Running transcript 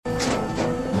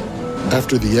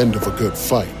After the end of a good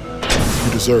fight,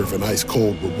 you deserve an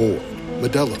ice-cold reward.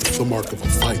 Modelo is the mark of a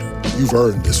fighter. You've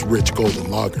earned this rich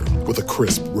golden lager with a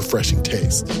crisp, refreshing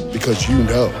taste. Because you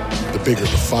know, the bigger the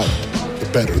fight, the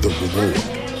better the reward.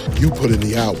 You put in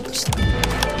the hours,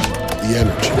 the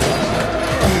energy,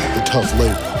 the tough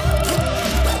labor.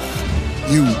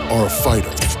 You are a fighter,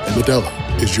 and Modelo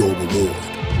is your reward.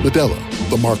 Modelo,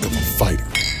 the mark of a fighter.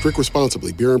 Drink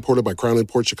responsibly. Beer imported by Crown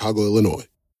Imports, Chicago, Illinois.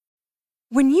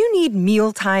 When you need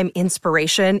mealtime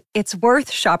inspiration, it's worth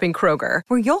shopping Kroger,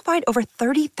 where you'll find over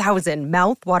 30,000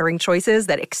 mouth-watering choices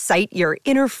that excite your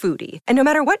inner foodie. And no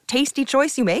matter what tasty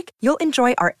choice you make, you'll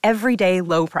enjoy our everyday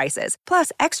low prices,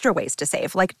 plus extra ways to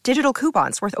save, like digital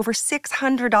coupons worth over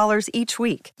 $600 each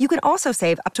week. You can also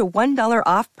save up to $1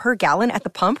 off per gallon at the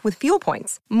pump with fuel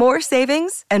points. More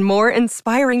savings and more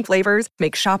inspiring flavors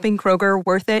make shopping Kroger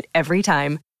worth it every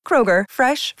time. Kroger,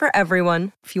 fresh for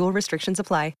everyone. Fuel restrictions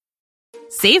apply.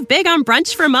 Save big on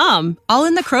brunch for mom, all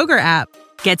in the Kroger app.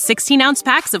 Get 16-ounce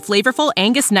packs of flavorful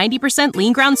Angus 90%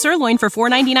 lean ground sirloin for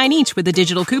 $4.99 each with a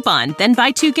digital coupon. Then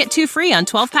buy 2, get 2 free on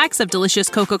 12 packs of delicious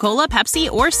Coca-Cola,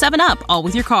 Pepsi, or 7-Up, all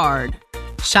with your card.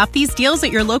 Shop these deals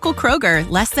at your local Kroger,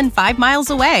 less than 5 miles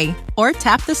away. Or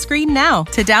tap the screen now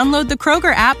to download the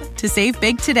Kroger app to save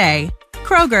big today.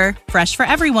 Kroger, fresh for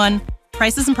everyone.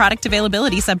 Prices and product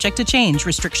availability subject to change.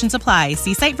 Restrictions apply.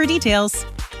 See site for details.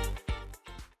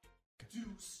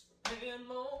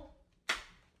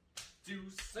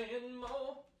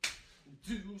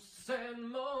 Deuce and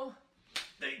Mo,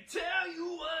 they tell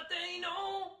you what they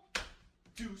know.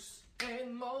 Deuce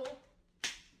and Mo,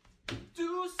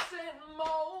 Deuce and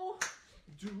Mo,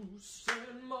 Deuce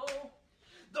and Mo,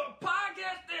 the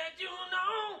podcast that you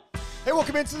know. Hey,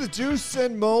 welcome into the Deuce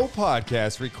and Mo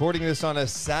podcast. Recording this on a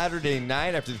Saturday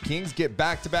night after the Kings get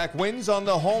back-to-back wins on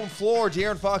the home floor.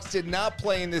 De'Aaron Fox did not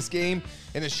play in this game,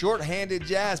 and the short-handed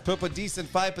Jazz put up a decent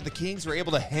fight, but the Kings were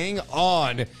able to hang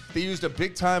on. They used a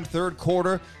big-time third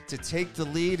quarter to take the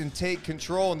lead and take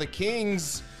control, and the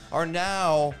Kings are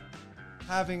now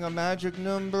having a magic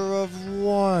number of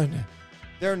 1.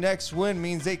 Their next win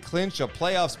means they clinch a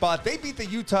playoff spot. They beat the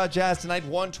Utah Jazz tonight,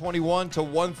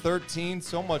 121-113.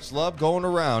 So much love going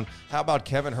around. How about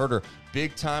Kevin Huerter?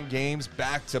 Big-time games,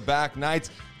 back-to-back nights.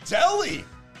 Delly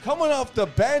coming off the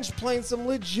bench, playing some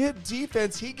legit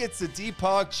defense. He gets the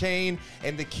Deepak chain,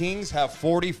 and the Kings have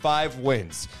 45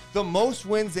 wins. The most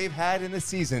wins they've had in the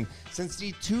season since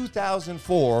the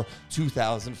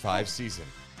 2004-2005 season.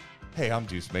 Hey, I'm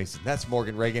Deuce Mason. That's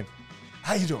Morgan Reagan.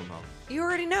 How you doing, Mom? You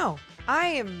already know.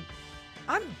 I'm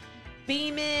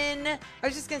beaming. I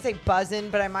was just going to say buzzing,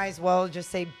 but I might as well just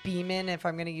say beaming if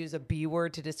I'm going to use a B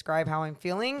word to describe how I'm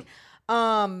feeling.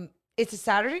 It's a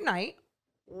Saturday night,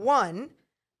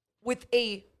 with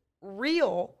a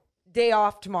real day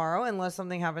off tomorrow, unless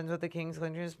something happens with the Kings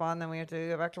clinching spot, and then we have to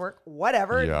go back to work.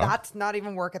 Whatever. Yeah. That's not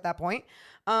even work at that point.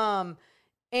 And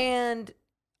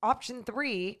option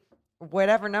 3,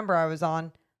 whatever number I was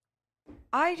on,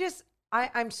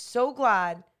 I'm so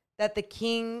glad that the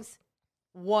Kings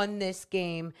won this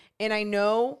game. And I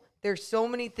know there's so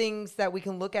many things that we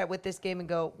can look at with this game and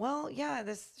go, well, yeah,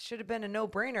 this should have been a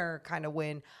no-brainer kind of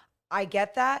win. I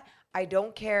get that. I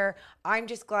don't care. I'm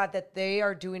just glad that they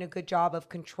are doing a good job of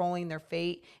controlling their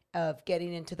fate, of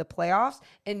getting into the playoffs,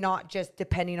 and not just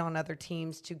depending on other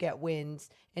teams to get wins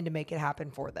and to make it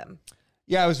happen for them.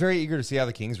 Yeah, I was very eager to see how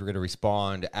the Kings were going to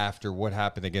respond after what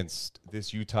happened against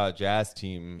this Utah Jazz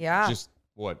team. Yeah.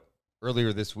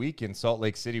 Earlier this week in Salt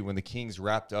Lake City when the Kings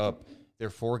wrapped up their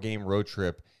 4-game road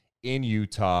trip in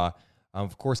Utah.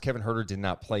 Of course, Kevin Huerter did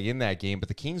not play in that game, but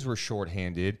the Kings were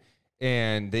shorthanded,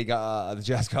 and they got the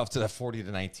Jazz got off to that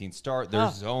 40-19 start. Their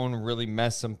zone really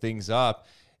messed some things up.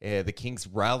 The Kings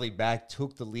rallied back,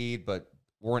 took the lead, but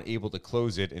weren't able to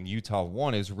close it, and Utah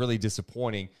won. It was really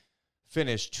disappointing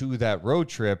finish to that road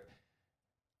trip.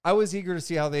 I was eager to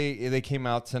see how they came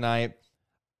out tonight.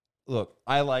 Look,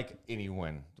 I like any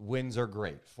win. Wins are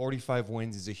great. 45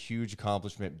 wins is a huge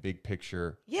accomplishment, big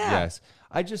picture. Yeah. Yes.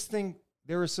 I just think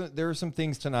there are some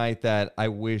things tonight that I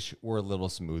wish were a little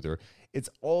smoother.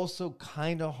 It's also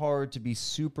kind of hard to be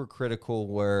super critical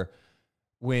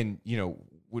when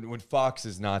Fox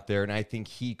is not there, and I think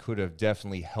he could have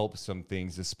definitely helped some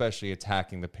things, especially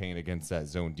attacking the paint against that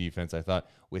zone defense. I thought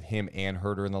with him and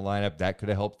Huerter in the lineup, that could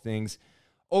have helped things.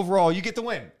 Overall, you get the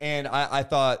win, and I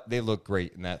thought they looked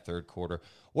great in that third quarter.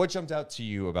 What jumped out to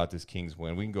you about this Kings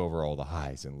win? We can go over all the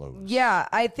highs and lows. Yeah,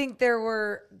 I think there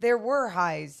were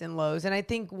highs and lows, and I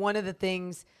think one of the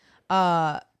things,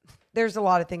 there's a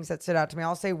lot of things that stood out to me.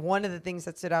 I'll say one of the things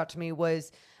that stood out to me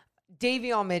was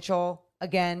Davion Mitchell,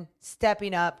 again,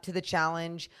 stepping up to the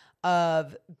challenge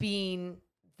of being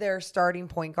their starting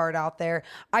point guard out there.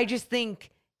 I just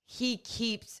think he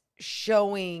keeps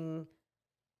showing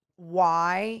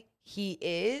why he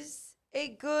is a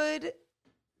good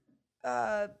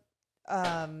God,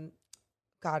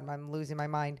 I'm losing my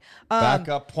mind.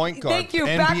 Backup point guard. Thank you.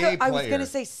 NBA Backup. player. I was going to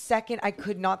say second. I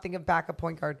could not think of backup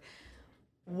point guard.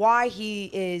 Why he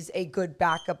is a good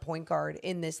backup point guard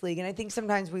in this league. And I think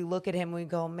sometimes we look at him and we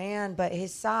go, man, but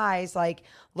his size, like,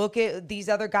 look at these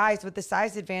other guys with the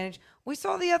size advantage. We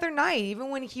saw the other night, even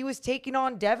when he was taking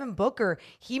on Devin Booker,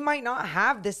 he might not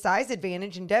have the size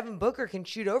advantage and Devin Booker can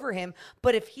shoot over him.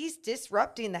 But if he's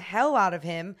disrupting the hell out of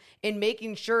him and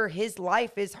making sure his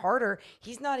life is harder,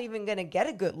 he's not even going to get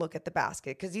a good look at the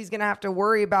basket because he's going to have to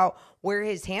worry about where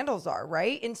his handles are,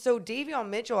 right? And so Davion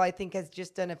Mitchell, I think, has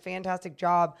just done a fantastic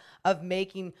job of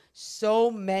making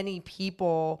so many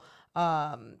people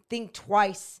think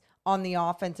twice on the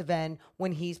offensive end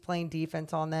when he's playing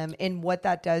defense on them. And what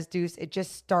that does, Deuce, it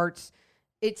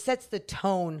sets the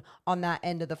tone on that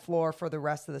end of the floor for the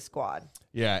rest of the squad.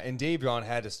 Yeah, and Davion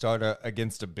had to start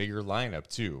against a bigger lineup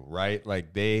too, right?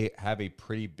 Like they have a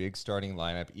pretty big starting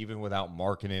lineup, even without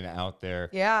Markkanen out there.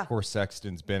 Yeah. Of course,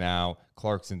 Sexton's been out,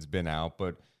 Clarkson's been out,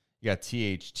 but you got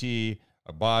THT,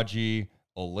 Abaji,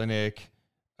 Olynyk,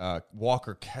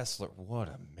 Walker Kessler. What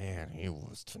a man he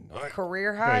was tonight.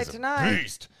 Career high Guy's a tonight.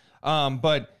 beast.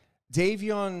 But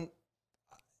Davion,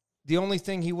 the only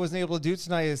thing he wasn't able to do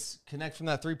tonight is connect from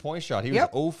that three-point shot. He was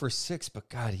 0 for 6, but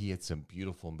God, he had some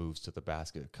beautiful moves to the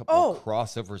basket. A couple of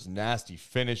crossovers, nasty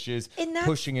finishes,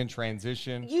 pushing in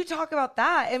transition. You talk about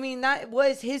that. I mean, that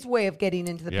was his way of getting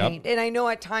into the paint. And I know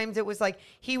at times it was like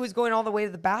he was going all the way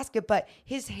to the basket, but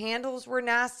his handles were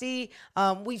nasty.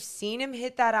 We've seen him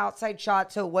hit that outside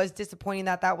shot, so it was disappointing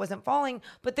that wasn't falling.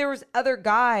 But there was other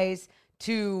guys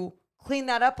to clean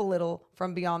that up a little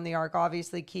from beyond the arc.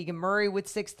 Obviously, Keegan Murray with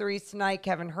 6 threes tonight.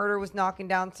 Kevin Huerter was knocking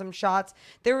down some shots.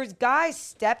 There was guys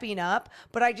stepping up,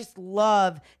 but I just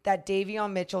love that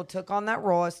Davion Mitchell took on that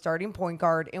role as starting point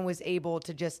guard and was able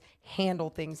to just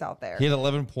handle things out there. He had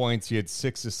 11 points. He had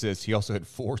 6 assists. He also had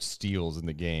 4 steals in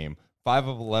the game. 5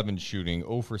 of 11 shooting,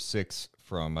 0 for 6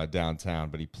 from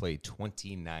downtown, but he played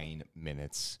 29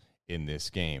 minutes in this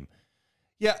game.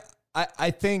 Yeah, I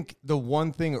think the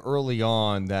one thing early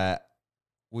on that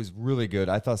was really good,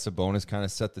 I thought Sabonis kind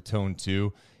of set the tone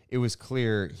too. It was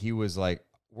clear he was like,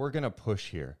 we're going to push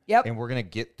here. Yep. And we're going to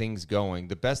get things going.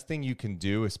 The best thing you can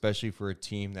do, especially for a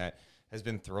team that has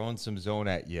been throwing some zone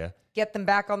at you. Get them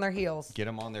back on their heels. Get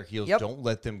them on their heels. Yep. Don't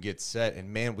let them get set.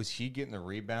 And, man, was he getting the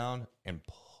rebound and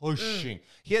pushing.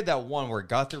 He had that one where it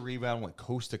got the rebound, went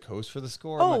coast to coast for the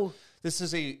score. Oh. Like, this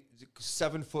is a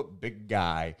 7-foot big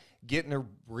guy getting a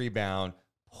rebound,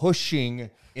 pushing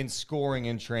and scoring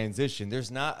in transition.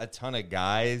 There's not a ton of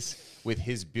guys with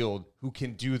his build who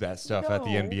can do that stuff at the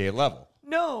NBA level.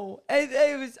 No,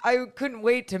 I couldn't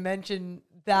wait to mention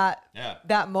that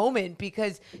moment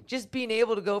because just being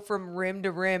able to go from rim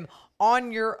to rim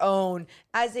on your own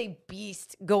as a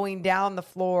beast going down the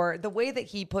floor, the way that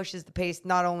he pushes the pace,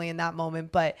 not only in that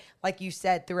moment, but like you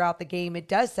said, throughout the game, it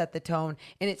does set the tone.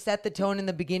 And it set the tone in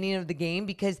the beginning of the game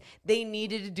because they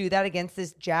needed to do that against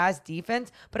this Jazz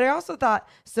defense. But I also thought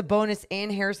Sabonis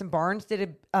and Harrison Barnes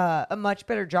did a much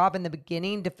better job in the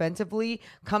beginning defensively,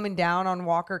 coming down on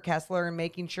Walker Kessler and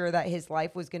making sure that his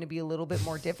life was going to be a little bit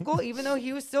more difficult, even though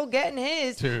he was still getting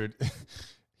his. Dude.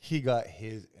 He got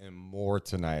his and more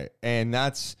tonight. And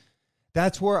that's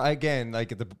where, again,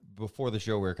 like before the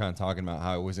show, we were kind of talking about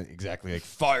how I wasn't exactly like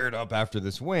fired up after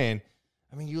this win.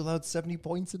 I mean, you allowed 70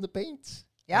 points in the paint.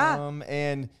 Yeah.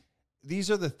 And these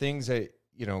are the things that,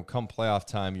 you know, come playoff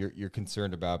time, you're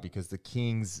concerned about because the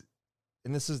Kings,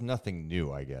 and this is nothing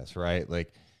new, I guess, right?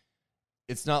 Like,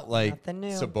 it's not like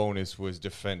Sabonis was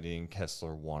defending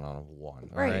Kessler one-on-one,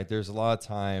 all right? There's a lot of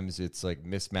times it's like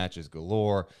mismatches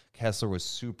galore. Kessler was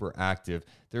super active.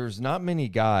 There's not many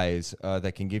guys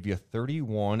that can give you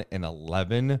 31 and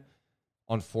 11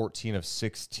 on 14 of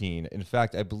 16. In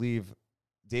fact, I believe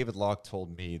David Locke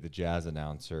told me, the Jazz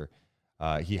announcer,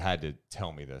 he had to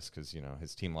tell me this because, you know,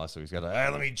 his team lost, so he's got to, hey,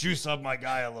 let me juice up my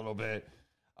guy a little bit.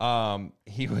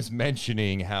 He was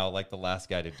mentioning how, like, the last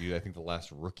guy to do that, I think the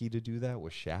last rookie to do that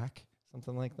was Shaq,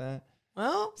 something like that.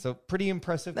 Well, so pretty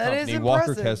impressive that company. is impressive.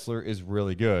 Walker Kessler is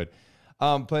really good.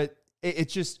 But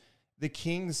it's just the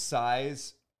Kings'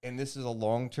 size, and this is a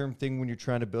long-term thing when you're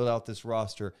trying to build out this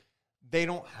roster. They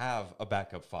don't have a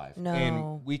backup 5. No.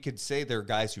 And we could say there are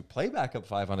guys who play backup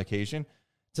 5 on occasion.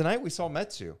 Tonight we saw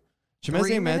Metsu.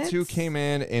 Chimezie Metu came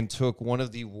in and took one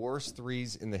of the worst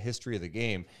threes in the history of the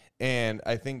game. And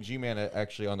I think G-Man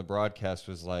actually on the broadcast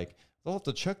was like, they'll have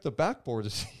to check the backboard to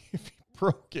see if he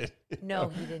broke it. No,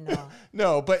 he did not.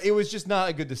 No, but it was just not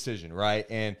a good decision, right?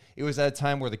 And it was at a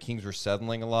time where the Kings were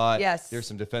settling a lot. Yes. There's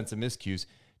some defensive miscues.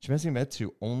 Chimezie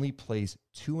Metu only plays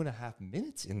 2.5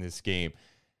 minutes in this game.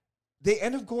 They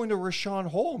end up going to Rashawn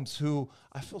Holmes, who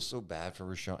I feel so bad for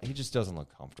Rashawn. He just doesn't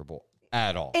look comfortable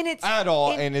at all. And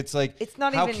it's like, it's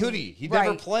not how even, could he? He right.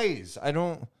 never plays. I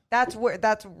don't. That's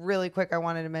really quick. I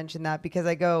wanted to mention that because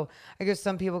I guess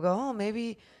some people go, oh,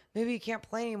 maybe you can't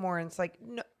play anymore. And it's like,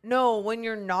 no, when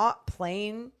you're not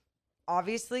playing,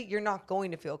 obviously you're not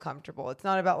going to feel comfortable. It's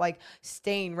not about like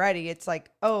staying ready. It's like,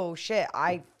 oh shit,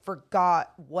 I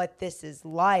forgot what this is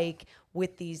like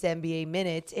with these NBA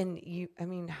minutes.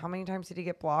 And how many times did he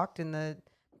get blocked in the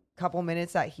couple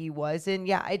minutes that he was in?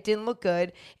 Yeah, it didn't look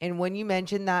good. And when you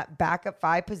mentioned that backup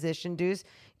 5 position, Deuce,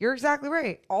 you're exactly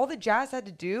right. All the Jazz had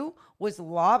to do was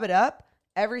lob it up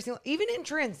even in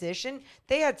transition.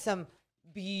 They had some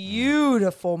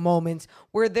beautiful moments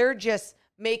where they're just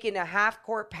making a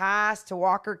half-court pass to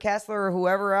Walker Kessler or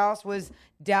whoever else was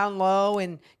down low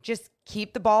and just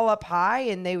keep the ball up high,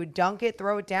 and they would dunk it,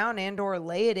 throw it down, and or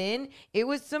lay it in. It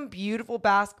was some beautiful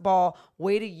basketball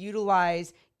way to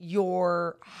utilize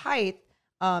your height,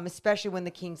 especially when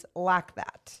the Kings lack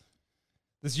that.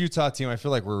 This Utah team, I feel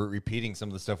like we're repeating some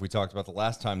of the stuff we talked about the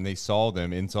last time they saw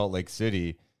them in Salt Lake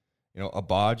City.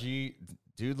 Agbaji,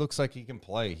 dude looks like he can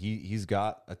play. He's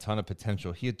got a ton of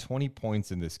potential. He had 20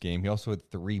 points in this game. He also had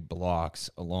 3 blocks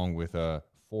along with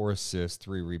 4 assists,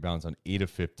 3 rebounds on 8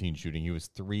 of 15 shooting. He was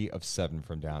 3 of 7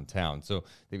 from downtown. So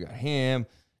they've got him.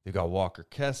 They've got Walker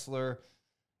Kessler.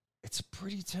 It's a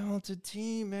pretty talented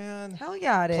team, man. Hell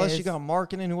yeah, it is. Plus you got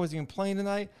Markkanen, who wasn't even playing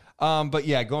tonight. But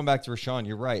yeah, going back to Rashawn,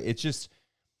 you're right. It's just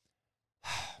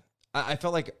I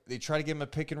felt like they try to give him a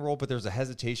pick and roll, but there's a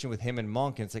hesitation with him and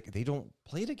Monk, and it's like they don't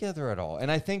play together at all. And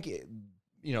I think,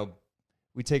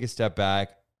 we take a step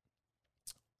back.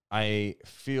 I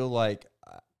feel like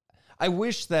I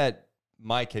wish that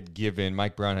Mike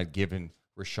Brown had given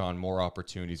Rashawn more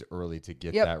opportunities early to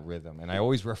get that rhythm. And I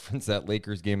always reference that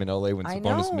Lakers game in LA when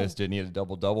Sabonis missed it and he had a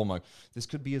double-double. I'm like, this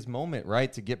could be his moment,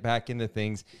 right, to get back into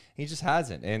things. He just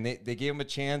hasn't. And they gave him a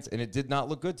chance, and it did not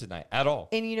look good tonight at all.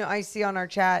 And, I see on our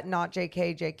chat, not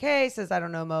JK says, I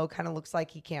don't know, Mo, kind of looks like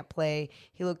he can't play.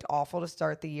 He looked awful to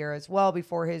start the year as well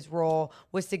before his role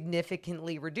was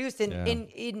significantly reduced. And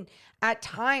in at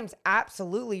times,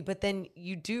 absolutely. But then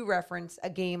you do reference a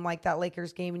game like that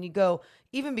Lakers game, and you go,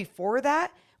 even before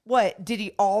that, what did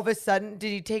he all of a sudden, did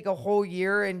he take a whole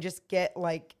year and just get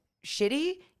like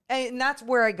shitty? And that's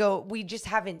where I go, we just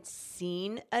haven't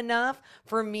seen enough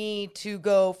for me to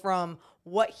go from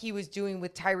what he was doing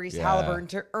with Tyrese Halliburton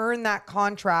to earn that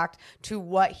contract to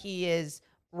what he is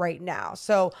right now.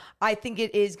 So I think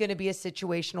it is going to be a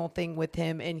situational thing with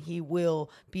him, and he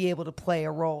will be able to play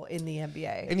a role in the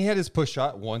NBA. And he had his push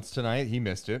shot once tonight. He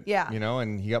missed it. Yeah.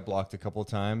 And he got blocked a couple of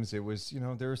times. It was,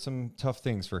 there were some tough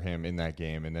things for him in that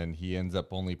game. And then he ends up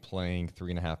only playing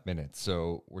 3.5 minutes.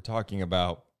 So we're talking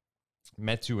about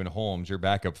Metu and Holmes, your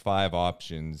backup 5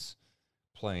 options,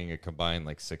 playing a combined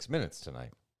like 6 minutes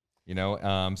tonight.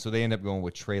 So they end up going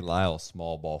with Trey Lyle,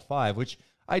 small ball 5, which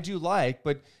I do like,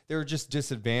 but there are just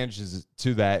disadvantages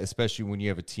to that, especially when you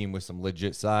have a team with some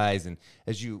legit size. And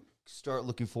as you start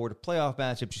looking forward to playoff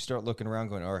matchups, you start looking around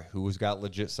going, all right, who's got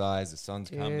legit size? The Suns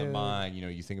come to mind.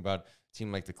 You think about a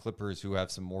team like the Clippers who have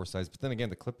some more size. But then again,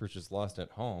 the Clippers just lost at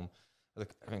home.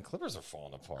 Clippers are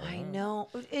falling apart. I know.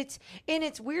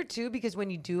 It's weird too, because when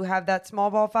you do have that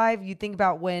small ball 5, you think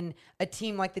about when a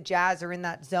team like the Jazz are in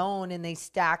that zone and they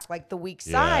stack like the weak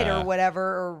side or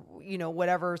whatever, or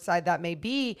whatever side that may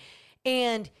be,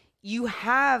 and you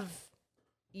have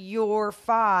your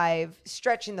 5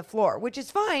 stretching the floor, which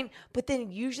is fine, but then it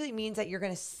usually means that you're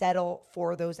going to settle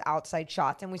for those outside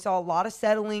shots. And we saw a lot of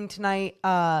settling tonight.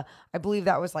 I believe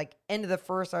that was like end of the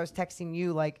first. I was texting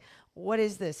you like, what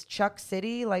is this, Chuck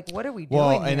City? Like, what are we doing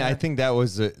Well, and here? I think that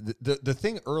was the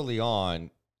thing early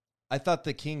on. I thought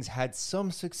the Kings had some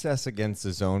success against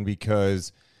the zone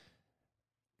because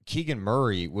Keegan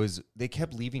Murray they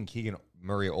kept leaving Keegan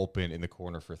Murray open in the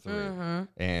corner for 3. Mm-hmm.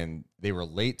 And they were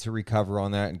late to recover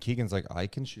on that. And Keegan's like, I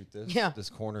can shoot this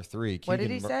corner 3. What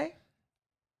did he say?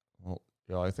 Well,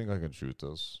 yeah, I think I can shoot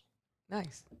this.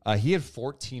 Nice. He had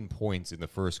 14 points in the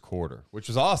first quarter, which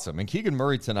was awesome. And Keegan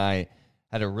Murray tonight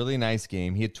had a really nice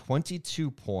game. He had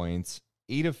 22 points,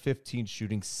 8 of 15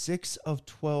 shooting, 6 of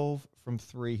 12 from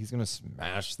 3. He's going to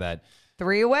smash that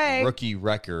 3 away rookie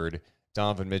record,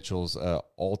 Donovan Mitchell's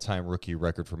all-time rookie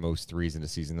record for most threes in the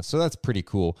season. So that's pretty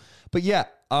cool. But yeah,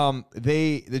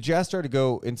 the Jazz started to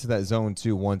go into that zone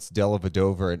too once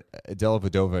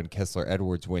Dellavedova and Kessler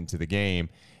Edwards went to the game,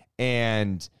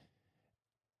 and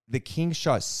the Kings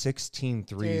shot 16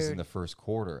 threes in the first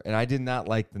quarter, and I did not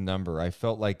like the number. I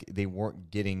felt like they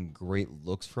weren't getting great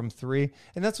looks from three,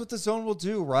 and that's what the zone will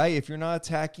do, right? If you're not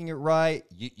attacking it right,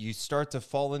 you start to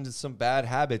fall into some bad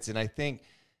habits, and I think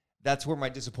that's where my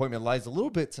disappointment lies a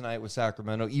little bit tonight with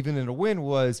Sacramento, even in a win,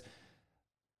 was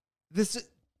this.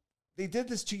 They did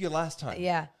this to you last time.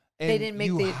 Yeah. And they didn't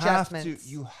make the adjustments.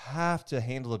 You have to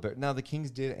handle it better. Now, the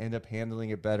Kings did end up handling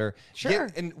it better. Sure.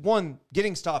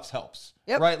 Getting stops helps.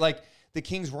 Yep. Right? Like, the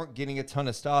Kings weren't getting a ton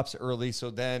of stops early, so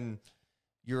then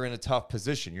you're in a tough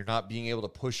position. You're not being able to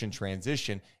push in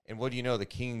transition. And what do you know? The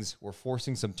Kings were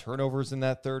forcing some turnovers in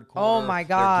that third quarter. Oh, my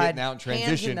God. They're getting out in transition.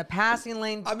 Hands in the passing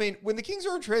lane. I mean, when the Kings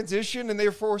are in transition and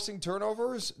they're forcing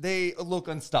turnovers, they look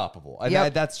unstoppable. And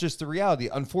Yep. that's just the reality.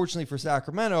 Unfortunately for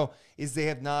Sacramento, is they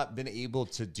have not been able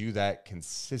to do that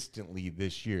consistently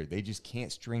this year. They just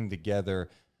can't string together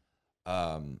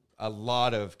a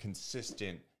lot of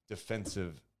consistent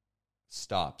defensive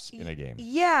stops in a game.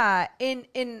 Yeah,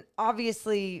 and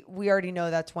obviously we already know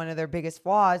that's one of their biggest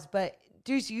flaws, but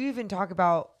Deuce, you even talk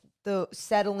about the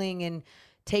settling and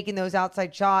taking those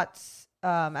outside shots,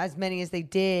 as many as they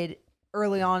did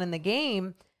early on in the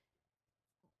game.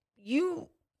 You,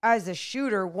 as a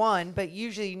shooter, but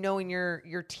usually knowing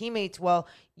your teammates well,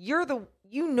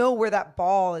 you know where that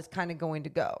ball is kind of going to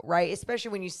go, right? Especially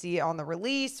when you see it on the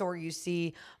release, or you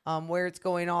see where it's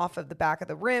going off of the back of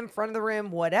the rim, front of the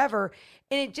rim, whatever.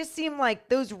 And it just seemed like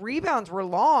those rebounds were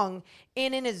long,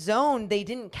 and in a zone, they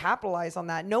didn't capitalize on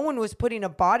that. No one was putting a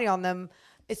body on them,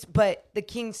 but the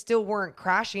Kings still weren't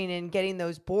crashing and getting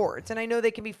those boards. And I know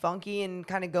they can be funky and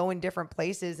kind of go in different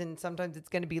places, and sometimes it's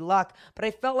going to be luck, but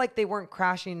I felt like they weren't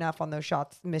crashing enough on those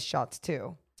missed shots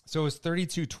too. So it was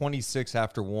 32-26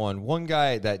 after one. One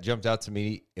guy that jumped out to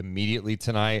me immediately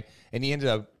tonight, and he ended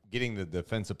up getting the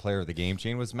defensive player of the game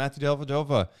chain, was Matthew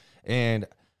Dellavedova. And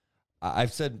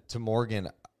I've said to Morgan,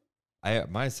 I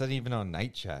might have said even on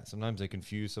night chat, sometimes I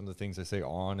confuse some of the things I say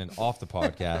on and off the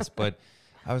podcast, but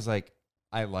I was like,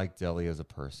 I like Delly as a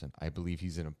person. I believe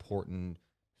he's an important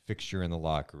fixture in the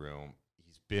locker room.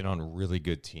 He's been on really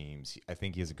good teams. I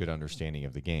think he has a good understanding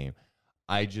of the game.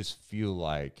 I just feel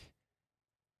like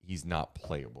he's not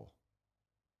playable.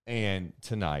 And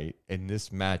tonight, in this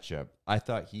matchup, I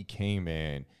thought he came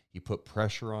in, he put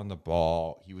pressure on the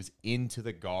ball, he was into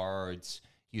the guards,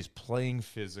 he was playing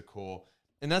physical,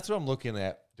 and that's what I'm looking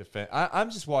at. I'm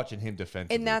just watching him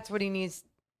defensively. And that's what he needs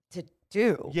to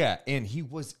do. Yeah, and he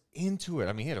was into it.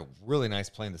 I mean, he had a really nice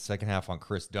play in the second half on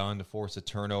Chris Dunn to force a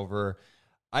turnover.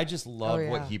 I just love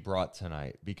what he brought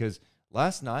tonight, because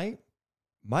last night,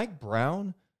 Mike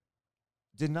Brown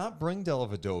did not bring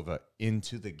Dellavedova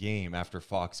into the game after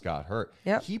Fox got hurt.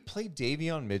 Yep. He played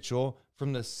Davion Mitchell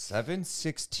from the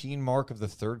 7:16 mark of the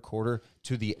third quarter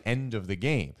to the end of the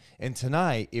game. And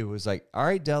tonight, it was like, all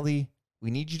right, Delly, we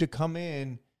need you to come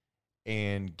in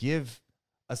and give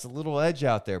us a little edge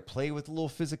out there, play with a little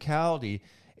physicality.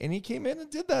 And he came in and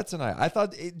did that tonight. I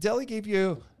thought Delly gave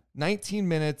you 19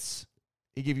 minutes.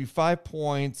 He gave you 5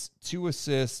 points, 2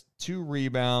 assists, 2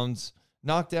 rebounds,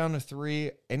 knocked down a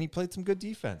 3, and he played some good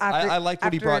defense. I liked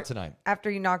what he brought tonight. After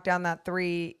he knocked down that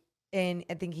 3, and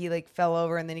I think he fell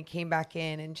over, and then he came back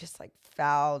in and just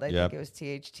fouled. I think it was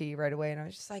THT right away. And I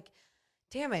was just like,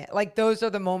 damn it. Those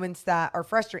are the moments that are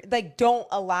frustrating. Don't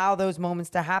allow those moments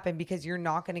to happen, because you're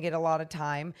not going to get a lot of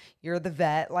time. You're the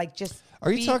vet.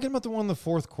 Are you talking about the one in the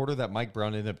fourth quarter that Mike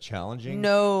Brown ended up challenging?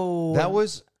 No.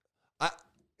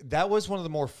 That was one of the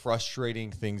more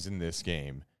frustrating things in this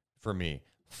game for me.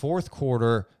 Fourth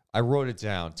quarter, I wrote it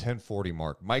down, 10:40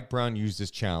 mark. Mike Brown used his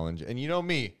challenge. And you know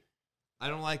me, I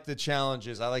don't like the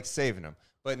challenges. I like saving them.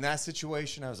 But in that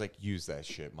situation, I was like, use that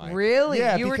shit, Mike. Really?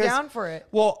 Yeah, you were down for it.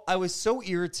 Well, I was so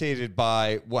irritated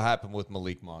by what happened with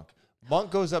Malik Monk.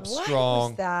 Monk goes up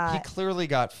strong. Was that? He clearly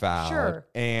got fouled. Sure.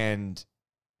 And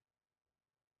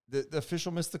the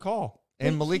official missed the call.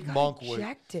 And Malik Monk was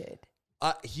ejected.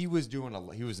 He was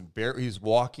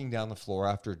walking down the floor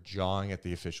after jawing at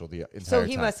the official the entire time. So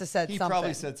he must have said something. He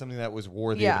probably said something that was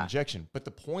worthy of injection. But the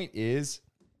point is,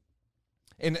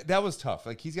 and that was tough.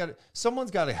 Someone's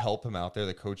got to help him out there.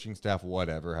 The coaching staff,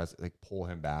 whatever, has to pull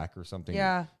him back or something.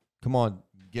 Yeah. Come on,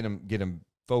 get him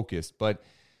focused. But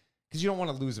because you don't want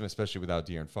to lose him, especially without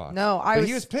De'Aaron Fox. No,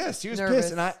 he was pissed. He was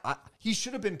pissed, and he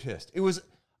should have been pissed. It was.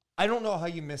 I don't know how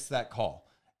you missed that call,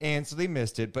 and so they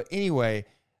missed it. But anyway,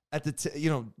 at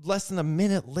the less than a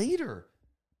minute later,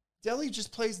 Delly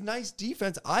just plays nice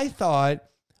defense. I thought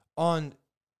on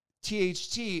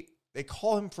THT. They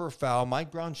call him for a foul.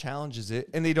 Mike Brown challenges it,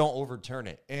 and they don't overturn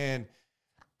it. And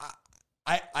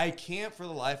I can't for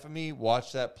the life of me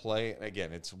watch that play.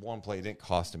 Again, it's one play. It didn't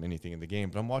cost him anything in the game.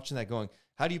 But I'm watching that going,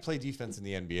 how do you play defense in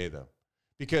the NBA, though?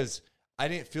 Because I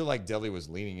didn't feel like Deli was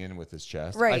leaning in with his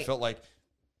chest. Right. I felt like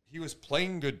he was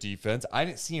playing good defense. I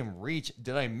didn't see him reach.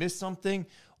 Did I miss something?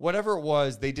 Whatever it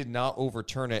was, they did not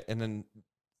overturn it. And then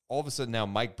all of a sudden now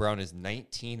Mike Brown is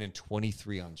 19 and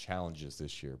 23 on challenges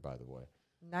this year, by the way.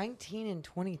 19 and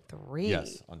 23.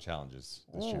 Yes, on challenges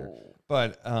this year.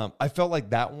 But I felt like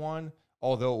that one,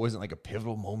 although it wasn't like a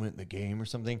pivotal moment in the game or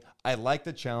something, I like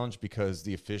the challenge because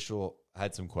the official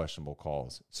had some questionable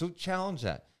calls. So challenge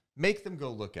that. Make them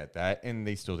go look at that, and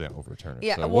they still didn't overturn it.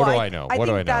 Yeah, So well, what do I know? What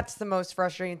do I know? That's the most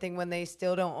frustrating thing when they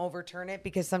still don't overturn it,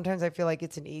 because sometimes I feel like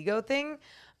it's an ego thing,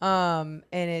 and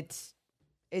it's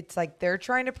like they're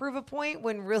trying to prove a point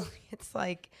when really it's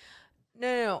like,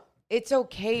 no. It's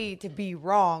okay to be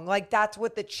wrong. Like, that's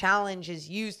what the challenge is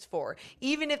used for.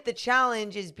 Even if the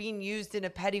challenge is being used in a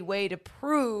petty way to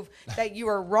prove that you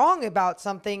are wrong about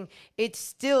something, it's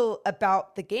still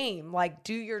about the game. Like,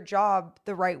 do your job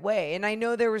the right way. And I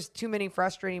know there was too many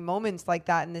frustrating moments like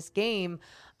that in this game.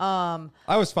 I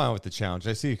was fine with the challenge.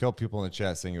 I see a couple people in the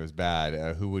chat saying it was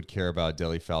bad. Who would care about a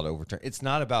Deli foul to overturn? It's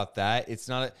not about that.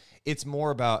 It's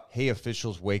more about, hey,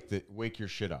 officials, wake your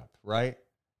shit up, right?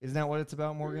 Isn't that what it's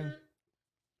about, Morgan?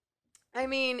 I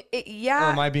mean, yeah.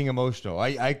 Or am I being emotional?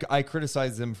 I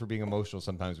criticize them for being emotional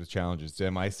sometimes with challenges.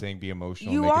 Am I saying be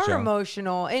emotional? You are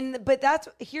emotional, but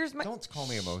here's my. Don't call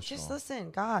me emotional. Just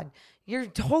listen, God, you're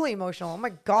totally emotional. Oh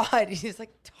my God, he's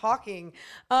like talking.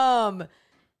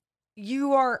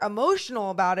 You are emotional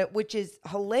about it, which is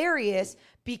hilarious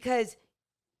because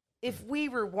if we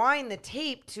rewind the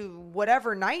tape to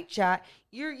whatever night chat,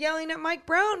 you're yelling at Mike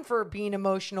Brown for being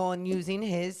emotional and using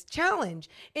his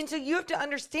challenge. And so you have to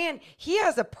understand he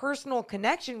has a personal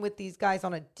connection with these guys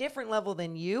on a different level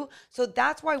than you. So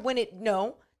that's why when it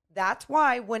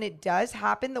does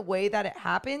happen the way that it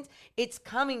happens, it's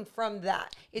coming from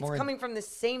that. It's coming from the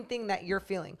same thing that you're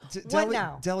feeling.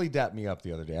 Now? Deli dapped me up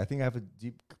the other day. I think I have a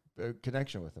deep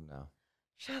connection with him now.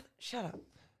 Shut up.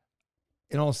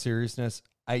 In all seriousness,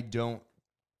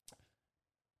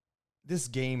 this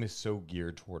game is so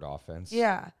geared toward offense.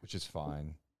 Yeah. Which is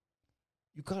fine.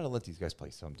 You got to let these guys play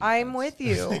some defense. I'm with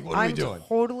you. Like, what are we doing?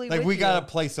 Totally with you. We got to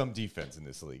play some defense in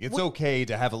this league. It's okay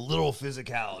to have a little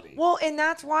physicality. Well, and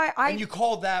that's why And you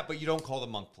call that, but you don't call the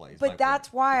monk plays. But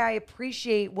that's why I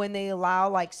appreciate when they allow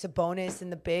like Sabonis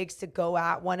and the bigs to go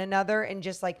at one another and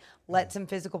just like let some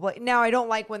physical play. Now, I don't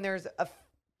like when there's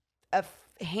a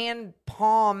hand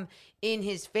palm in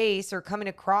his face or coming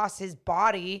across his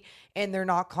body and they're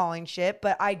not calling shit,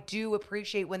 but I do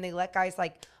appreciate when they let guys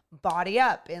like body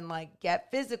up and like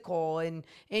get physical and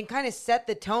kind of set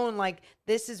the tone, like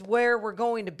this is where we're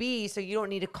going to be, so you don't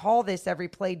need to call this every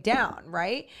play down,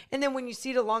 right? And then when you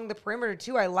see it along the perimeter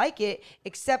too, I like it,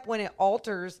 except when it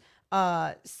alters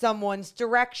someone's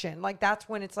direction. Like that's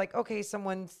when it's like, okay,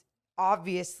 someone's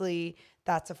obviously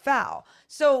that's a foul.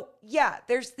 So yeah,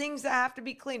 there's things that have to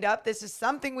be cleaned up. This is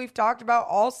something we've talked about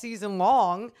all season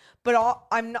long, but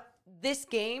this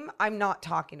game, I'm not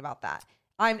talking about that.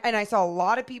 And I saw a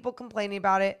lot of people complaining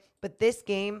about it, but this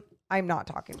game, I'm not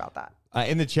talking about that.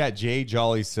 In the chat, Jay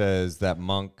Jolly says that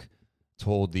Monk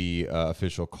told the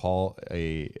official call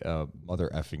a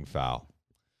mother effing foul.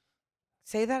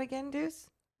 Say that again, Deuce.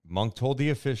 Monk told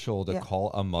the official to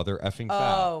call a mother effing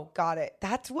foul. Oh, got it.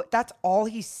 That's all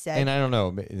he said. And I don't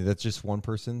know. That's just one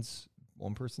person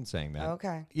saying that.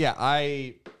 Okay. Yeah,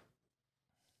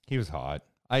 he was hot.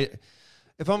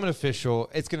 If I'm an official,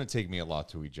 it's going to take me a lot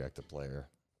to eject a player.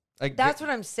 Like, that's what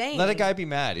I'm saying. Let a guy be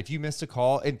mad. If you missed a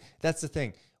call, and that's the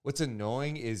thing. What's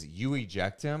annoying is you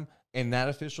eject him, and that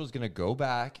official is going to go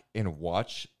back and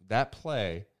watch that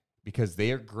play because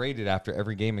they are graded after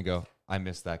every game and go, I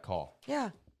missed that call. Yeah.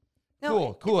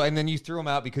 No, Cool. And then you threw him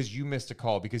out because you missed a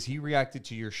call because he reacted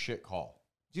to your shit call.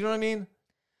 Do you know what I mean?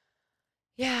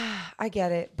 Yeah, I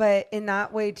get it. But in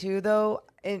that way too, though,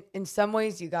 in some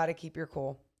ways, you got to keep your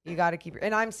cool. You got to keep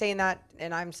and I'm saying that,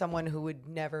 and I'm someone who would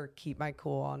never keep my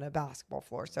cool on a basketball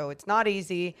floor. So it's not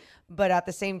easy, but at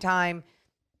the same time,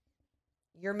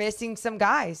 you're missing some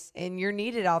guys and you're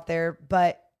needed out there,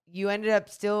 but you ended up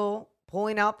still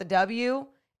pulling out the W.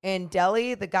 And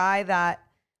Deli, the guy that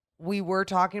we were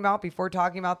talking about before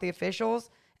talking about the officials,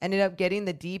 ended up getting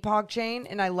the Depog chain.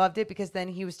 And I loved it because then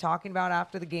he was talking about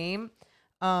after the game,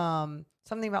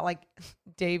 something about like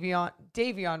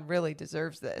Davion really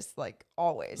deserves this, like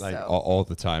always. Like so. all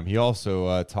the time. He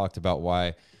also talked about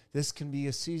why this can be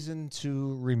a season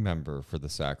to remember for the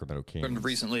Sacramento Kings. Learned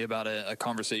recently about a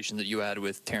conversation that you had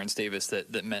with Terrence Davis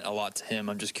that meant a lot to him.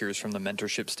 I'm just curious from the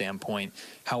mentorship standpoint,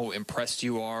 how impressed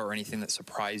you are or anything that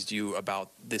surprised you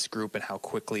about this group and how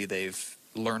quickly they've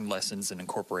learned lessons and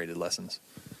incorporated lessons.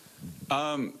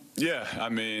 Yeah, I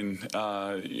mean,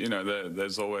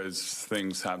 there's always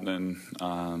things happening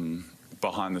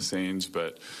behind the scenes,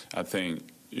 but I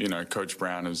think, Coach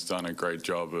Brown has done a great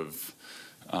job of,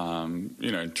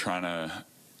 trying to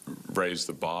raise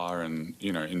the bar and,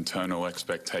 internal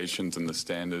expectations and the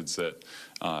standards that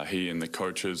he and the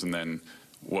coaches, and then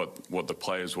what the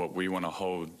players, what we want to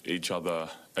hold each other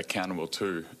accountable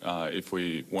to if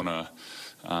we want to,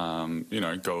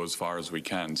 go as far as we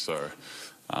can. So,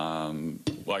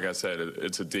 like I said,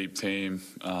 it's a deep team.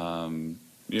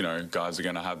 Guys are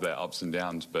going to have their ups and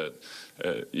downs, but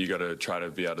you got to try to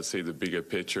be able to see the bigger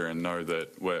picture and know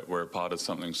that we're a part of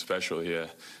something special here.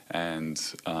 And,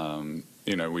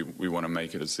 we want to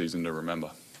make it a season to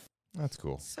remember. That's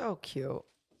cool. So cute.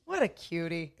 What a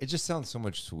cutie. It just sounds so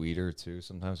much sweeter, too,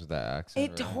 sometimes with that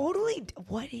accent. It totally,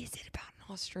 what is it about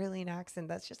an Australian accent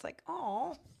that's just like,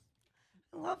 oh,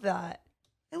 I love that.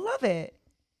 I love it.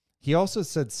 He also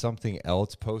said something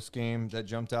else post-game that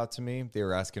jumped out to me. They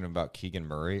were asking him about Keegan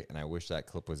Murray, and I wish that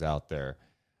clip was out there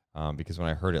because when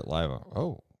I heard it live,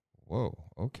 whoa,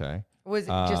 okay. Was it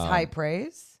just high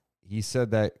praise? He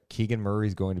said that Keegan Murray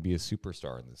is going to be a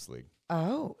superstar in this league.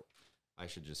 Oh. I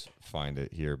should just find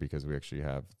it here because we actually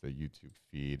have the YouTube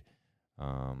feed.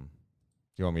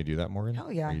 You want me to do that, Morgan? Oh,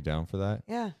 yeah. Are you down for that?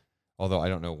 Yeah. Although I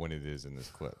don't know when it is in this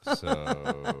clip.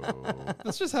 So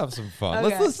let's just have some fun. Okay.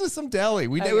 Let's listen to some Delhi.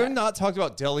 We've not talked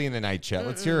about Delhi in the night chat.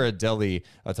 Let's hear a Delhi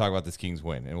talk about this Kings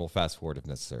win, and we'll fast forward if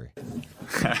necessary.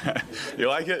 You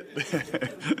like it?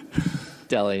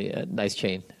 Delhi, nice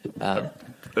chain.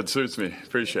 That suits me.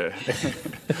 Appreciate it.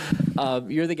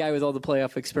 You're the guy with all the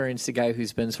playoff experience, the guy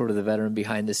who's been sort of the veteran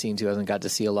behind the scenes who hasn't got to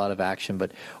see a lot of action.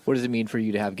 But what does it mean for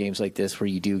you to have games like this where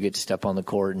you do get to step on the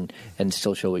court and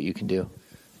still show what you can do?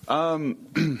 I've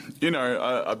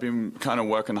been kind of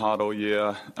working hard all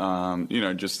year,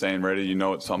 just staying ready.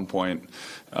 At some point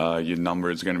your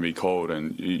number is going to be called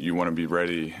and you want to be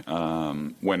ready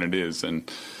when it is.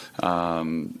 And,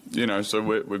 so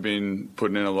we've been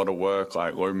putting in a lot of work,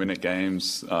 like low-minute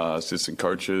games, assistant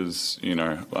coaches,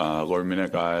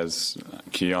 low-minute guys,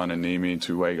 Keon and Nimi,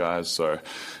 two-way guys. So,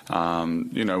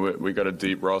 we got a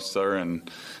deep roster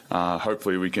and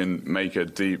hopefully we can make a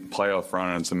deep playoff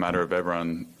run. And it's a matter of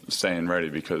everyone staying ready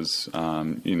because,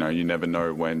 you never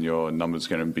know when your number's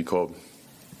going to be called.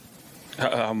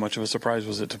 How much of a surprise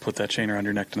was it to put that chain around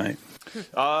your neck tonight?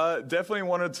 Definitely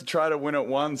wanted to try to win it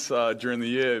once during the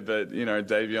year, but,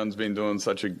 Davion's been doing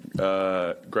such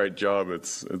a great job.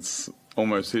 It's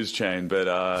almost his chain, but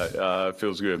it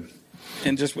feels good.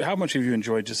 And just how much have you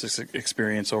enjoyed just this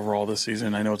experience overall this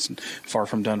season? I know it's far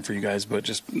from done for you guys, but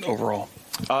just overall.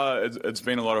 It's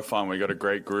been a lot of fun. We got a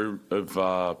great group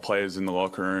of players in the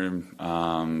locker room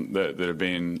that have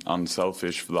been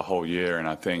unselfish for the whole year, and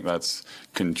I think that's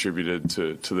contributed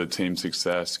to the team's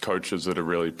success. Coaches that are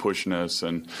really pushing us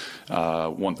and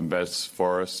want the best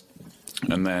for us.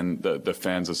 And then the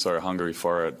fans are so hungry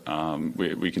for it.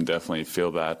 We can definitely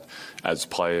feel that as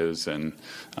players, and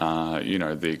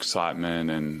the excitement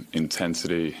and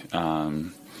intensity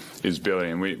is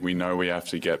building. We know we have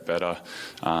to get better,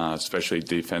 especially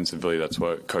defensively. That's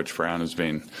what Coach Brown has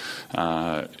been,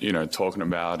 talking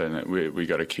about, and we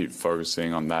got to keep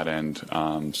focusing on that end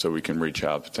so we can reach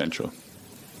our potential.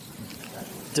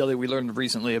 Dilly, we learned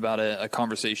recently about a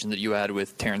conversation that you had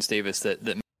with Terrence Davis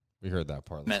that we heard that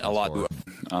part. Meant a lot. You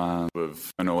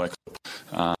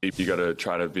got to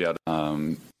try to be able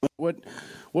to.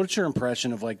 What's your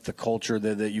impression of like the culture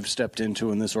that you've stepped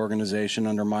into in this organization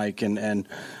under Mike and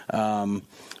I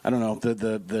don't know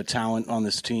the talent on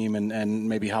this team and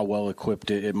maybe how well equipped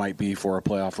it might be for a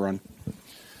playoff run?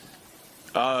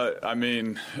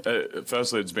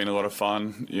 Firstly, it's been a lot of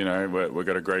fun. We've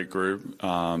got a great group,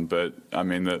 but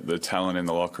the talent in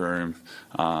the locker room.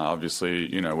 Obviously,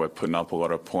 we're putting up a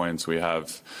lot of points. We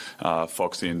have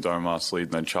Foxy and Domas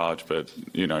leading the charge, but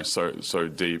so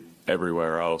deep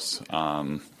everywhere else.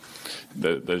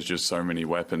 There's just so many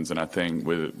weapons, and I think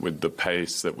with the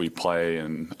pace that we play,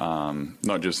 and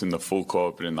not just in the full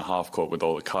court but in the half court with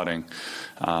all the cutting,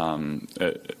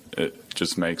 it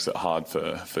just makes it hard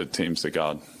for teams to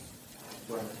guard.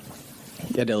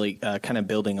 Yeah, Dilly, kind of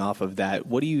building off of that,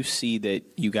 what do you see that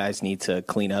you guys need to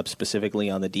clean up specifically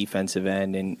on the defensive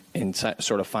end and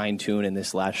sort of fine tune in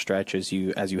this last stretch as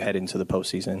you head into the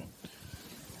postseason?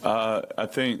 I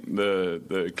think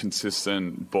the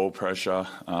consistent ball pressure,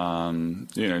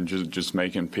 just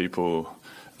making people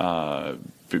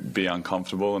be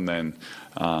uncomfortable, and then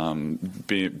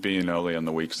being early on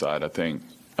the weak side. I think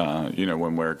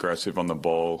when we're aggressive on the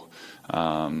ball,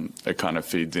 it kind of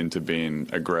feeds into being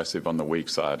aggressive on the weak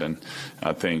side. And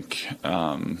I think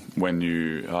when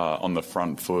you are on the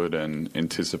front foot and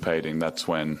anticipating, that's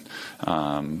when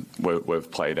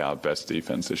we've played our best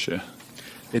defense this year.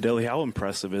 Hey, Deli, how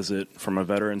impressive is it from a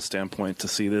veteran standpoint to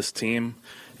see this team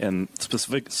and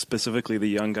specifically the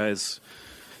young guys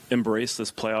embrace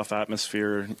this playoff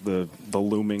atmosphere, the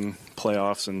looming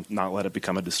playoffs, and not let it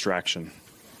become a distraction?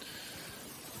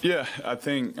 Yeah, I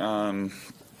think from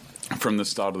the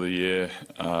start of the year,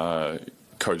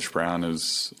 Coach Brown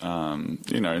knows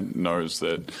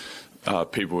that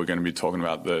people are going to be talking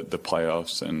about the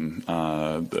playoffs and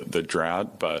the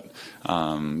drought, but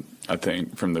I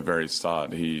think from the very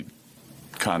start he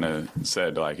kind of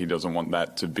said he doesn't want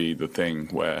that to be the thing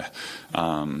where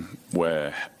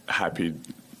we're happy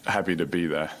to be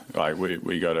there.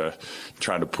 We got to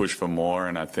try to push for more,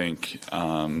 and I think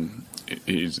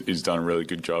he's done a really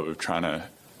good job of trying to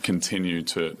continue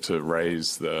to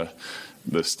raise the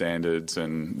standards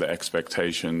and the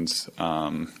expectations.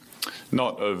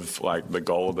 Not of the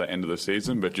goal at the end of the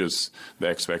season, but just the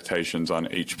expectations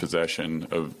on each possession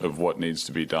of what needs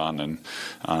to be done. And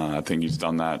I think he's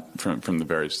done that from the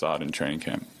very start in training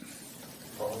camp.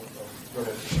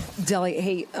 Deli,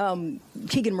 hey,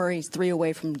 Keegan Murray's 3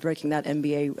 away from breaking that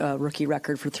NBA rookie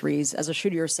record for threes. As a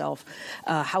shooter yourself,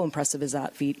 how impressive is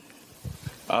that feat?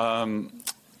 I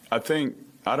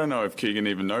don't know if Keegan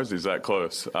even knows he's that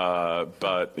close,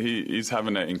 but he's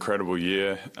having an incredible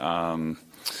year.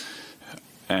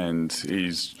 And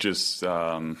he's just,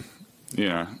 a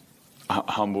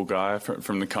humble guy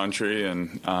from the country.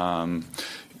 And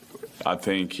I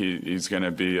think he's going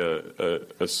to be a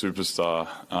superstar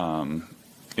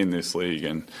in this league.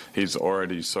 And he's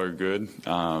already so good.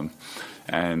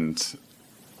 And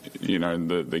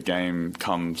the game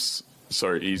comes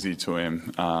so easy to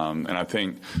him. And I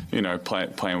think,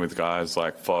 playing with guys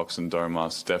like Fox and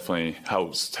Domas definitely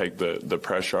helps take the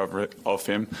pressure off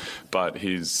him. But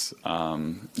he's,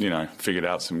 figured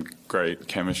out some great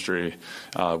chemistry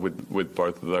with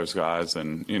both of those guys,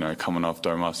 and, coming off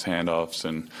Domas handoffs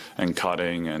and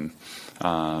cutting, and,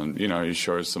 he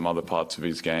shows some other parts of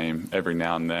his game every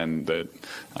now and then that,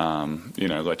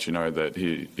 let you know that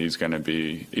he's going to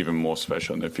be even more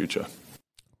special in the future.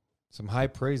 Some high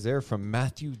praise there from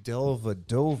Matthew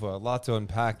Dellavedova. A lot to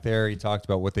unpack there. He talked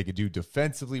about what they could do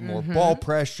defensively, more ball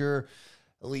pressure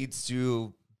leads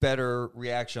to better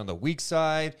reaction on the weak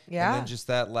side. Yeah. And then just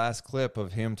that last clip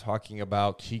of him talking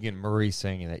about Keegan Murray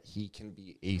saying that he can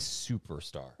be a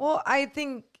superstar. Well, I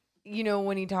think,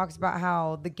 when he talks about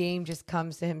how the game just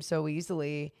comes to him so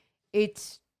easily,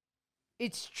 it's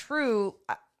true.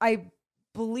 I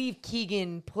believe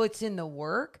Keegan puts in the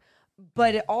work,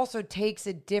 but it also takes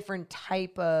a different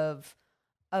type of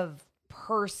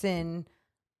person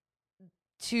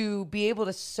to be able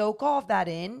to soak all of that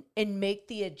in and make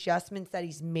the adjustments that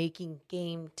he's making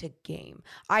game to game.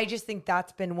 I just think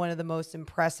that's been one of the most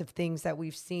impressive things that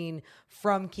we've seen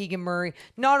from Keegan Murray,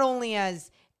 not only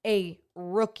as a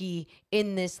rookie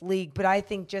in this league, but I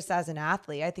think just as an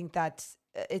athlete. I think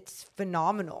it's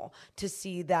phenomenal to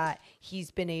see that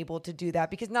he's been able to do that,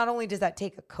 because not only does that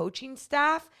take a coaching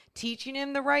staff teaching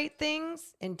him the right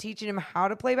things and teaching him how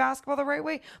to play basketball the right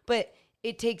way, but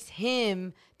it takes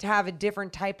him to have a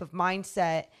different type of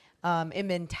mindset and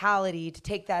mentality to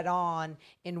take that on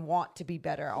and want to be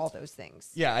better, all those things.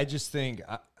 Yeah, I just think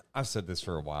I've said this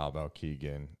for a while about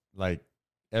Keegan.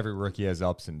 Every rookie has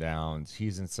ups and downs.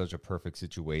 He's in such a perfect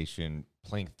situation,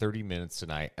 playing 30 minutes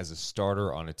tonight as a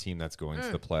starter on a team that's going to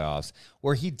the playoffs,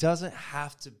 where he doesn't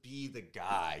have to be the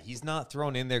guy. He's not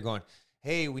thrown in there going,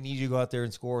 hey, we need you to go out there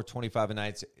and score 25 a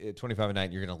night, you're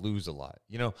going to lose a lot.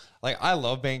 I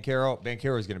love Banchero.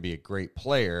 Banchero is going to be a great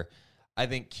player. I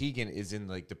think Keegan is in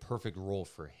the perfect role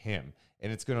for him,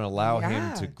 and it's going to allow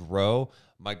him to grow.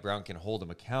 Mike Brown can hold him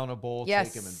accountable,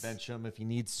 take him and bench him if he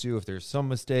needs to. If there's some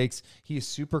mistakes, he is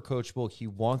super coachable. He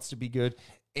wants to be good,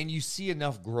 and you see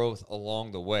enough growth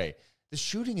along the way. The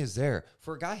shooting is there.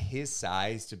 For a guy his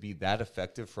size to be that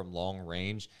effective from long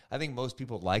range, I think most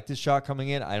people liked his shot coming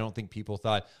in. I don't think people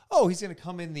thought, he's going to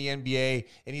come in the NBA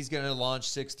and he's going to launch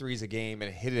 6 threes a game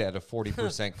and hit it at a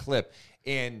 40% clip.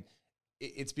 And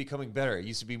it's becoming better. It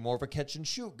used to be more of a catch and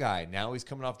shoot guy. Now he's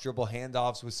coming off dribble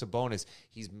handoffs with Sabonis.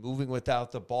 He's moving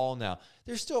without the ball now.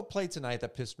 There's still a play tonight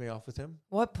that pissed me off with him.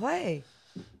 What play?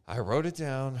 I wrote it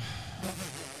down.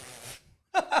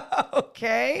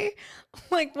 Okay.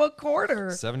 What quarter?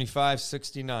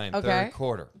 75-69, okay. Third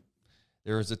quarter.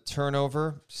 There was a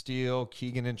turnover, steal,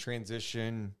 Keegan in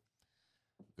transition,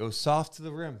 goes soft to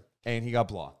the rim, and he got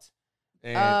blocked.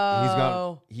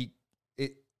 And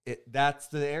that's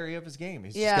the area of his game.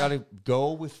 He's just got to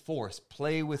go with force,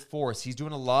 play with force. He's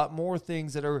doing a lot more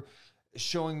things that are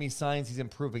showing me signs he's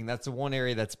improving. That's the one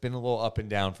area that's been a little up and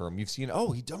down for him. You've seen,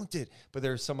 he dunked it, but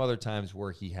there's some other times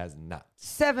where he has not.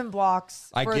 7 blocks.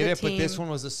 I for get the it, team. but this one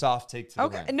was a soft take to the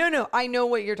rim. No, I know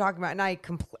what you're talking about, and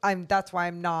I'm that's why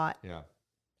I'm not. Yeah.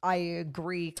 I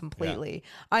agree completely.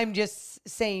 Yeah. I'm just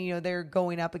saying, they're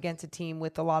going up against a team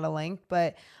with a lot of length,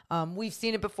 but we've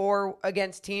seen it before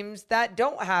against teams that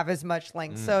don't have as much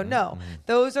length. So no,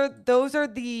 those are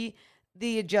the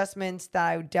adjustments that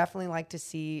I would definitely like to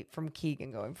see from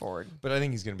Keegan going forward. But I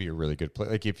think he's going to be a really good player.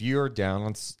 Like if you're down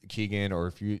on Keegan, or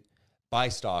if you buy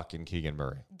stock in Keegan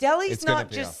Murray, Deli's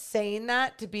not just saying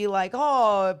that to be like,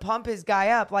 pump his guy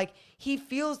up. Like he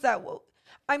feels that.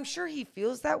 I'm sure he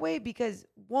feels that way because,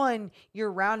 one,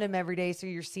 you're around him every day, so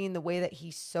you're seeing the way that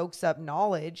he soaks up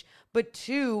knowledge. But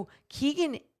 2,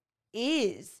 Keegan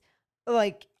is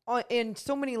like in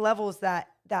so many levels that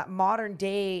modern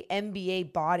day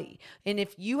NBA body. And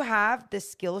if you have the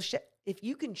skill if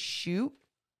you can shoot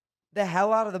the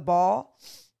hell out of the ball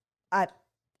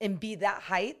and be that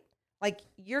height, like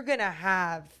you're going to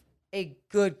have a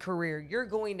good career. You're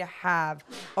going to have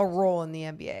a role in the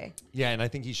NBA. Yeah, and I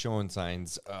think he's showing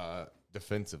signs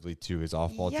defensively too. His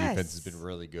off-ball defense has been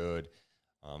really good.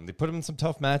 They put him in some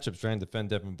tough matchups trying to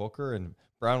defend Devin Booker, and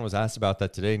Brown was asked about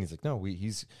that today, and he's like, no,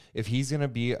 if he's going to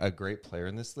be a great player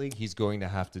in this league, he's going to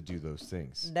have to do those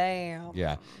things. Damn.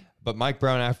 Yeah. But Mike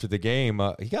Brown after the game,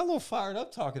 he got a little fired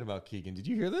up talking about Keegan. Did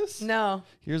you hear this? No.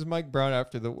 Here's Mike Brown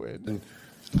after the win.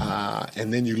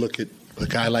 And then you look at a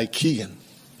guy like Keegan,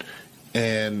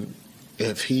 and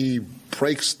if he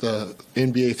breaks the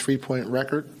NBA three-point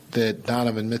record that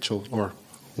Donovan Mitchell, or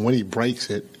when he breaks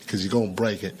it, because he's going to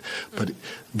break it,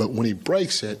 but when he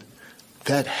breaks it,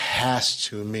 that has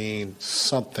to mean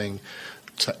something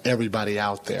to everybody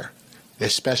out there,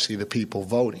 especially the people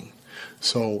voting.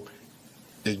 So,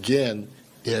 again,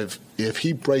 if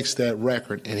he breaks that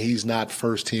record and he's not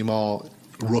first-team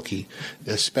all-rookie,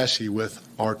 especially with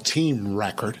our team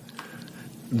record,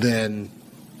 then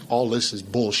all this is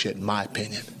bullshit, in my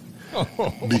opinion,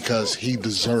 because he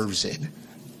deserves it.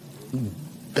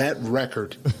 That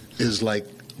record is like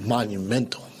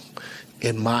monumental,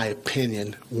 in my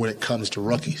opinion, when it comes to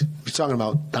rookies. We're talking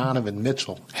about Donovan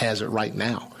Mitchell has it right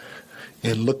now,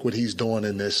 and look what he's doing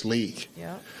in this league.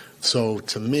 Yeah. So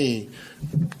to me,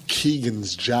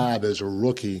 Keegan's job as a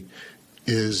rookie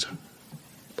is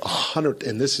 100,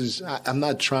 and this is, I'm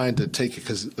not trying to take it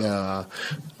because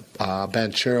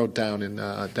Banchero down in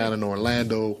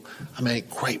Orlando, I mean,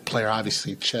 great player.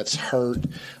 Obviously, Chet's hurt.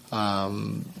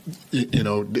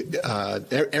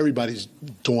 Everybody's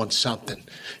doing something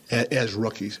as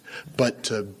rookies. But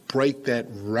to break that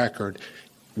record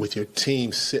with your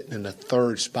team sitting in the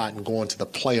 3rd spot and going to the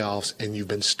playoffs, and you've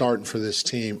been starting for this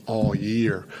team all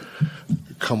year,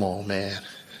 come on, man.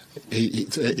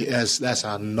 That's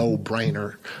a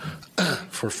no-brainer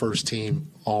for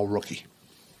first-team all-rookie.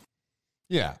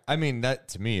 Yeah, I mean, that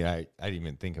to me, I didn't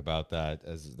even think about that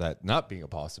as that not being a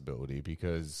possibility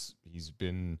because he's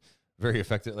been very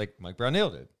effective, like Mike Brown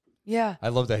nailed it. Yeah. I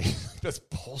love that. That's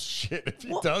bullshit if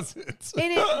he does it.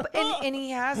 And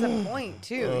he has a point,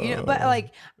 too. But,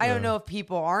 like, I don't know if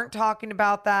people aren't talking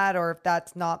about that or if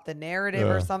that's not the narrative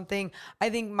or something. I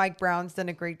think Mike Brown's done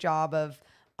a great job of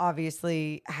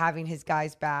obviously having his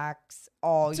guys' backs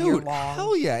all year long.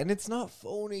 Hell yeah. And it's not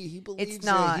phony. He believes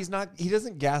it. He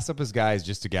doesn't gas up his guys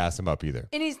just to gas them up either.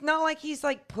 And he's not like he's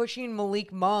like pushing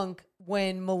Malik Monk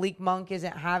when Malik Monk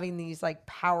isn't having these like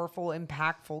powerful,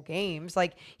 impactful games.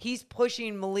 Like he's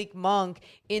pushing Malik Monk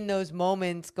in those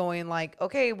moments going like,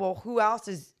 okay, well, who else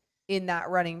is in that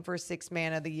running for 6th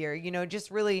man of the year?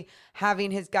 Just really having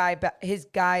his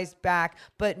guys back,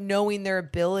 but knowing their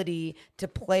ability to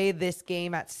play this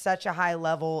game at such a high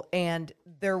level and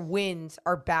their wins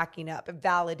are backing up and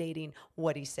validating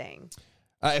what he's saying.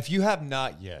 If you have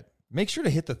not yet, make sure to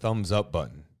hit the thumbs up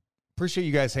button. Appreciate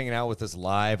you guys hanging out with us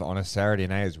live on a Saturday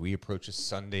night as we approach a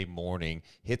Sunday morning.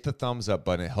 Hit the thumbs up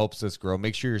button. It helps us grow.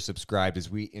 Make sure you're subscribed as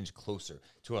we inch closer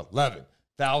to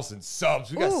 11,000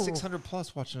 subs. We got 600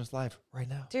 plus watching us live right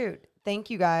now. Dude, thank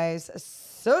you guys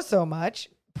so much.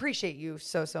 Appreciate you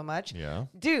so much. Yeah.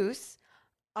 Deuce,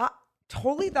 I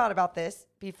totally thought about this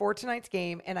before tonight's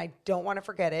game, and I don't want to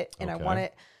forget it. And I want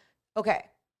it. Okay.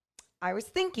 I was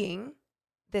thinking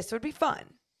this would be fun.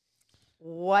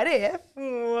 What if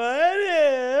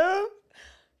I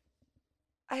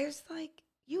was like,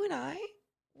 you and I,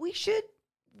 we should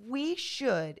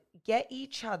get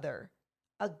each other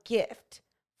a gift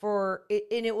for it,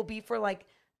 and it will be for like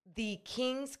the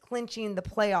Kings clinching the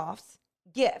playoffs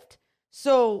gift.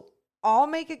 So I'll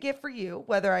make a gift for you,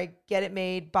 whether I get it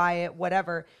made, buy it,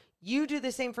 whatever. You do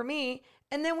the same for me.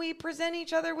 And then we present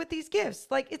each other with these gifts.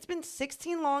 Like, it's been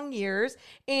 16 long years,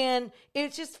 and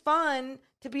it's just fun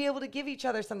to be able to give each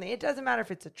other something. It doesn't matter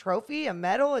if it's a trophy, a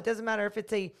medal. It doesn't matter if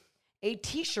it's a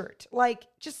T-shirt. Like,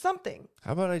 just something.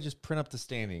 How about I just print up the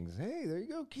standings? Hey, there you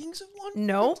go. Kings have won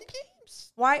No. 50 games.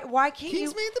 Why can't Kings you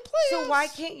made the playoffs. So why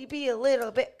can't you be a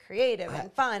little bit creative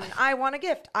and fun? And I want a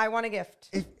gift. I want a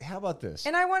gift. How about this?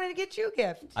 And I wanted to get you a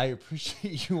gift. I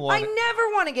appreciate you I wanting. never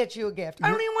want to get you a gift. I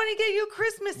don't even want to get you a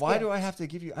Christmas Why gift. do I have to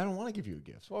give you? I don't want to give you a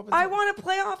gift. I want a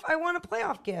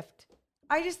playoff gift.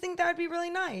 I just think that would be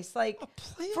really nice. Like,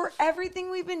 for everything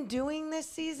we've been doing this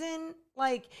season,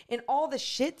 like, in all the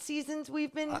shit seasons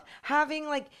we've been having,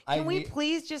 like, can we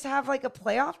please just have, like, a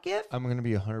playoff gift? I'm going to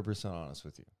be 100% honest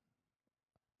with you.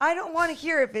 I don't want to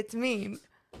hear if it's mean.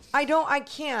 I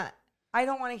can't. I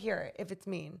don't want to hear it if it's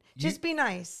mean. Just be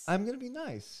nice. I'm going to be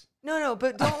nice. No,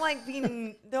 but don't like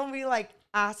don't be like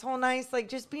asshole nice. Like,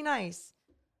 just be nice.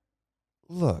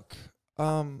 Look,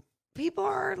 people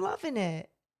are loving it.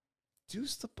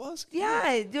 Deuce the Buzz.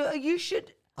 Yeah, you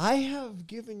should. I have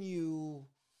given you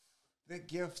the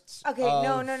gift. Okay,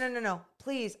 no.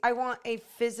 Please, I want a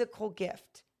physical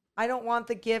gift. I don't want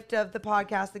the gift of the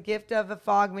podcast, the gift of a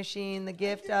fog machine, the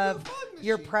gift of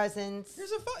your presence.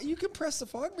 Here's you can press the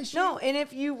fog machine. No, and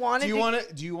if you wanted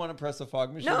do you want to press the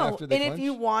fog machine no, after the and clinch? if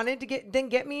you wanted to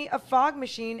get me a fog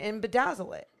machine and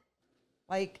bedazzle it.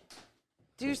 Like,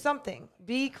 do something.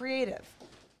 Be creative.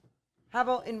 How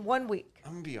about in 1 week?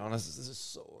 I'm going to be honest, this is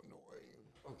so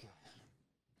annoying. Okay.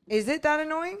 Is it that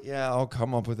annoying? Yeah, I'll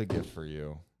come up with a gift for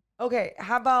you. Okay,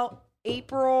 how about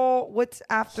April? What's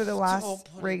after the last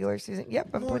regular season? Yep,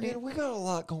 I'm putting. We got a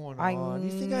lot going on. You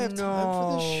think I have time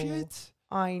for this shit?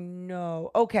 I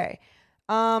know. Okay,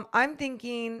 I'm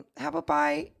thinking. How about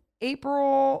by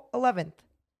April 11th?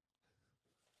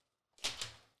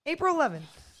 April 11th.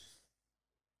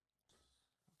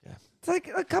 Yeah. It's like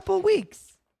a couple of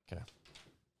weeks. Okay.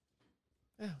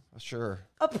 Yeah, sure.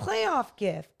 A playoff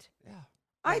gift. Yeah.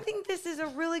 I think this is a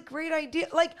really great idea.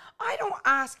 Like, I don't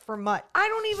ask for much. I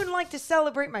don't even like to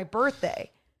celebrate my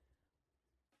birthday.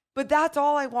 But that's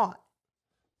all I want.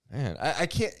 Man, I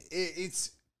can't.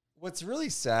 It's what's really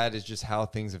sad is just how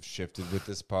things have shifted with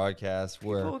this podcast.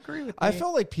 Where People agree with I me.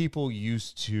 felt like people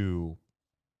used to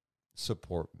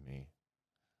support me.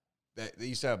 They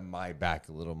used to have my back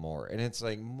a little more. And it's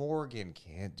like, Morgan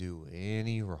can't do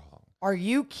any wrong. Are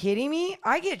you kidding me?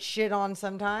 I get shit on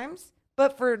sometimes.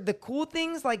 But for the cool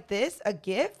things like this, a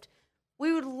gift,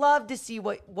 we would love to see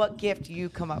what gift you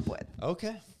come up with.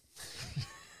 Okay.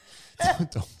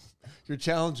 Don't. You're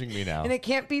challenging me now. And it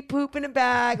can't be poop in a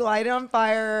bag, light it on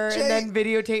fire, Jay, and then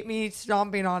videotape me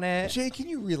stomping on it. Jay, can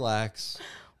you relax?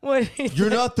 What?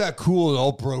 You're not that cool at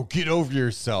all, bro. Get over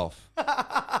yourself.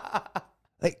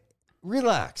 Like,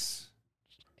 relax.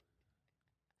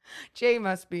 Jay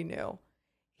must be new.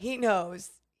 He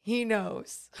knows.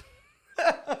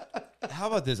 How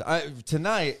about this?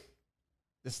 Tonight,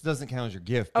 this doesn't count as your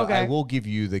gift, but Okay. I will give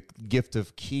you the gift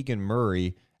of Keegan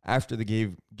Murray after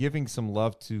the giving some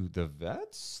love to the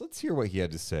vets. Let's hear what he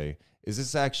had to say. Is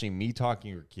this actually me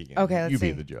talking or Keegan? Okay, let's you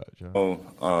see. be the judge.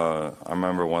 Huh? I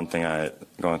remember one thing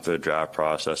going through the draft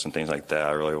process and things like that.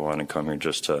 I really wanted to come here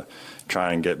just to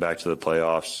try and get back to the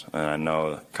playoffs. And I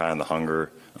know kind of the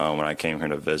hunger when I came here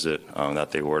to visit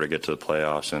that they were to get to the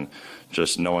playoffs. And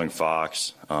just knowing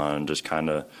Fox and just kind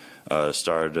of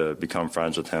started to become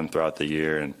friends with him throughout the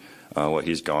year and what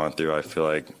he's gone through. I feel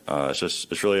like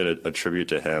it's really a tribute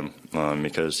to him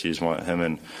because him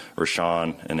and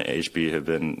Rashawn and HB have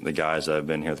been the guys that have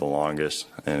been here the longest,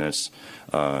 and it's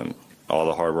all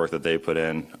the hard work that they put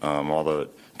in, all the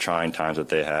trying times that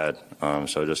they had.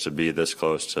 So just to be this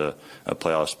close to a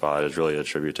playoff spot is really a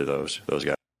tribute to those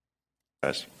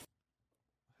guys.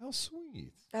 How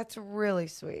sweet. That's really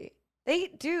sweet.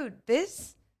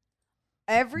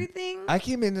 Everything. I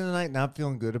came in tonight not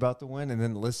feeling good about the win, and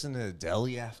then listen to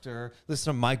Deli after,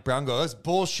 listen to Mike Brown go, that's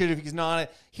bullshit if he's not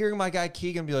it. Hearing my guy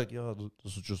Keegan be like, yeah,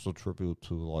 this is just a tribute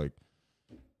to, like,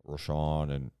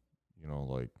 Rashawn and,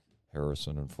 like,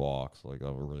 Harrison and Fox. Like,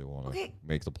 I really want to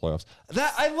make the playoffs.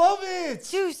 I love it.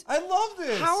 Deuce, I love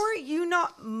this. How are you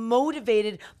not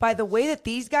motivated by the way that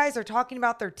these guys are talking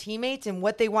about their teammates and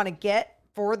what they want to get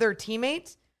for their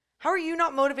teammates? How are you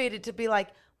not motivated to be like,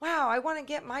 wow, I want to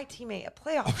get my teammate a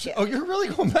playoff gift? Oh, you're really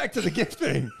going back to the gift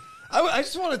thing. I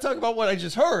just want to talk about what I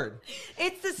just heard.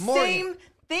 It's the same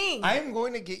thing. I'm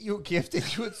going to get you a gift, and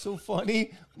it's so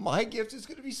funny. My gift is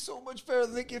going to be so much better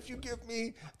than the gift you give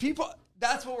me. People,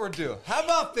 that's what we're doing. How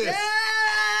about this? Yeah!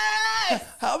 Yes.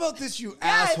 How about this, you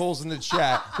assholes in the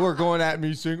chat who are going at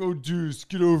me saying, "Oh, Deuce,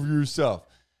 get over yourself."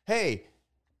 Hey,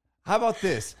 how about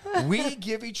this? We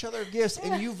give each other gifts,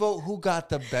 and you vote who got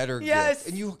the better gift.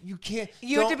 And you can't.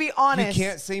 You have to be honest. You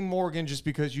can't say Morgan just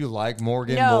because you like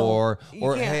Morgan No, more,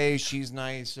 or can't. hey, she's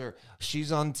nice, or she's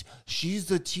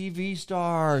the TV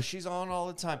star. She's on all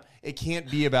the time. It can't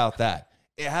be about that.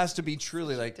 It has to be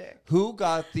truly like who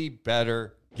got the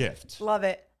better gift. Love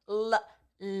it.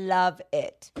 Love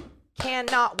it.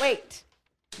 Cannot wait.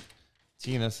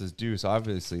 Tina says, Deuce,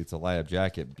 obviously it's a light-up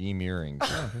jacket, beam earrings.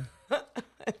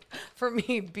 For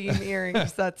me, beam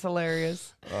earrings. That's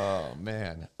hilarious. Oh,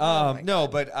 man.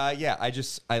 Yeah,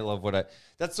 I love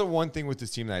that's the one thing with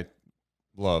this team that I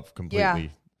love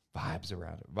completely. Yeah. Vibes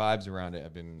around it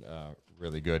have been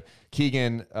really good.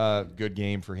 Keegan, good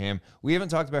game for him. We haven't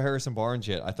talked about Harrison Barnes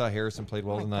yet. I thought Harrison played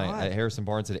well tonight. Harrison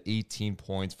Barnes had 18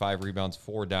 points, 5 rebounds,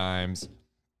 4 dimes,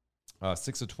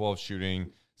 6 of 12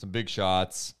 shooting, some big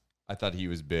shots. I thought he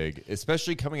was big,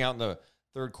 especially coming out in the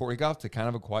third quarter. He got off to kind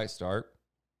of a quiet start.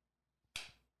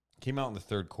 Came out in the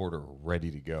third quarter ready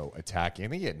to go, attacking. I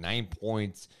think he had 9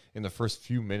 points in the first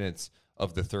few minutes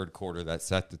of the third quarter. That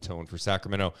set the tone for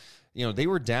Sacramento. You know, they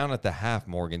were down at the half,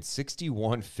 Morgan,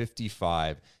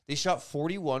 61-55. They shot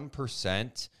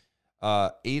 41%,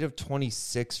 8 of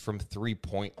 26 from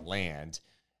three-point land,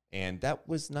 and that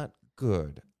was not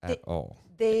good at all.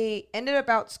 They ended up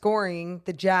outscoring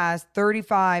the Jazz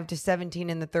 35-17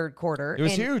 in the third quarter. It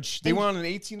was huge. They went on an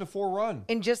 18-4 run.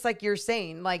 And just like you're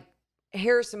saying, like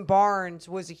Harrison Barnes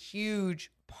was a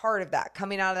huge part of that,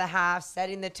 coming out of the half,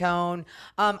 setting the tone.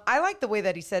 I like the way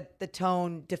that he set the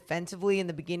tone defensively in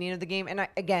the beginning of the game. And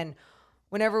again,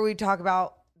 whenever we talk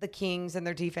about the Kings and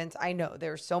their defense, I know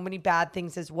there's so many bad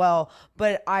things as well.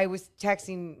 But I was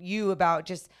texting you about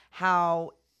just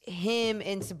how him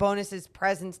and Sabonis's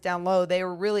presence down low, they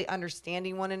were really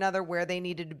understanding one another, where they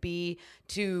needed to be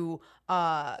to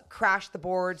crash the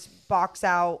boards, box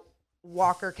out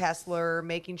Walker Kessler,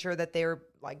 making sure that they were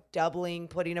like doubling,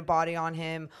 putting a body on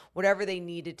him, whatever they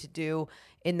needed to do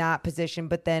in that position.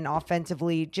 But then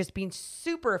offensively, just being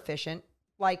super efficient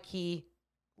like he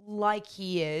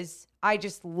is. I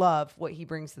just love what he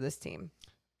brings to this team.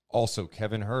 Also,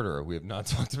 Kevin Huerter. We have not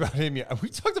talked about him yet. We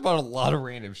talked about a lot of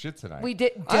random shit tonight. We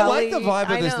did. I like the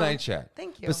vibe of this know. night chat.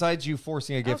 Thank you. Besides you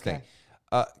forcing a gift thing.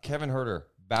 Kevin Huerter,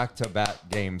 back-to-back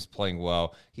games playing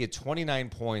well. He had 29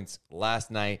 points last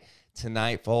night.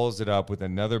 Tonight follows it up with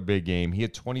another big game. He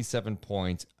had 27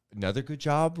 points. Another good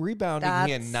job rebounding.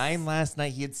 He had 9 last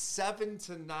night. He had 7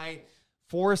 tonight.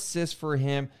 4 assists for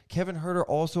him. Kevin Huerter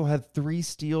also had 3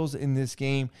 steals in this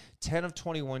game. 10 of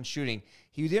 21 shooting.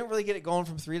 He didn't really get it going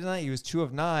from 3 tonight. He was 2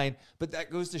 of 9. But that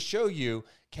goes to show you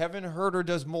Kevin Huerter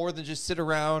does more than just sit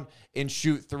around and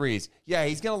shoot threes. Yeah,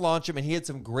 he's going to launch them, and he had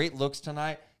some great looks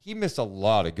tonight. He missed a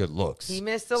lot of good looks. He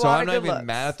missed a lot of good looks. So I'm not even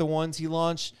mad at the ones he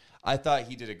launched. I thought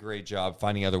he did a great job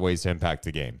finding other ways to impact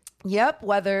the game. Yep,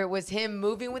 whether it was him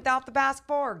moving without the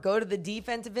basketball or go to the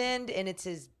defensive end, and it's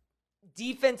his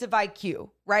defensive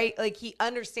IQ, right? Like he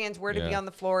understands where to be on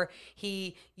the floor.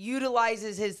 He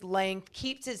utilizes his length,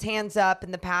 keeps his hands up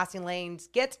in the passing lanes,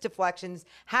 gets deflections,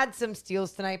 had some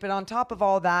steals tonight, but on top of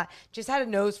all that, just had a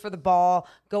nose for the ball,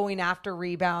 going after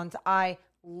rebounds. I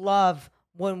love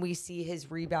when we see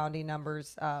his rebounding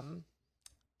numbers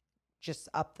just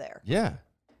up there. Yeah.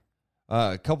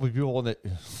 A couple of people in the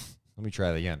let me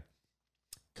try that again.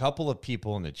 Couple of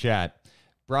people in the chat.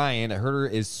 Brian, Huerter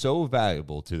is so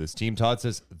valuable to this team. Todd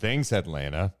says, thanks,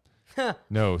 Atlanta.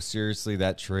 No, seriously,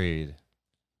 that trade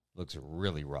looks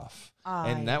really rough.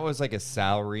 And that was like a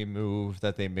salary move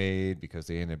that they made because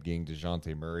they ended up getting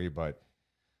DeJounte Murray. But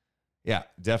yeah,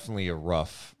 definitely a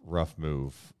rough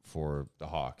move for the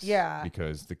Hawks. Yeah.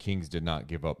 Because the Kings did not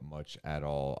give up much at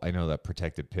all. I know that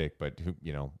protected pick, but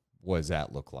what does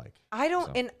that look like? I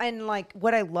don't, and like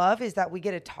what I love is that we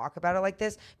get to talk about it like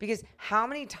this, because how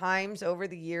many times over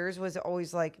the years was it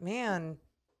always like, man,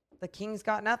 the Kings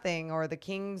got nothing, or the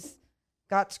Kings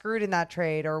got screwed in that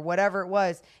trade, or whatever it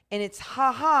was. And it's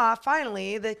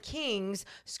finally the Kings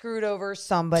screwed over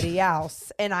somebody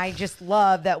else. And I just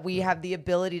love that we have the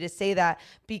ability to say that,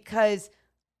 because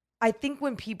I think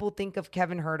when people think of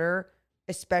Kevin Huerter,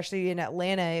 especially in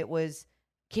Atlanta, it was,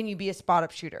 can you be a spot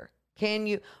up shooter? Can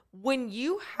you, when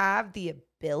you have the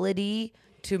ability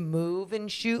to move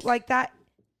and shoot like that,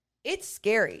 it's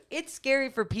scary. It's scary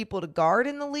for people to guard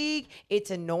in the league.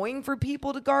 It's annoying for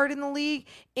people to guard in the league.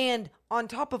 And on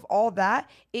top of all that,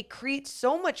 it creates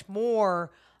so much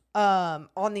more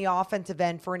on the offensive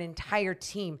end for an entire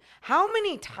team. How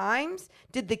many times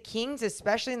did the Kings,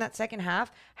 especially in that second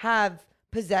half, have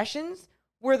possessions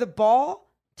where the ball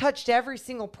touched every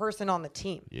single person on the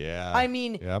team. Yeah. I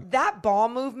mean, that ball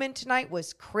movement tonight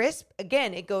was crisp.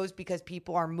 Again, it goes because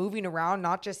people are moving around,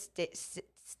 not just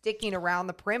sticking around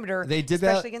the perimeter, They did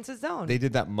especially that against the zone. They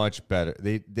did that much better.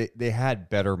 They had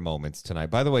better moments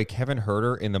tonight. By the way, Kevin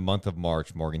Huerter in the month of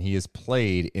March, Morgan, he has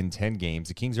played in 10 games.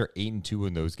 The Kings are 8-2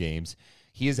 in those games.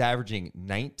 He is averaging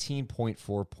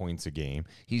 19.4 points a game.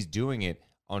 He's doing it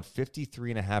on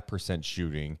 53.5%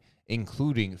 shooting,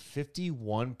 including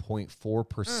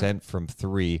 51.4% from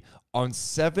three on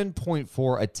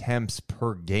 7.4 attempts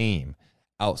per game.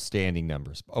 Outstanding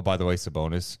numbers. Oh, by the way,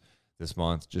 Sabonis this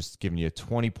month just giving you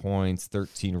 20 points,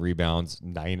 13 rebounds,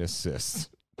 9 assists.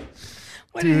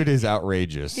 Dude is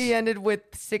outrageous. He ended with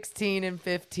 16 and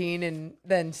 15 and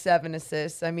then 7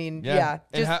 assists. I mean,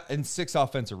 and 6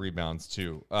 offensive rebounds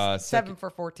too. 7 for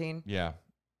 14. Yeah.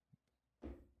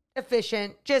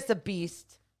 Efficient, just a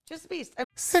beast. Just a beast.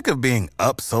 Sick of being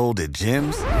upsold at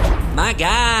gyms? My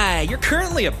guy, you're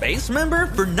currently a base member.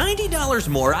 For $90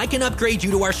 more, I can upgrade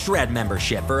you to our Shred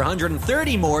membership. For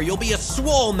 $130 more, you'll be a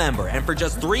Swole member. And for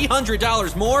just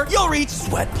 $300 more, you'll reach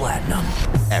Sweat Platinum.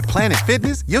 At Planet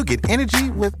Fitness, you'll get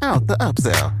energy without the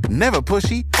upsell. Never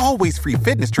pushy, always free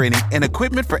fitness training and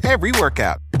equipment for every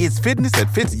workout. It's fitness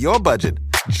that fits your budget.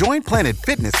 Join Planet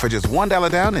Fitness for just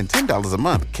 $1 down and $10 a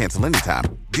month. Cancel anytime.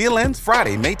 Deal ends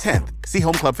Friday, May 10th. See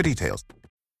Home Club for details.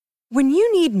 When you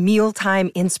need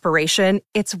mealtime inspiration,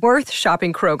 it's worth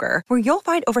shopping Kroger, where you'll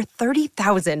find over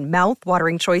 30,000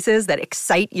 mouth-watering choices that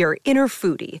excite your inner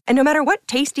foodie. And no matter what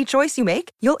tasty choice you make,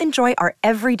 you'll enjoy our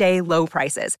everyday low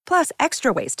prices, plus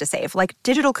extra ways to save, like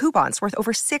digital coupons worth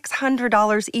over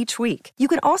 $600 each week. You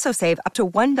can also save up to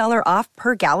 $1 off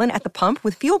per gallon at the pump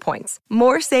with fuel points.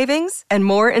 More savings and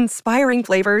more inspiring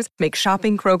flavors make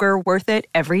shopping Kroger worth it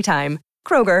every time.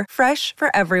 Kroger, fresh for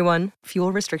everyone.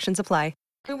 Fuel restrictions apply.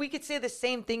 I mean, we could say the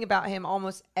same thing about him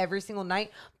almost every single night.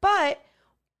 But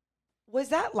was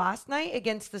that last night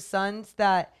against the Suns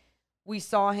that we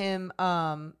saw him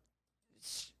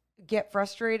get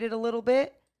frustrated a little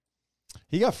bit?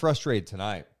 He got frustrated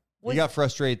tonight.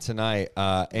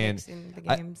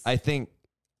 And I think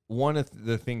one of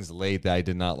the things late that I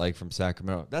did not like from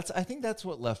Sacramento, I think that's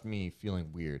what left me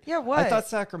feeling weird. Yeah, what? I thought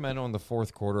Sacramento in the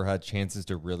fourth quarter had chances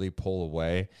to really pull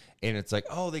away, and it's like,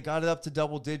 oh, they got it up to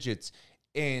double digits,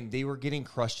 and they were getting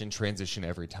crushed in transition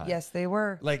every time. Yes, they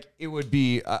were. Like it would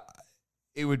be a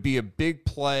big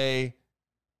play,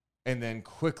 and then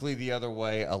quickly the other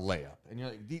way a layup, and you're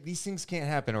like, these things can't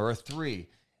happen, or a three.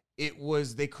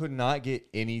 They could not get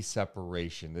any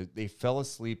separation. They fell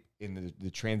asleep in the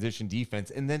transition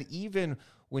defense. And then even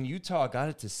when Utah got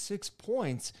it to 6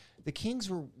 points, the Kings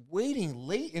were waiting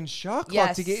late in shot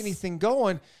clock to get anything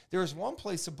going. There was one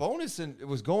play, Sabonis, and it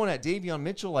was going at Davion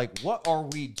Mitchell like, what are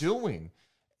we doing?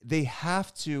 They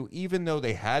have to, even though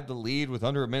they had the lead with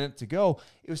under a minute to go,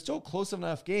 it was still a close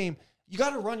enough game. You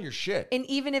got to run your shit. And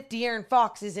even if De'Aaron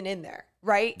Fox isn't in there,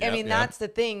 right? Yep, I mean, that's the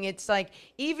thing. It's like,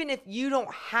 even if you don't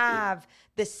have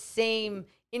the same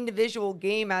individual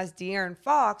game as De'Aaron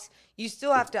Fox, you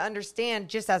still have to understand,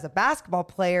 just as a basketball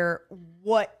player,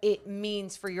 what it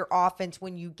means for your offense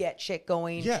when you get shit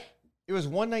going. Yeah. It was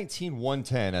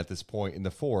 119-110 at this point in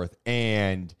the fourth,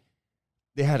 and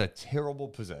they had a terrible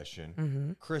possession.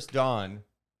 Mm-hmm. Chris Dunn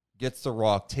gets the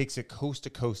rock, takes it coast to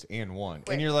coast and one.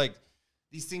 And you're like,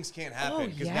 these things can't happen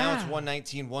because now it's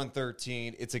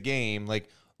 119-113. It's a game. Like,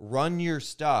 run your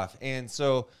stuff. And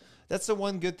so that's the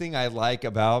one good thing I like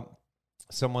about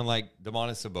someone like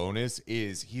Domantas Sabonis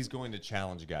is he's going to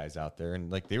challenge guys out there. And,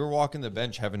 like, they were walking the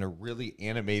bench having a really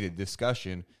animated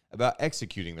discussion about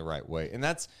executing the right way. And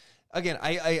that's, again,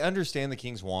 I understand the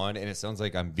Kings won, and it sounds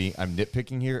like I'm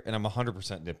nitpicking here, and I'm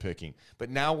 100% nitpicking. But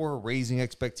now we're raising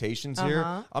expectations here.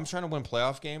 I'm trying to win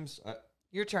playoff games.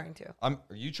 You're trying to. Are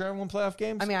you trying to win playoff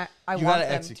games? I mean, I you want gotta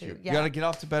them execute. to. Yeah. You got to get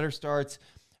off to better starts.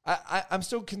 I'm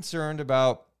still concerned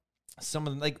about some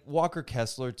of them, like Walker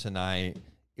Kessler tonight.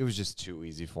 It was just too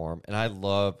easy for him, and I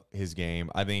love his game.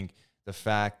 I think the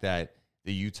fact that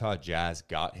the Utah Jazz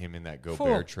got him in that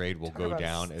Gobert trade will go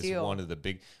down as one of the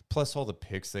big, plus all the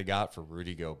picks they got for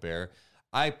Rudy Gobert.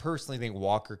 I personally think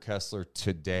Walker Kessler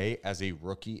today as a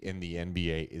rookie in the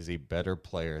NBA is a better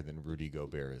player than Rudy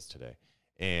Gobert is today.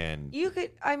 And you could,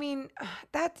 I mean,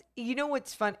 that's, you know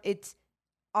what's fun? It's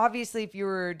obviously, if you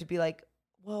were to be like,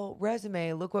 well,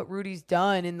 resume, look what Rudy's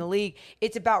done in the league.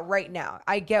 It's about right now.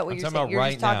 I get what you're saying. You're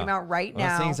just talking about right now. I'm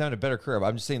not saying he's having a better career, but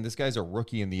I'm just saying this guy's a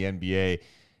rookie in the NBA.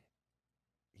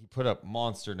 He put up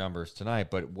monster numbers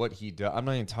tonight, but what he does, I'm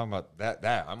not even talking about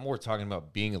that. I'm more talking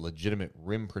about being a legitimate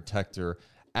rim protector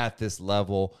at this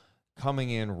level, coming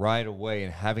in right away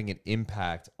and having an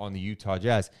impact on the Utah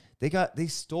Jazz. They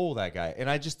stole that guy. And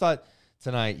I just thought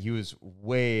tonight, he was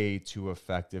way too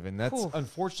effective. And that's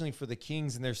unfortunately for the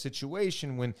Kings in their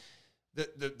situation when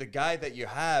the guy that you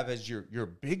have as your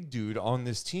big dude on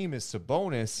this team is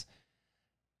Sabonis,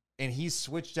 and he's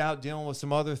switched out dealing with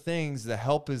some other things. The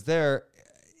help is there.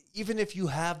 Even if you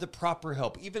have the proper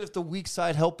help, even if the weak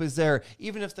side help is there,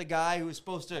 even if the guy who is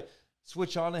supposed to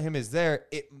switch on to him is there,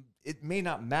 it may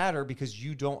not matter because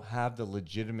you don't have the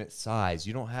legitimate size.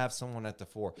 You don't have someone at the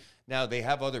 4. Now, they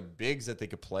have other bigs that they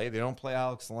could play. They don't play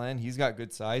Alex Len. He's got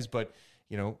good size, but,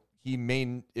 he's not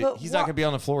going to be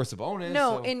on the floor with Sabonis.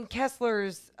 No, in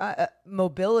Kessler's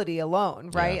mobility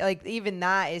alone, right? Yeah. Like, even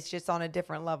that is just on a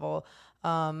different level.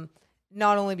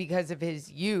 Not only because of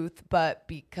his youth, but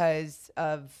because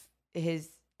of his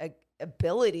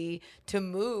ability to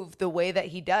move the way that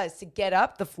he does, to get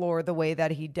up the floor the way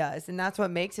that he does. And that's what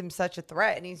makes him such a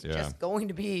threat. And he's just going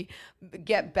to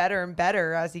get better and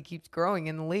better as he keeps growing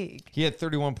in the league. He had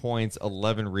 31 points,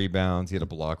 11 rebounds. He had a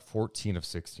block, 14 of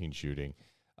 16 shooting.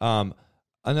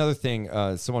 Another thing,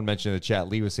 someone mentioned in the chat,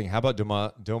 Lee was saying, how about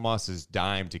Domas's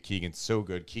dime to Keegan? So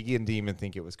good. Keegan didn't even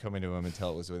think it was coming to him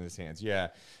until it was in his hands. Yeah,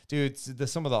 dude,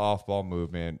 some of the off-ball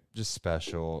movement, just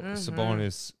special.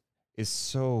 Sabonis is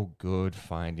so good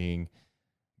finding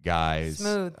guys.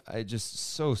 Smooth.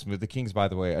 So smooth. The Kings, by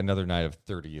the way, another night of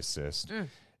 30 assists.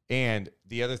 And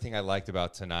the other thing I liked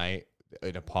about tonight,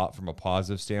 from a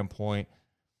positive standpoint,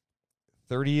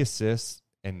 30 assists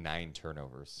and 9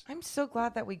 turnovers. I'm so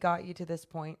glad that we got you to this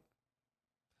point.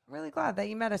 I'm really glad that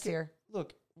you met us here.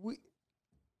 Look, we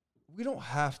don't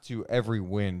have to every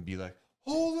win be like,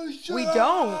 holy shit. We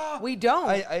don't. We we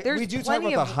do talk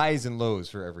about the highs and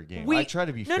lows for every game. I try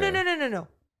to be fair. No.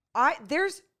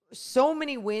 There's so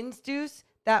many wins, Deuce,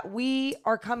 that we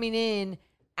are coming in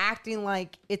acting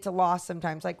like it's a loss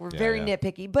sometimes. Like we're very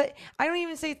nitpicky. But I don't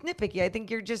even say it's nitpicky. I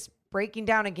think you're just breaking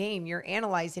down a game. You're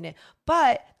analyzing it.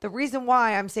 But the reason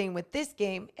why I'm saying with this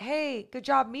game, hey, good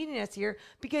job meeting us here,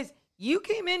 because you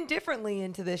came in differently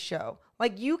into this show.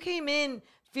 Like you came in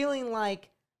feeling like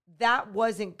that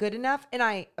wasn't good enough. And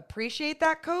I appreciate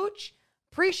that, coach.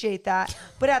 Appreciate that.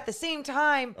 But at the same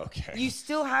time, you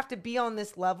still have to be on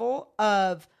this level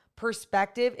of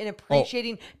perspective and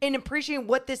appreciating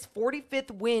what this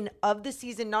 45th win of the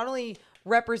season not only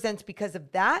represents because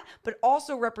of that, but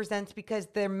also represents because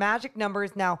their magic number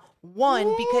is now 1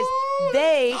 because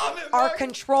they are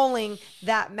controlling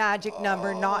that magic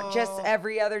number, not just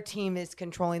every other team is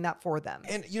controlling that for them.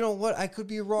 And you know what? I could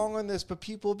be wrong on this, but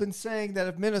people have been saying that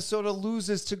if Minnesota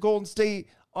loses to Golden State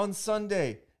on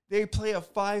Sunday, they play a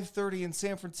 5:30 in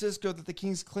San Francisco, that the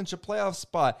Kings clinch a playoff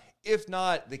spot. If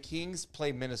not, the Kings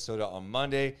play Minnesota on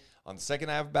Monday. On the second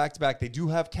half of back-to-back, they do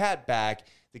have Cat back.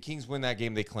 The Kings win that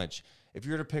game, they clinch. If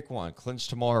you were to pick one, clinch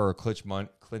tomorrow or clinch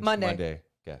Monday.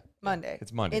 Yeah. Monday.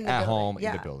 It's Monday. At building. home,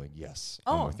 in the building. Yes.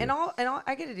 Oh,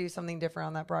 I get to do something different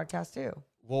on that broadcast too.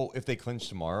 Well, if they clinch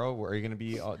tomorrow, are you going to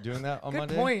be doing that on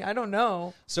Monday? Good point. I don't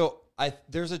know. So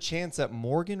there's a chance that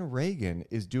Morgan Reagan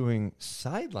is doing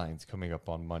sidelines coming up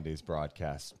on Monday's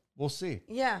broadcast. We'll see.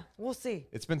 Yeah, we'll see.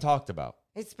 It's been talked about.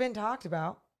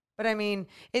 But I mean,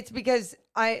 it's because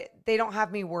they don't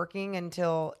have me working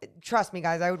until, trust me,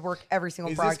 guys, I would work every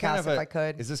single broadcast if I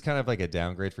could. Is this kind of like a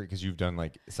downgrade for you because you've done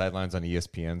like sidelines on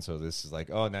ESPN? So this is like,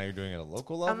 oh, now you're doing it at a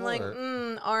local level? I'm like,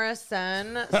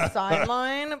 RSN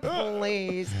sideline,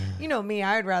 please. You know me,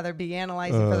 I'd rather be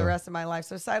analyzing for the rest of my life.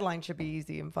 So sideline should be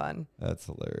easy and fun. That's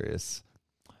hilarious.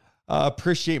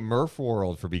 Appreciate Murph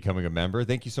World for becoming a member.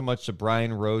 Thank you so much to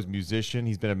Brian Rose, musician.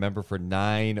 He's been a member for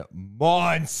 9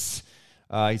 months.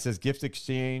 He says gift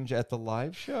exchange at the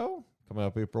live show coming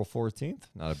up April 14th.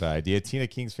 Not a bad idea. Tina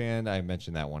Kings fan, I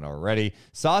mentioned that one already.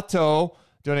 Sato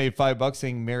donated $5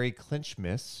 saying Merry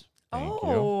Clinchmas. Thank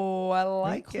you. I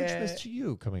like Merry it. Clinchmas to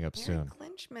you coming up soon.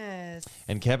 Clinchmas.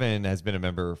 And Kevin has been a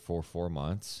member for 4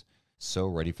 months. So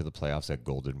ready for the playoffs at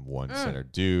Golden One Center.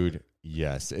 Dude,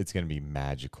 yes, it's going to be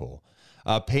magical.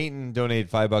 Peyton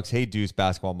donated $5. Hey, Deuce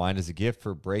Basketball Mind, as a gift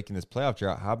for breaking this playoff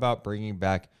drought, how about bringing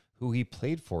back who he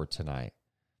played for tonight?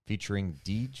 Featuring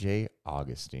DJ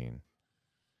Augustine.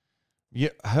 Yeah,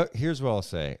 here's what I'll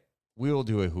say. We will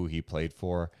do a who he played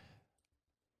for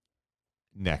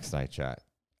next night, chat.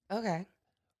 Okay.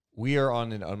 We are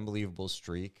on an unbelievable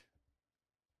streak.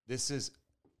 This is...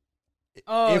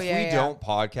 if we don't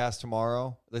podcast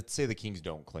tomorrow, let's say the Kings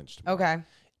don't clinch tomorrow. Okay.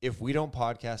 If we don't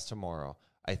podcast tomorrow,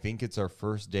 I think it's our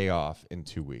first day off in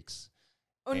 2 weeks.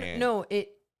 Oh, no,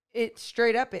 it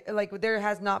straight up, like there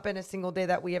has not been a single day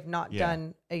that we have not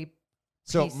done a.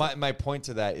 So my point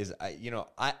to that is,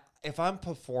 if I'm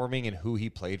performing in who he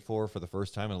played for the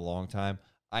first time in a long time,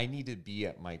 I need to be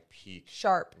at my peak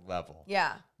sharp level.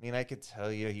 Yeah. I mean, I could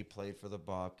tell you he played for the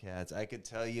Bobcats. I could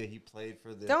tell you he played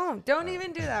for the. Don't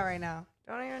even do that right now.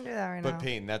 Don't even do that right now. But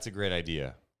Peyton, that's a great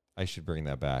idea. I should bring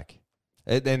that back.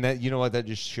 And that, you know what? That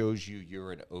just shows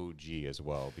you're an OG as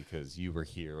well, because you were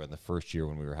here in the first year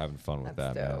when we were having fun with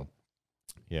that, man.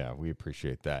 Yeah, we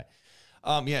appreciate that.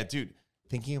 Yeah, dude,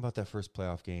 thinking about that first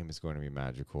playoff game is going to be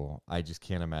magical. I just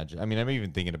can't imagine. I mean, I'm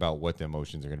even thinking about what the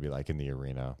emotions are going to be like in the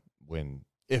arena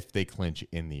if they clinch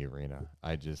in the arena.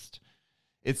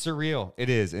 It's surreal. It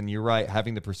is. And you're right,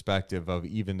 having the perspective of,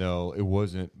 even though it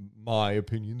wasn't, my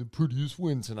opinion, the prettiest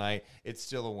win tonight, it's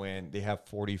still a win. They have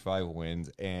 45 wins.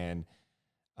 And,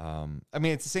 I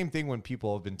mean, it's the same thing when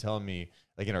people have been telling me,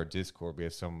 like in our Discord, we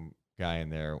have some guy in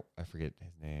there, I forget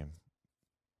his name.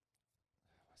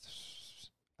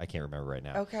 I can't remember right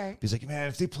now. Okay. He's like, man,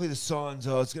 if they play the Suns,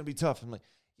 it's going to be tough. I'm like,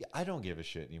 yeah, I don't give a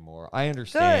shit anymore. I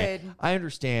understand. Good. I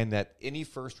understand that any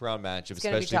first-round matchup,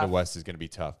 especially in the West, is going to be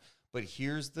tough. But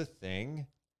here's the thing.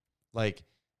 Like,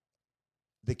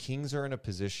 the Kings are in a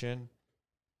position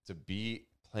to be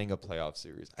playing a playoff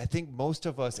series. I think most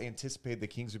of us anticipated the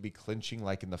Kings would be clinching,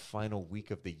 like, in the final week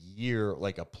of the year,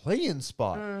 like a play-in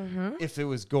spot, if it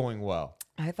was going well.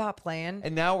 I thought play-in.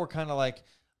 And now we're kind of like,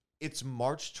 it's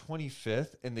March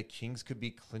 25th, and the Kings could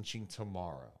be clinching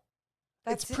tomorrow.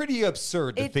 It's pretty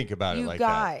absurd to think about it like that.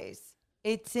 You guys,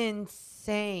 it's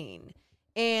insane.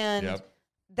 And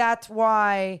that's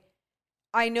why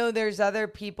I know there's other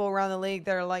people around the league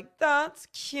that are like, that's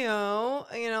cute.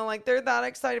 Like they're that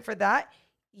excited for that.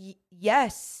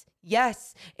 Yes.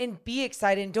 And be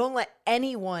excited. And don't let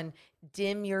anyone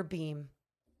dim your beam.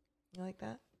 You like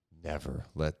that? Never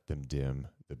let them dim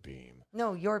the beam.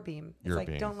 No, your beam. It's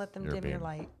like, don't let them dim your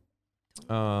light.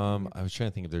 I was trying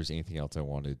to think if there's anything else I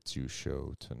wanted to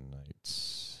show tonight.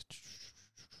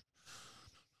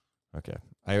 Okay.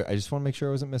 I just want to make sure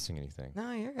I wasn't missing anything.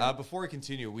 No, you're good. Before we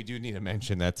continue, we do need to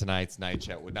mention that tonight's night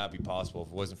chat would not be possible if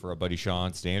it wasn't for our buddy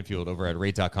Sean Stanfield over at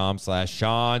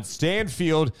rate.com/Sean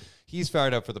Stanfield. He's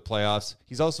fired up for the playoffs.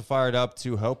 He's also fired up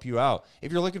to help you out.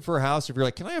 If you're looking for a house, if you're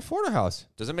like, can I afford a house?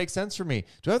 Does it make sense for me?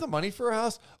 Do I have the money for a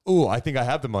house? Oh, I think I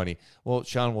have the money. Well,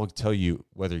 Sean will tell you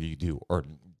whether you do or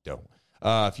don't.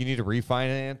 If you need to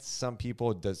refinance, some people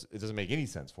it doesn't make any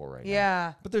sense for right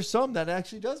now. But there's some that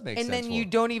actually does make sense. And then you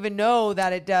don't even know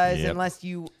that it does unless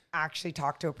you actually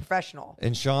talk to a professional.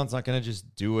 And Sean's not going to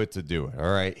just do it to do it.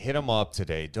 All right. Hit him up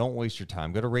today. Don't waste your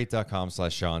time. Go to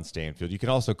rate.com/Sean Stanfield. You can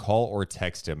also call or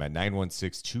text him at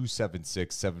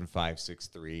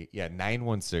 916-276-7563. Yeah,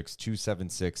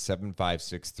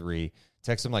 916-276-7563.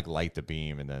 Text him like light the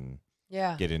beam and then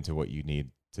get into what you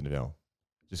need to know.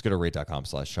 Just go to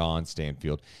rate.com/Sean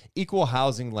Stanfield. Equal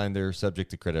housing lender,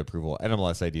 subject to credit approval.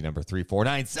 NMLS ID number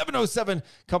 349707.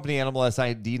 Company NMLS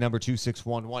ID number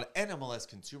 2611.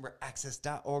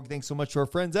 NMLSconsumeraccess.org. Thanks so much to our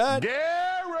friends at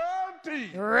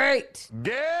Guarantee. Right.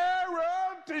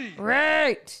 Guarantee.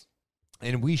 Right.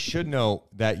 And we should know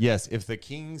that, yes, if the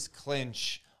Kings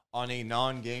clinch on a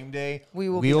non-game day, we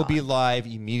will be live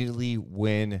immediately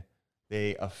when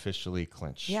they officially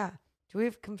clinch. Yeah. Do we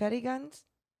have confetti guns?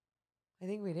 I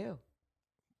think we do.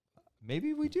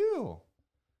 Maybe we do.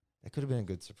 That could have been a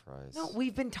good surprise. No,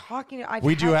 we've been talking.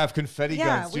 We do have confetti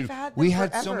guns, too. We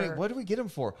had so many. What did we get them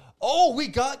for? Oh, we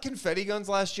got confetti guns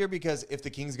last year because if the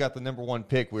Kings got the number one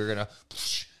pick, we were going to...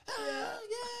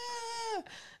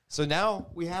 So now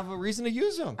we have a reason to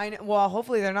use them. I know. Well,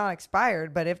 hopefully they're not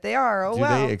expired, but if they are, do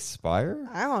they expire?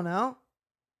 I don't know.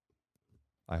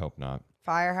 I hope not.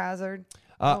 Fire hazard.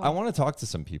 I want to talk to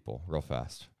some people real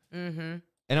fast. Mm-hmm.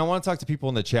 And I want to talk to people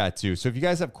in the chat, too. So if you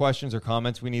guys have questions or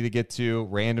comments we need to get to,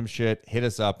 random shit, hit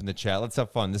us up in the chat. Let's have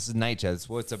fun. This is Night Chat. That's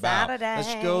what it's about. Saturday.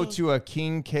 Let's go to a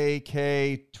King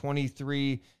KK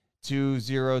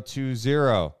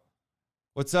 232020.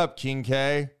 What's up, King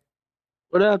K?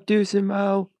 What up, Deuce and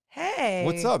Mo? Hey.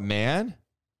 What's up, man?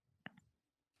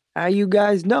 How you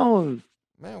guys doing?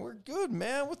 Man, we're good,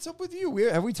 man. What's up with you?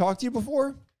 Have we talked to you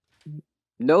before?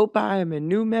 Nope, I am a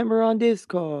new member on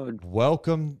Discord.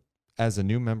 Welcome as a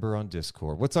new member on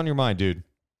Discord. What's on your mind, dude?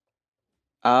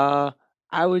 I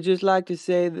would just like to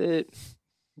say that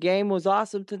game was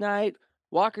awesome tonight.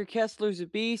 Walker Kessler's a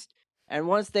beast. And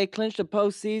once they clinch the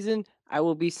postseason, I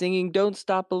will be singing Don't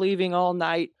Stop Believing all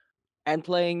night and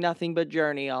playing Nothing But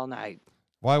Journey all night.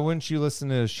 Why wouldn't you listen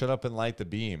to Shut Up and Light the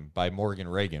Beam by Morgan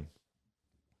Reagan?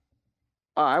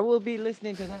 I will be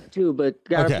listening to that too, but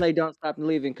gotta play Don't Stop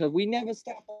Believing because we never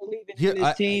stop believing in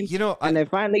this team. And they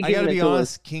finally I gotta be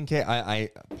honest, King K. I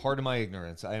pardon my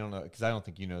ignorance. I don't know because I don't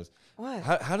think you know. What?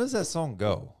 How does that song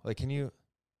go? Like, can you?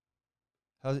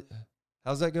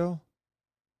 How's that go?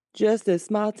 Just a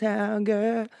small town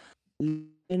girl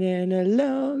And in a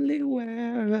lonely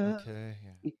world, Okay. Yeah.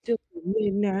 we took the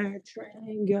midnight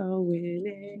train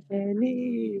going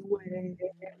anywhere.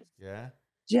 Yeah.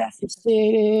 Just a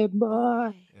city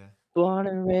boy, Yeah. born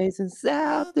and raised in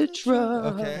South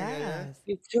Detroit. Okay. Yeah.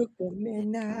 We took the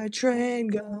midnight train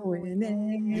going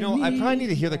anywhere. You know, I probably need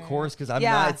to hear the chorus because I'm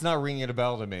Yeah. not. It's not ringing a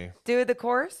bell to me. Do the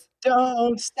chorus.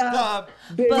 Don't stop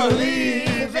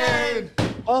believing.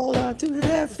 Hold on to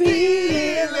that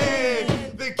feeling.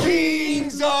 The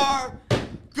Kings are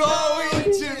going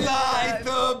to light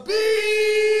the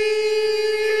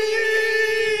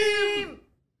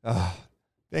beam.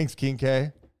 Thanks, King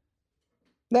K.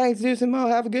 Thanks, Deuce and Mo.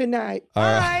 Have a good night. All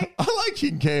right. I like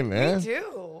King K, man. Me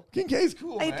too. King K's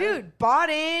cool, Hey, man. dude, bought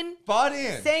in,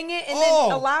 sang it, and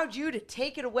then allowed you to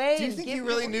take it away. Do you and think give he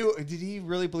really knew? Did he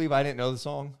really believe I didn't know the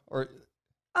song? Or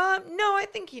No, I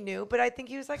think he knew, but I think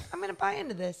he was like, I'm gonna buy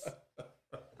into this.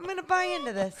 I'm gonna buy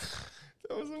into this.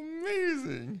 That was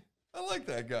amazing. I like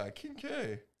that guy, King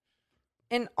K.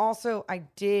 And also, I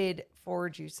did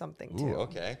forward you something too. Ooh,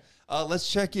 okay. Let's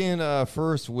check in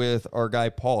first with our guy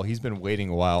Paul. He's been waiting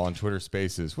a while on Twitter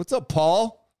Spaces. What's up,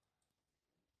 Paul?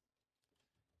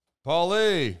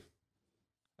 Paulie.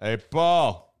 Hey,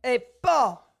 Paul. Hey,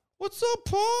 Paul. What's up,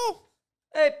 Paul?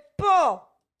 Hey, Paul.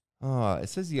 It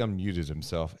says he unmuted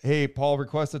himself. Hey, Paul,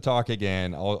 request to talk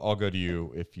again. I'll go to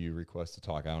you if you request to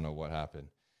talk. I don't know what happened.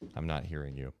 I'm not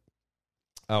hearing you.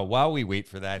 While we wait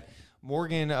for that,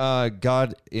 Morgan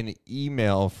got an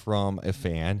email from a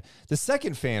fan. The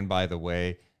second fan, by the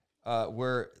way,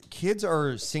 where kids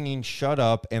are singing Shut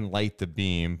Up and Light the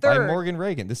Beam by Morgan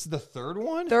Reagan. This is the third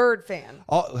one? Third fan.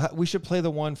 We should play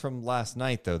the one from last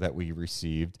night, though, that we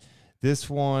received. This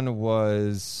one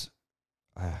was...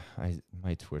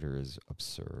 my Twitter is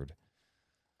absurd.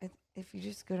 If you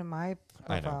just go to my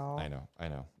profile. I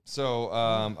know. So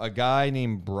a guy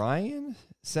named Brian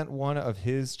sent one of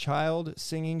his child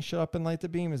singing Shut Up and Light the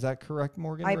Beam. Is that correct,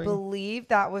 Morgan? I believe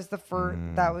that was the first.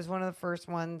 That was one of the first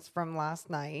ones from last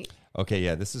night. Okay,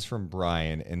 yeah, this is from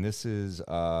Brian, and this is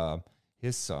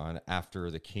his son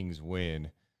after the Kings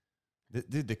win.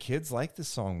 Did the kids like this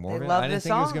song, Morgan? Love I didn't this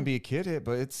think it was song. gonna be a kid hit,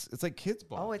 but it's like kids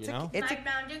ball. Oh, it's you know? it's Mike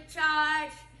Brown took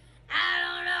charge. I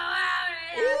don't know how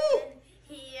it happened.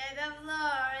 He hit the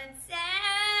floor and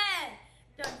said,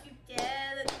 "Don't you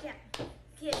dare look down.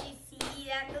 Can you see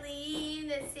that gleam?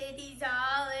 The city's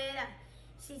all lit up."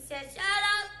 She said, "Shut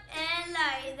up and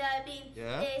light the beam.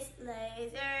 Yeah? This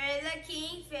laser is a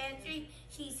King's fan dream."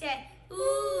 She said, "Ooh,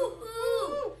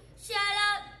 ooh, shut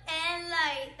up and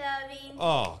light the beam."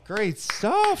 Oh, great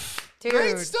stuff. Dude,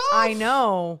 Great stuff. I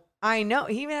know.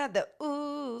 He even had the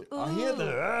ooh. Oh, he had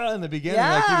the in the beginning.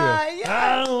 Yeah, like you do.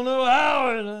 yeah. I don't know how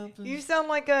it happened. You sound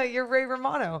like you're Ray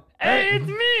Romano. Hey, it's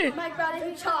me. Mike Brown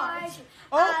took charge.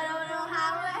 I don't know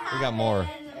how it happened. We got more.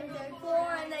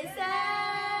 And they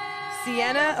said,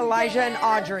 Sienna, Elijah, and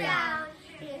Audrey.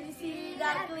 "Can you see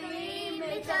that gleam?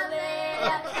 It's a lit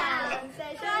up town.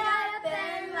 Say, shut up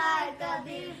and light the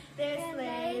beam. This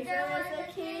laser was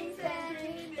the King's fan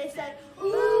dream." They said, "Ooh,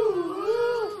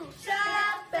 ooh, shut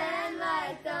up and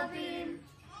light the beam."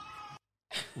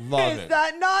 Love Is it.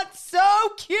 that not so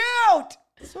cute?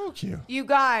 So cute. You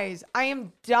guys, I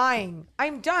am dying.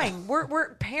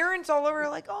 We're parents all over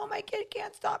like, oh, my kid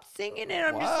can't stop singing it.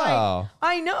 I'm just Wow. like,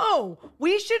 I know.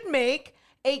 We should make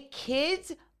a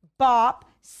kids bop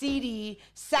CD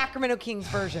Sacramento Kings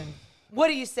version. What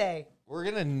do you say? We're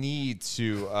gonna need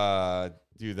to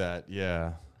do that.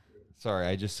 Yeah.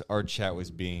 Sorry, our chat was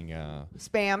being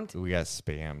Spammed. We got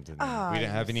spammed, and Ah, we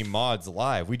didn't have any mods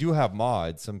live. We do have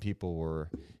mods. Some people were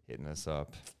hitting us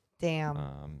up.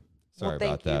 Damn. Sorry well,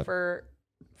 thank about that. you for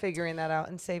figuring that out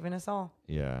and saving us all.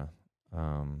 Yeah.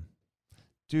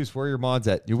 Deuce, where are your mods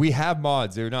at? We have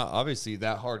mods. They're not obviously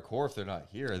that hardcore if they're not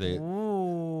here.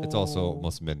 It's also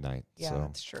almost midnight. Yeah, so.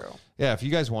 that's true. Yeah, if you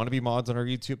guys want to be mods on our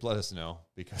YouTube, let us know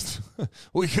because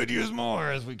we could use more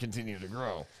as we continue to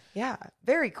grow. Yeah,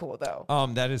 very cool though.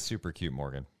 That is super cute,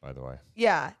 Morgan, by the way.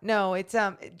 Yeah, no, it's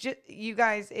you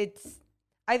guys,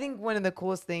 I think one of the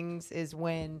coolest things is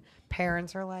when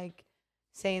parents are like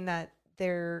saying that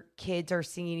their kids are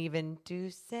singing even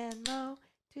Deuce and Mo.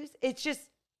 Deuce. It's just,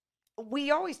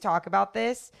 we always talk about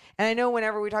this. And I know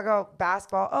whenever we talk about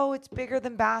basketball, oh, it's bigger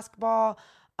than basketball.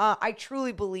 I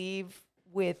truly believe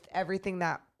with everything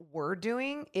that we're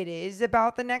doing, it is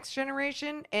about the next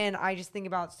generation. And I just think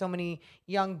about so many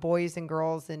young boys and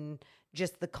girls and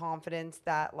just the confidence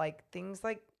that like things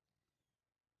like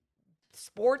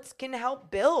sports can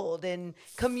help build and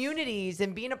communities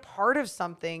and being a part of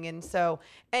something. And so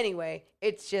anyway,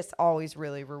 it's just always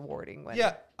really rewarding when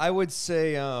I would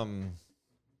say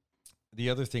the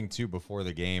other thing too, before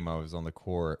the game, I was on the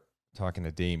court talking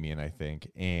to Damien, I think,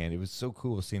 and it was so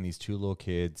cool seeing these two little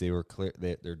kids. They were clear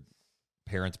that their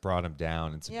parents brought them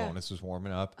down, and Sabonis was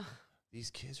warming up. These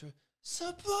kids were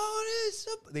Sabonis.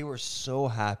 They were so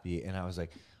happy, and I was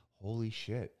like, "Holy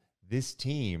shit! This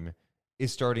team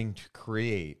is starting to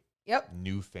create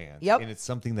new fans, and it's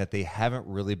something that they haven't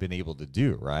really been able to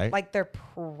do, right? Like they're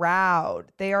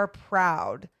proud. They are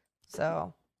proud.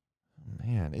 So."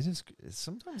 Man, it is.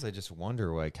 Sometimes I just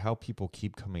wonder, like, how people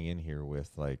keep coming in here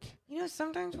with, like,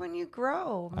 sometimes when you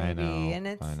grow, maybe, I know,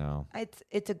 and I know.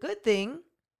 it's a good thing,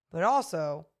 but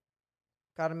also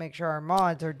got to make sure our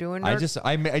mods are doing. I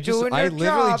literally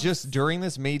jobs. just during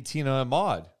this made Tina a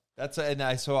mod.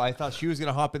 So I thought she was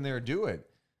gonna hop in there and do it.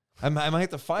 I might have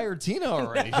to fire Tina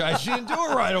already. She didn't do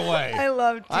it right away. I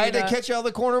love Tina. I had to catch out of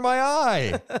the corner of my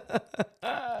eye.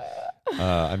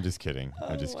 I'm just kidding.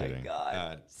 I'm just kidding.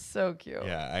 God. So cute.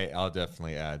 Yeah, I'll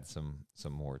definitely add some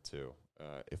more too,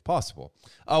 if possible.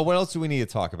 What else do we need to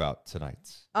talk about tonight?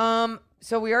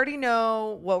 So we already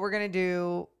know what we're gonna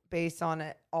do based on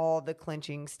all the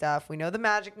clinching stuff. We know the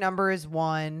magic number is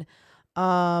 1.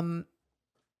 Let's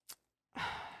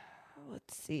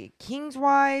see. Kings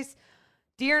wise,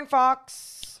 De'Aaron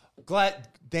Fox.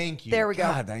 Thank you. There we go.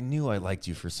 God, I knew I liked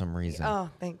you for some reason. Oh,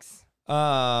 thanks.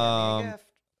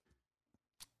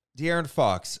 De'Aaron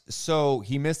Fox. So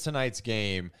he missed tonight's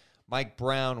game. Mike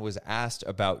Brown was asked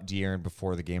about De'Aaron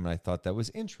before the game, and I thought that was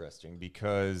interesting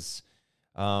because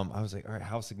I was like, all right,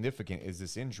 how significant is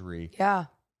this injury? Yeah.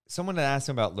 Someone had asked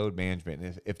him about load management,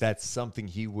 and if that's something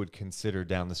he would consider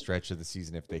down the stretch of the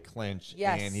season if they clinch.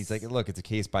 Yes. And he's like, look, it's a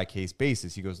case-by-case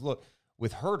basis. He goes, look,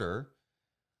 with Herter,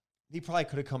 he probably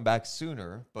could have come back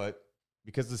sooner, but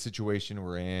because of the situation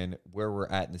we're in, where we're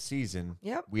at in the season,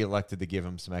 we elected to give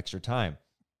him some extra time.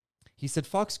 He said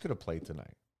Fox could have played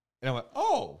tonight. And I went,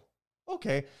 oh,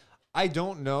 okay. I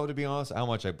don't know, to be honest, how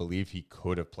much I believe he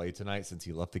could have played tonight since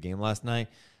he left the game last night.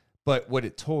 But what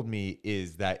it told me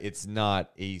is that it's not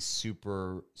a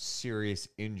super serious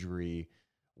injury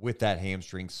with that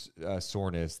hamstring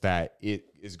soreness that it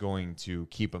is going to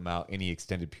keep him out any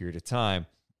extended period of time.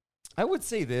 I would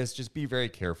say this, just be very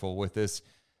careful with this,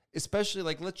 especially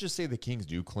like, let's just say the Kings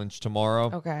do clinch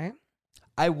tomorrow. Okay.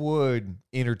 I would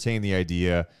entertain the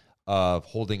idea of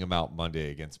holding him out Monday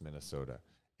against Minnesota.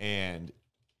 And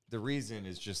the reason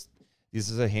is just, this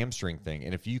is a hamstring thing.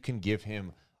 And if you can give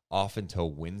him off until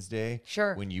Wednesday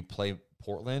when you play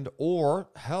Portland, or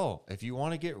hell, if you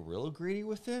want to get real greedy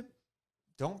with it,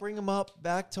 don't bring him up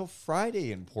back till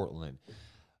Friday in Portland.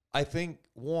 I think,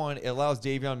 one, it allows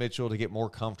Davion Mitchell to get more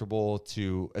comfortable,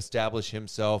 to establish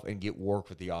himself and get work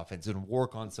with the offense and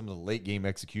work on some of the late game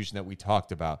execution that we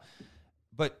talked about.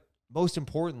 But most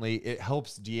importantly, it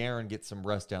helps De'Aaron get some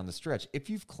rest down the stretch. If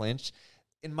you've clinched,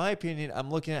 in my opinion, I'm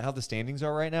looking at how the standings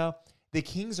are right now. The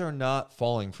Kings are not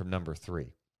falling from number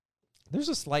 3. There's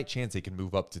a slight chance they can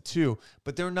move up to 2,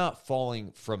 but they're not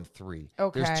falling from 3.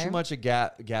 Okay. There's too much a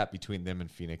gap between them and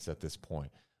Phoenix at this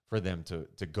point for them to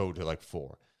go to like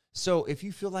 4. So if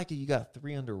you feel like you got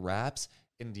 3 under wraps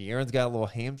and De'Aaron's got a little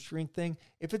hamstring thing,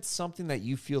 if it's something that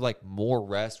you feel like more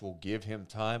rest will give him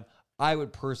time, I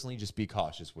would personally just be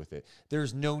cautious with it.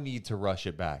 There's no need to rush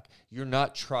it back. You're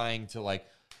not trying to like,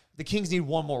 the Kings need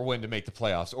one more win to make the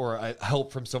playoffs or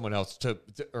help from someone else to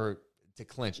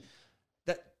clinch.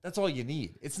 That's all you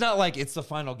need. It's not like it's the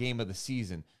final game of the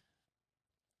season.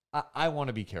 I want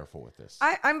to be careful with this.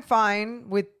 I'm fine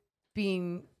with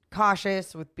being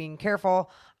cautious, with being careful.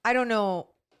 I don't know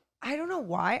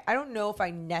why. I don't know if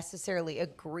I necessarily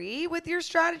agree with your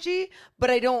strategy, but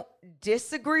I don't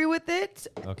disagree with it.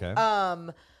 Okay.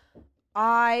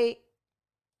 I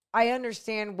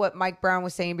understand what Mike Brown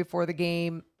was saying before the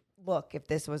game. Look, if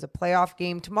this was a playoff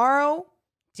game tomorrow,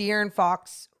 De'Aaron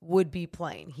Fox would be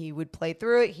playing. He would play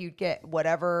through it. He would get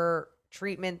whatever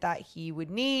treatment that he would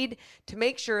need to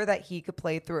make sure that he could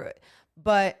play through it.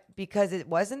 But because it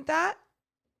wasn't that,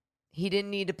 he didn't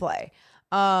need to play.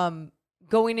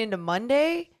 Going into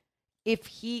Monday, if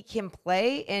he can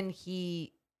play and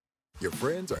he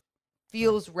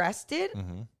feels rested,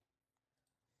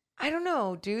 I don't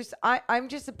know, Deuce. I'm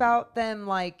just about them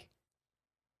like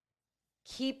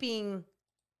keeping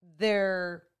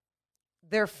their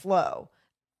flow.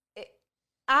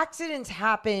 Accidents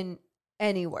happen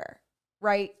anywhere,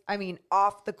 right? I mean,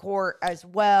 off the court as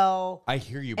well. I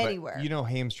hear you, anywhere. But you know,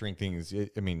 hamstring things,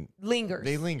 lingers.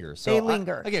 They linger. So they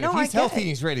linger. If he's healthy and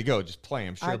he's ready to go, just play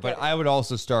him, sure. But I would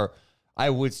also start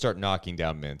knocking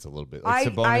down minutes a little bit.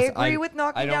 Like I agree with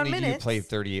knocking down minutes. I don't need you to play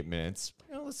 38 minutes.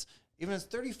 Even if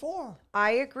it's 34.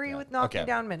 I agree with knocking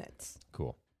down minutes.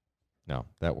 Cool. No,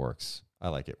 that works. I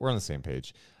like it. We're on the same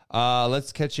page.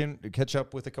 Let's catch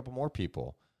up with a couple more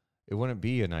people. it wouldn't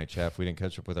be a night chat if we didn't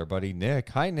catch up with our buddy Nick.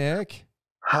 Hi, Nick.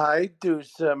 Hi,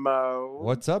 Dusimo.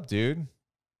 What's up, dude?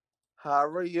 How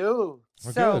are you?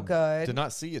 We're good. Did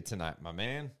not see you tonight, my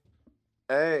man.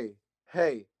 Hey,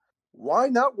 why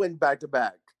not win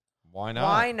back-to-back? Why not?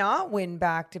 Why not win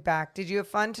back-to-back? Did you have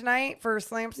fun tonight for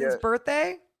Slamson's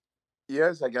birthday?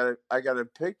 Yes, I got a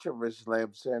picture of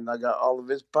Slamson. I got all of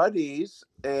his buddies,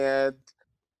 and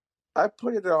I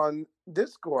put it on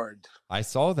Discord. I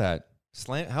saw that.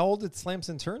 How old did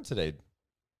Slamson turn today?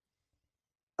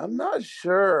 I'm not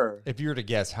sure. If you were to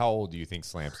guess, how old do you think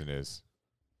Slamson is?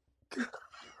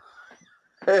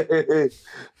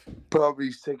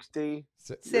 Probably 60.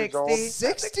 60.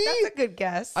 60? That's a good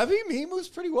guess. I mean, he moves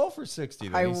pretty well for 60,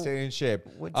 though. He's staying in shape.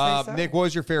 Would say so. Nick, what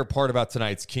was your favorite part about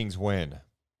tonight's Kings win?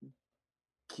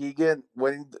 Keegan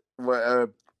winning,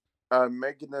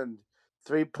 making the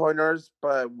 3-pointers,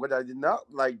 but what I did not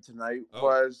like tonight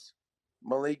was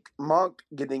Malik Monk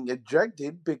getting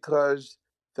ejected because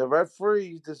the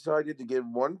referees decided to give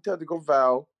one technical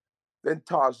foul, then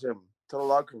toss him to the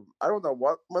locker room. I don't know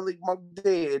what Malik Monk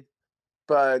did,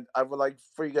 but I would like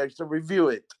for you guys to review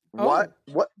it. What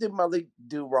did Malik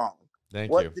do wrong?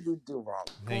 What did he do wrong?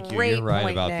 Thank you. You're right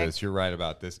about this. You're right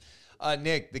about this.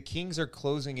 Nick, the Kings are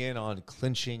closing in on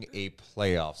clinching a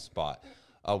playoff spot.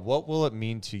 What will it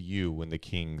mean to you when the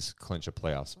Kings clinch a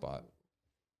playoff spot?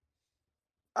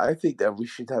 I think that we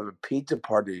should have a pizza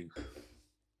party.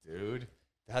 Dude,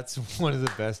 that's one of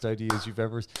the best ideas you've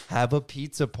ever. Have a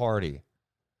pizza party.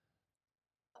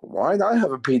 Why not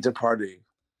have a pizza party?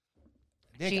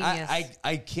 Nick,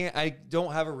 I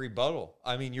don't have a rebuttal.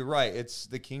 I mean, you're right. It's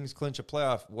the Kings clinch a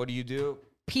playoff. What do you do?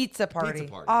 Pizza party.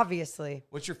 Obviously.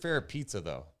 What's your favorite pizza,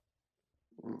 though?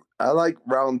 I like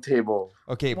Round Table.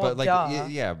 Okay, Well, but like, duh.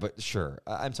 yeah, but sure.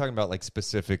 I'm talking about like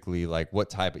specifically like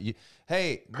what type of.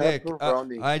 Hey, Nick,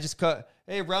 Pepperoni. I just cut.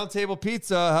 Hey, Round Table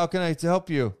Pizza. How can I help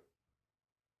you?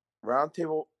 Round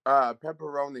Table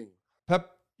pepperoni.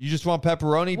 You just want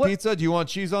pepperoni pizza? Do you want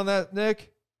cheese on that,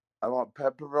 Nick? I want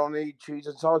pepperoni, cheese,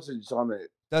 and sausage on it.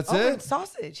 That's And it?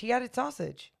 sausage. He added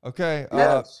sausage. Okay.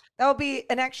 Yes. That'll be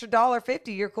an extra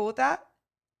 $1.50. You're cool with that?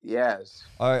 Yes.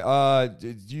 All right.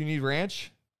 Do you need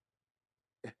ranch?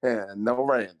 No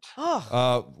ranch.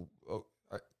 Oh.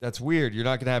 That's weird. You're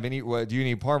not gonna have any. Do you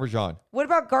need Parmesan? What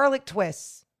about garlic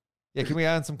twists? Yeah. Can we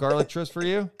add some garlic twist for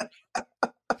you?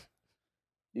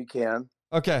 You can.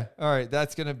 Okay. All right.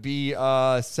 That's gonna be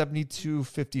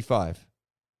 $72.55.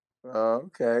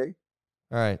 Okay.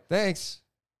 All right. Thanks.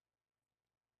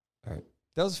 All right.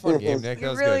 That was a fun game, Nick.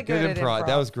 That was really good. good Good at improv. improv.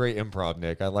 That was great improv,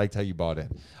 Nick. I liked how you bought in.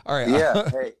 All right. Yeah.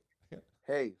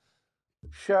 Hey.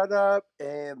 Shut up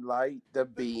and light the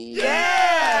beam.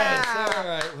 Yes. All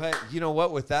right. Well, you know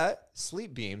what? With that,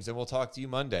 sleep beams, and we'll talk to you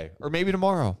Monday or maybe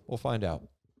tomorrow. We'll find out.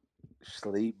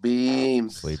 Sleep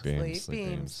beams. Sleep beams. Sleep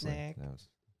beams, Nick.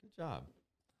 Good job.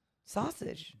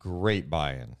 Sausage. Great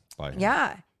buy-in.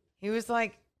 Yeah. He was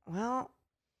like, well,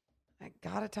 I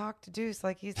got to talk to Deuce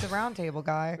like he's the round table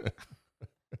guy.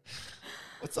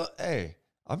 What's up? Hey,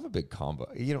 I'm a big combo.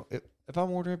 You know, if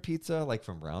I'm ordering pizza like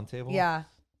from Round Table. Yeah.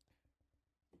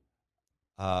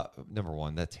 Number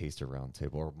one, that taste of Round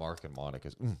Table or Mark and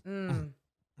Monica's.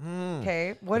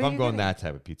 Okay. What if are I'm you going getting? that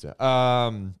type of pizza.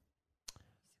 Combo?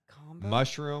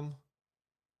 Mushroom.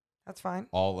 That's fine.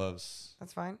 Olives.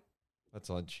 That's fine. That's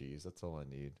on cheese. That's all I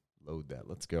need. Load that.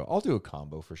 Let's go. I'll do a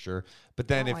combo for sure. But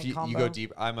then I if like you combo. go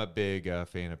deep, I'm a big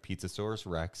fan of Pizzasaurus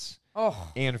Rex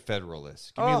and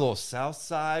Federalist. Give me a Oh. little South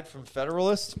Side from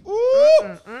Federalist.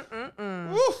 Ooh!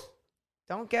 Ooh!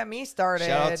 Don't get me started.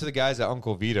 Shout out to the guys at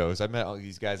Uncle Vito's. I met all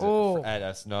these guys Ooh.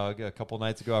 at Snug a couple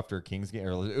nights ago after a Kings game.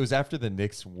 It was after the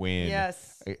Knicks win.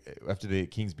 Yes. After the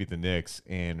Kings beat the Knicks.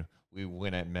 And we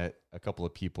went and met a couple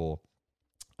of people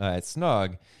at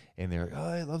Snug. And they're like, oh,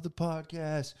 I love the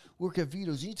podcast. Work at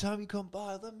Vito's. Anytime you come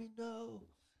by, let me know.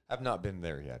 I've not been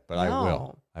there yet, but I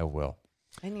will. I will.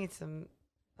 I need some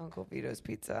Uncle Vito's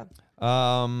pizza.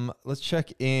 Let's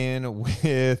check in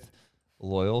with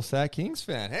Loyal Sat Kings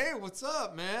fan. Hey, what's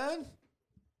up, man?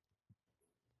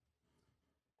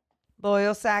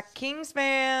 Loyal Sack Kings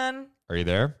fan. Are you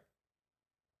there?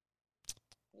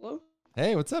 Hello?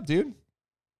 Hey, what's up, dude?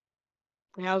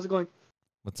 Hey, how's it going?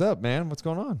 What's up, man? What's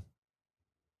going on?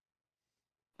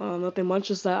 Nothing much,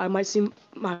 just that I might see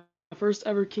my first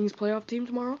ever Kings playoff team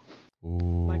tomorrow.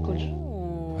 Ooh.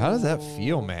 How does that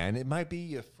feel, man? It might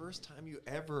be the first time you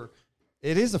ever.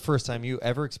 It is the first time you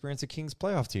ever experience a Kings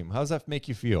playoff team. How does that make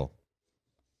you feel?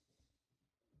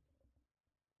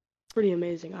 Pretty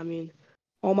amazing. I mean,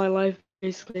 all my life,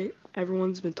 basically,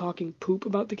 everyone's been talking poop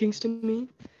about the Kings to me.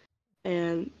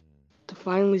 And to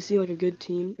finally see like a good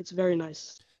team, it's very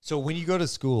nice. So when you go to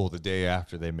school the day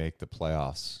after they make the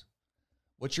playoffs,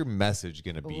 what's your message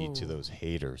going to be to those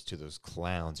haters, to those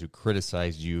clowns who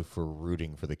criticized you for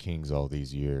rooting for the Kings all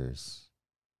these years?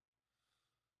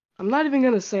 I'm not even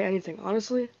gonna say anything,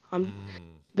 honestly.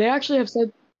 They actually have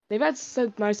said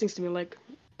said nice things to me. Like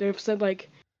they've said like,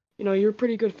 you're a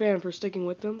pretty good fan for sticking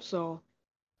with them. So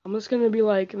I'm just gonna be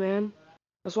like, man,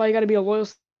 that's why you got to be a loyal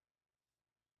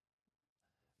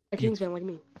Kings fan like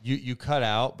me. You cut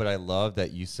out, but I love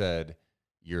that you said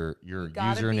your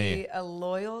Gotta username. be a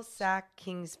loyal Sac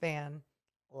Kings fan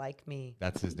like me.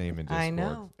 That's his name in Discord. I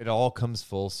know. It all comes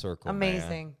full circle.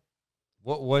 Amazing.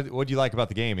 Man. What do you like about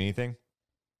the game? Anything?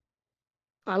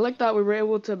 I like that we were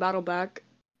able to battle back.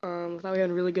 I thought we had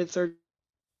a really good third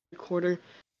quarter,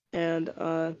 and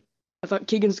I thought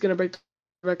Keegan's gonna break the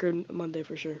record Monday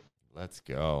for sure. Let's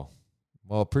go.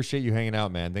 Well, appreciate you hanging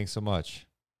out, man. Thanks so much.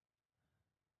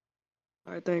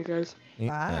 All right, thanks, guys.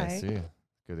 Bye. See you.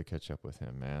 Good to catch up with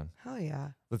him, man. Hell yeah.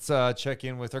 Let's check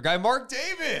in with our guy, Mark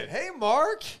David. Hey,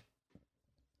 Mark.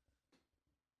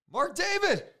 Mark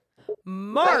David.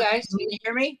 Mark. Hi, guys. Can you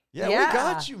hear me? Yeah, we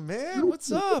got you, man.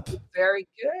 What's up? Very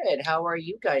good. How are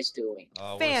you guys doing?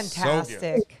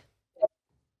 Fantastic.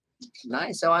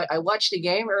 Nice. So I watched the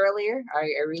game earlier. I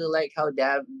really like how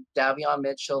Davion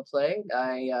Mitchell played.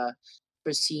 I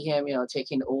foresee him,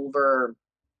 taking over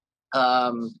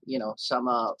some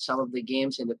of the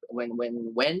games when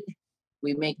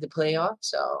we make the playoffs.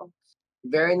 So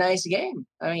very nice game.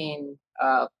 I mean,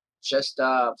 just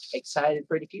excited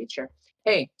for the future.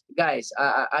 Hey guys,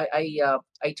 I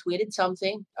tweeted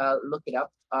something. Look it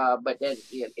up. But then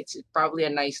it's probably a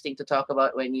nice thing to talk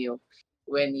about when you're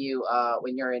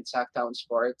in Sacktown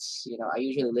Sports. I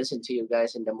usually listen to you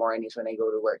guys in the mornings when I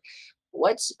go to work.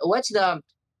 What's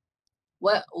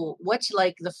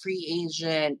like the free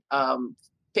agent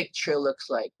picture looks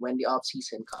like when the off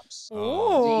season comes?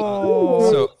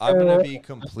 So I'm gonna be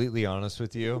completely honest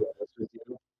with you.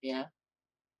 Yeah.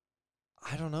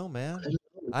 I don't know, man.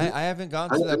 I haven't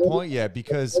gotten to that point yet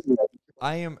because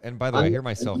I am. And by the way, I hear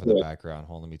myself in the background.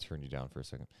 Hold on, let me turn you down for a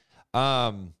second.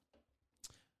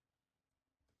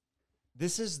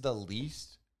 This is the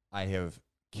least I have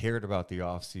cared about the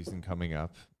offseason coming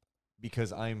up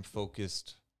because I'm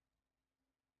focused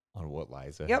on what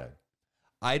lies ahead. Yep.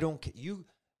 I don't you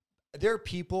there are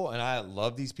people, and I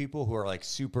love these people who are like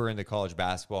super into college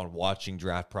basketball and watching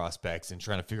draft prospects and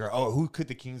trying to figure out, who could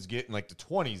the Kings get in like the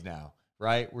 20s now,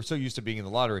 right? We're so used to being in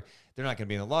the lottery. They're not going to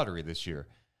be in the lottery this year.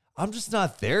 I'm just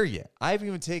not there yet. I haven't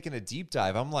even taken a deep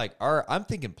dive. I'm like, I'm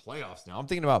thinking playoffs now. I'm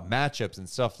thinking about matchups and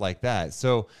stuff like that.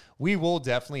 So we will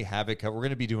definitely have it covered. We're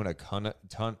going to be doing a ton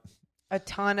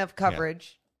of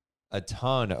coverage. Yeah, a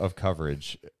ton of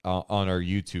coverage on our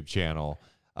YouTube channel.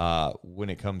 When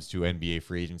it comes to NBA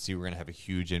free agency, we're going to have a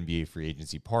huge NBA free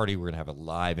agency party. We're going to have a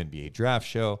live NBA draft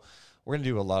show. We're going to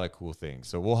do a lot of cool things.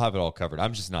 So we'll have it all covered.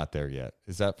 I'm just not there yet.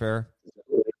 Is that fair?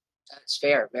 That's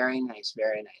fair. Very nice.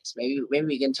 Very nice. Maybe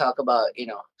we can talk about, do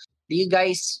you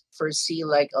guys foresee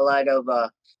like a lot of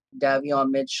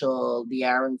Davion Mitchell,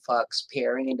 De'Aaron Fox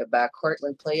pairing in the backcourt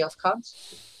when playoff comes?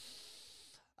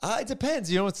 It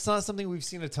depends. It's not something we've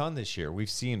seen a ton this year. We've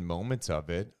seen moments of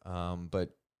it.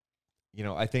 But,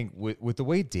 I think with the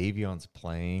way Davion's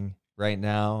playing right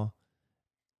now,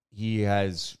 he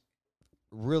has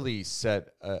really set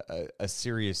a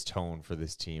serious tone for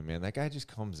this team, man. That guy just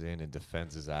comes in and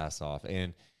defends his ass off.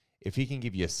 And if he can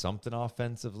give you something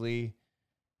offensively,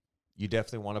 you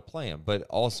definitely want to play him. But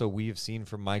also we have seen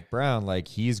from Mike Brown, like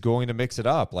he's going to mix it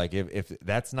up. Like if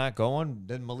that's not going,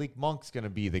 then Malik Monk's going to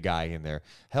be the guy in there.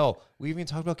 Hell, we even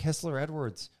talked about Kessler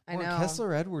Edwards. I know.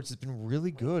 Kessler Edwards has been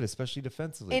really good, especially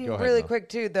defensively. And Go ahead, really Mo. quick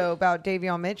too, though, about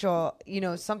Davion Mitchell,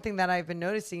 something that I've been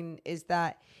noticing is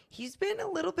that he's been a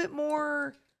little bit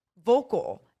more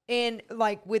vocal and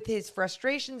like with his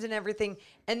frustrations and everything.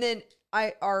 And then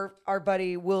our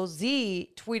buddy Will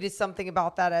Z tweeted something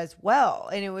about that as well.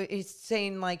 And he's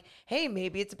saying like, hey,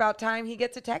 maybe it's about time he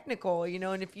gets a technical,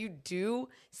 and if you do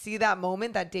see that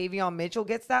moment that Davion Mitchell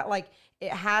gets that, like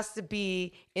it has to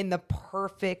be in the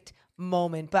perfect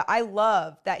moment. But I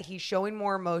love that he's showing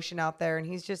more emotion out there and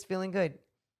he's just feeling good.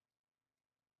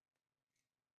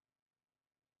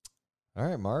 All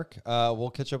right, Mark. We'll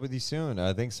catch up with you soon.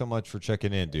 Thanks so much for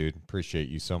checking in, dude. Appreciate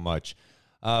you so much.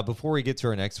 Before we get to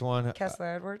our next one, Kessler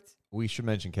Edwards. We should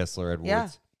mention Kessler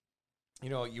Edwards.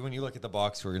 Yeah. When you look at the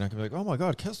box score, you're not going to be like, oh my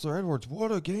God, Kessler Edwards,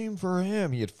 what a game for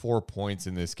him. He had 4 points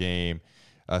in this game,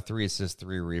 3 assists,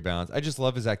 3 rebounds. I just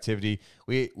love his activity.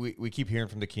 We keep hearing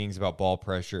from the Kings about ball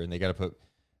pressure, and they got to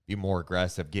be more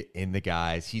aggressive, get in the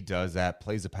guys. He does that,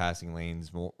 plays the passing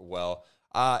lanes well.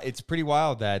 It's pretty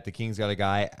wild that the Kings got a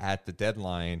guy at the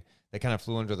deadline that kind of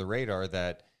flew under the radar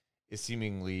that is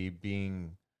seemingly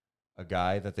being a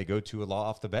guy that they go to a lot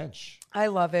off the bench. I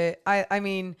love it. I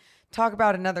mean, talk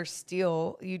about another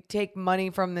steal. You take money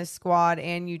from this squad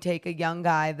and you take a young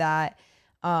guy that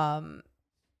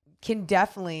can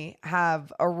definitely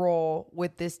have a role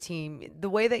with this team. The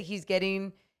way that he's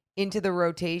getting into the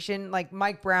rotation, like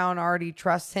Mike Brown already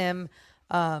trusts him.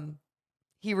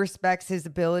 He respects his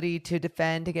ability to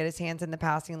defend, to get his hands in the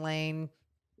passing lane.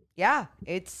 Yeah,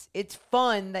 it's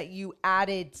fun that you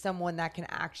added someone that can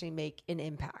actually make an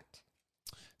impact.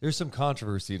 There's some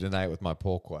controversy tonight with my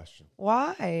poll question.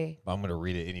 Why? I'm going to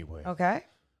read it anyway. Okay.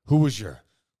 Who was your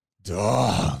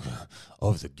dog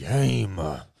of the game?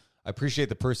 I appreciate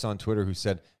the person on Twitter who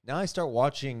said, now I start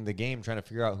watching the game trying to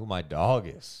figure out who my dog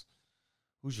is.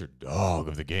 Who's your dog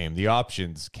of the game? The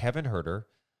options, Kevin Huerter,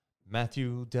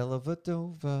 Matthew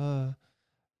Dellavedova,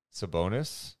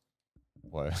 Sabonis.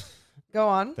 What? Go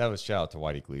on. That was shout out to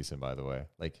Whitey Gleason, by the way.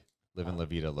 Like, living La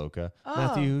Vida Loca. Oh.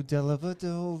 Matthew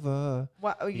Dellavedova.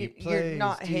 Wow, you're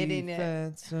not hitting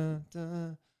it.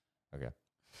 Okay.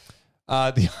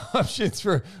 The options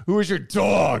for who is your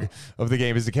dog of the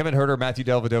game is it Kevin Huerter, Matthew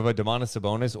Dellavedova, Domantas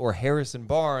Sabonis, or Harrison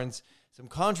Barnes. Some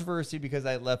controversy because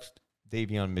I left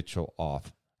Davion Mitchell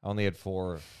off. I only had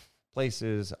 4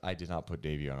 places. I did not put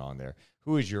Davion on there.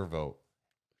 Who is your vote?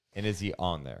 And is he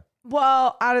on there?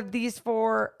 Well, out of these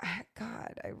 4,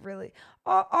 God,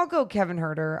 I'll go Kevin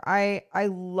Huerter. I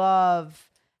love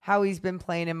how he's been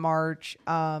playing in March.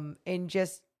 And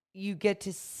just, you get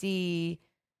to see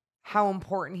how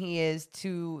important he is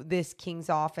to this Kings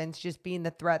offense, just being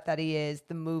the threat that he is,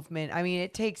 the movement. I mean,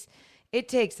 it takes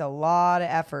a lot of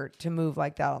effort to move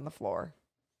like that on the floor.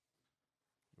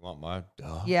 You want my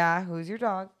dog? Yeah, who's your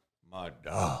dog? My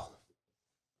dog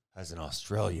has an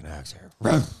Australian accent.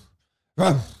 Ruff,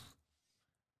 ruff.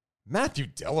 Matthew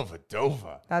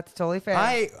Dellavedova. That's totally fair.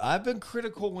 I've been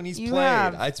critical when he's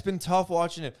played. It's been tough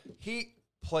watching him. He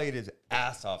played his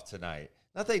ass off tonight.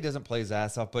 Not that he doesn't play his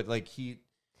ass off, but like he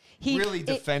really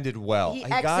defended well. He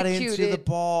got into the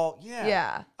ball.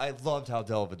 Yeah. I loved how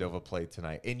Dellavedova played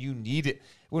tonight. And you need it.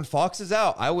 When Fox is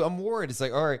out, I'm worried. It's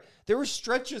like, all right, there were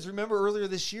stretches, remember earlier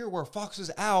this year, where Fox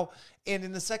was out. And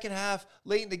in the second half,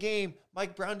 late in the game,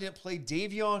 Mike Brown didn't play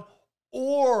Davion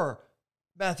or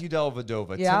Matthew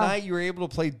Dellavedova. Yeah. Tonight, you were able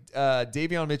to play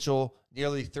Davion Mitchell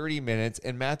nearly 30 minutes,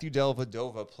 and Matthew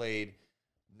Dellavedova played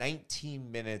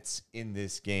 19 minutes in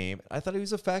this game. I thought he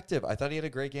was effective. I thought he had a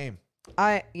great game.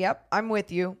 I'm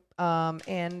with you.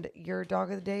 And your dog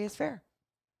of the day is fair.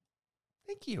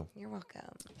 Thank you. You're welcome.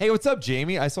 Hey, what's up,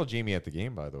 Jamie? I saw Jamie at the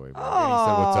game, by the way. He said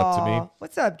what's up to me.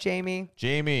 What's up, Jamie?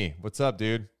 Jamie, what's up,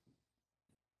 dude?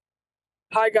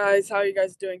 Hi, guys. How are you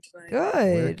guys doing tonight?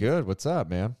 Good. We're good. What's up,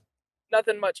 man?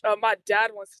 Nothing much. My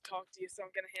dad wants to talk to you, so I'm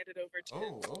going to hand it over to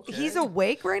him. Okay. He's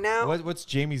awake right now? What's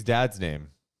Jamie's dad's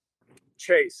name?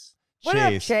 Chase. What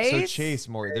up, Chase? So Chase,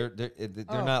 they're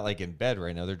not like in bed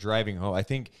right now. They're driving home. I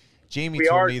think Jamie We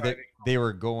told are me that driving they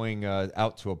were going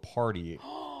out to a party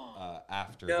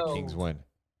after the No. Kings win.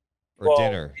 Or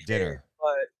dinner.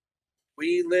 But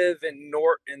we live in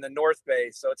the North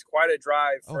Bay, so it's quite a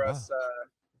drive for us.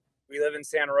 We live in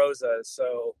Santa Rosa,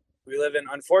 so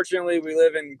unfortunately, we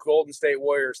live in Golden State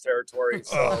Warriors territory.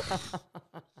 So,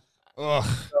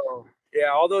 so yeah,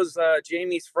 all those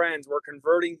Jamie's friends, we're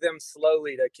converting them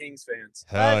slowly to Kings fans.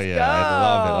 Hell Let's yeah. go.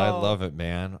 I love it,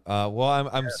 man. Well,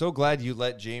 I'm so glad you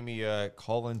let Jamie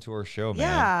call into our show, man.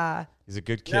 Yeah. He's a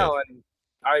good kid. No, and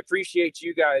I appreciate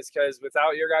you guys, because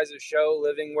without your guys' show,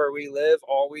 living where we live,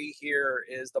 all we hear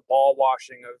is the ball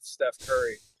washing of Steph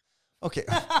Curry. Okay.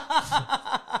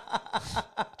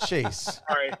 Chase.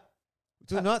 All right.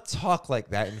 Do not talk like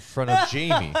that in front of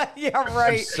Jamie. Yeah,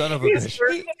 right. You son of a He's bitch.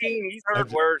 13. He's heard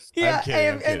worse. Yeah, I'm kidding,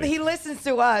 I'm and kidding. he listens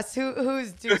to us.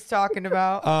 Who's Deuce talking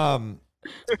about? I'm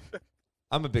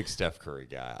a big Steph Curry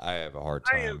guy. I have a hard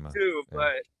time. I am too,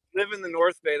 but live in the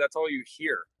North Bay, that's all you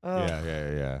hear. Ugh.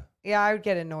 Yeah. Yeah, I would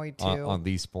get annoyed too. On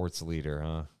the sports leader,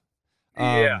 huh?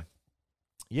 Yeah.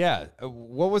 Yeah.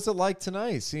 What was it like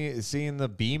tonight? Seeing the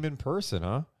Beam in person,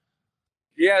 huh?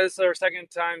 Yeah, this is our second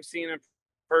time seeing him in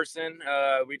person.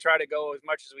 We try to go as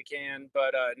much as we can,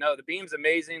 but no, the Beam's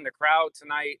amazing. The crowd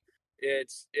tonight,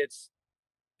 it's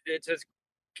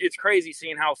crazy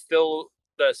seeing how filled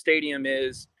the stadium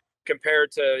is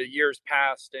compared to years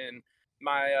past. And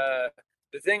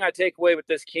the thing I take away with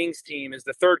this Kings team is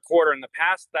the third quarter. In the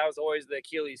past, that was always the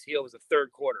Achilles heel, was the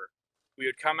third quarter. We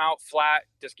would come out flat,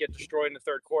 just get destroyed in the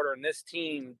third quarter. And this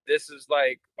team, this is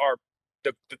like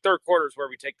the third quarter is where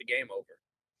we take the game over.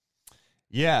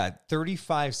 Yeah,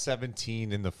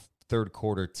 35-17 in the third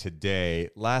quarter today.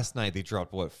 Last night they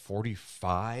dropped,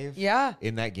 45? Yeah.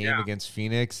 In that game against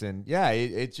Phoenix. And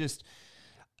it just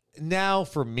now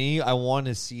for me, I want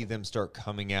to see them start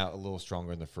coming out a little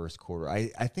stronger in the first quarter.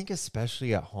 I think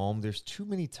especially at home, there's too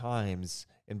many times,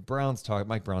 and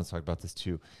Mike Brown's talked about this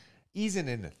too, easing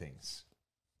into things,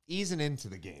 easing into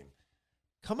the game.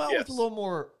 Come out with a little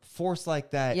more force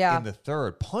like that in the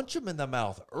third. Punch them in the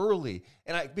mouth early.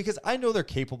 And because I know they're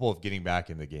capable of getting back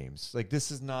in the games. Like,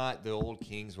 this is not the old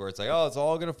Kings where it's like, oh, it's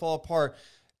all going to fall apart.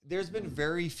 There's been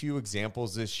very few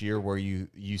examples this year where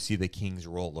you see the Kings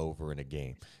roll over in a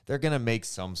game. They're going to make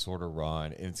some sort of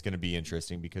run, and it's going to be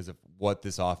interesting because of what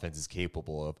this offense is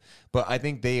capable of. But I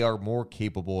think they are more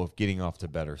capable of getting off to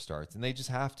better starts, and they just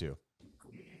have to.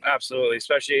 Absolutely,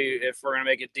 especially if we're going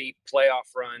to make a deep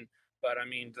playoff run. But, I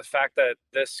mean, the fact that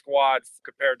this squad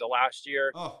compared to last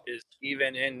year is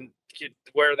even in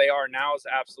where they are now is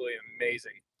absolutely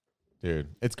amazing. Dude,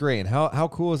 it's great. And how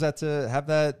cool is that to have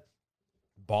that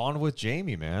bond with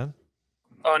Jamie, man?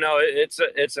 Oh, no,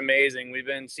 it's amazing. We've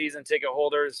been season ticket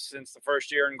holders since the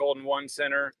first year in Golden One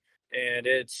Center, and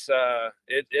it's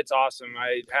awesome.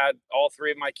 I had all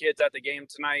three of my kids at the game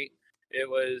tonight.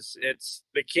 It's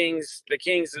the Kings.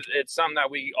 It's something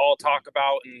that we all talk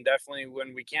about, and definitely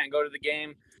when we can't go to the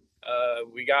game,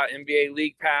 we got NBA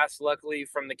League Pass, luckily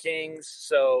from the Kings,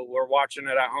 so we're watching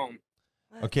it at home.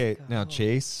 Okay, now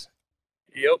Chase.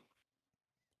 Yep.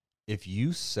 If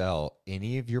you sell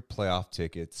any of your playoff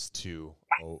tickets to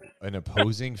an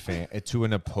opposing fan,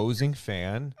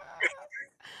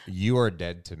 you are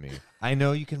dead to me. I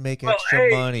know you can make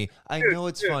extra money. I know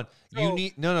it's fun. You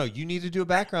need to do a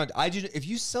background. If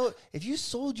you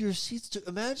sold your seats to,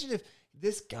 imagine if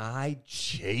this guy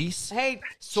Chase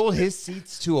sold his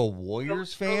seats to a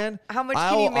Warriors fan. How much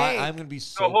can he make? I'm gonna be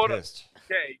so pissed.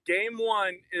 Okay, game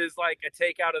one is like a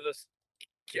take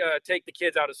the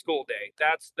kids out of school day.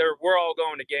 We're all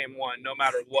going to game one no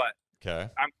matter what. Okay.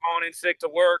 I'm calling in sick to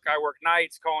work. I work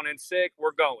nights, calling in sick.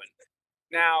 We're going.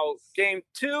 Now, game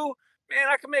two, man,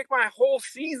 I can make my whole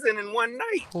season in one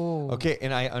night. Okay,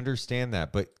 and I understand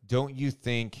that, but don't you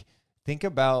think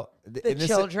about the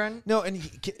children? No, and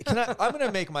can I? I'm going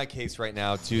to make my case right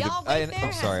now to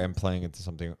I'm sorry, I'm playing into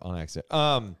something on accident.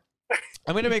 I'm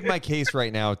going to make my case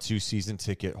right now to season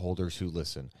ticket holders who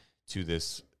listen to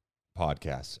this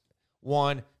podcast.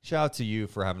 One, shout out to you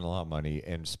for having a lot of money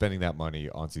and spending that money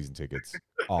on season tickets.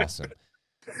 Awesome.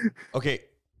 Okay,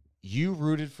 you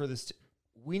rooted for this.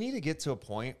 We need to get to a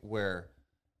point where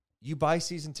you buy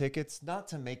season tickets not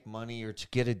to make money or to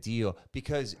get a deal,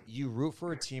 because you root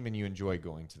for a team and you enjoy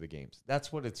going to the games.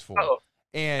 That's what it's for. Oh,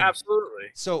 and absolutely.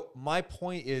 So my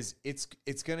point is, it's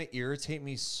going to irritate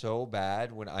me so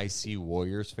bad when I see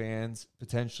Warriors fans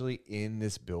potentially in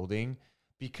this building,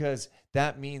 because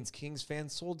that means Kings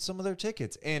fans sold some of their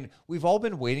tickets. And we've all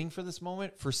been waiting for this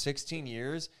moment for 16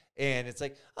 years. And it's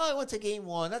like, I went to game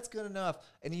one. That's good enough.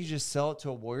 And you just sell it to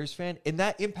a Warriors fan, and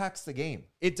that impacts the game.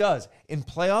 It does. In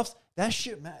playoffs, that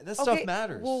stuff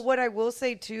matters. Well, what I will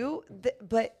say too,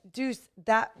 but Deuce,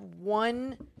 that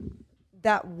one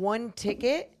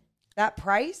ticket, that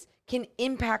price can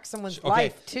impact someone's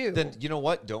life too. Then you know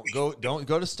what? Don't go to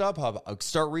StubHub. I'll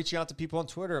start reaching out to people on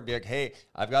Twitter and be like, hey,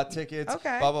 I've got tickets.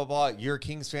 Okay. Blah blah blah. You're a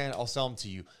Kings fan. I'll sell them to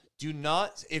you. Do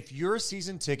not, if you're a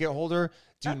season ticket holder,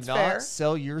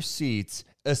 sell your seats,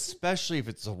 especially if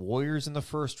it's the Warriors in the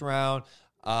first round.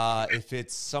 If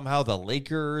it's somehow the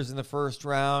Lakers in the first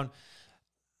round,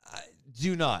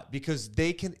 do not, because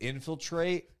they can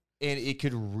infiltrate and it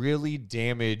could really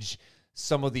damage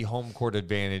some of the home court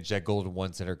advantage that Golden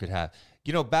One Center could have.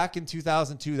 You know, back in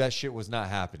 2002, that shit was not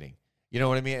happening. You know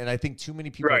what I mean? And I think too many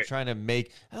people are trying to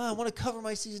make, I want to cover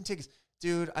my season tickets.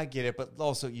 Dude, I get it, but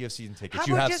also you have season tickets.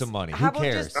 You have some money. Who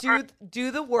cares? How about just do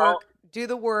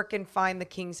the work, and find the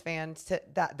Kings fans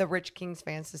the rich Kings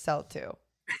fans to sell it to.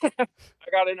 I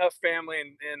got enough family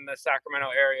in the Sacramento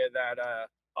area that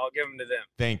I'll give them to them.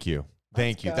 Thank you.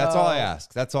 That's all I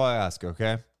ask.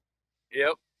 Okay.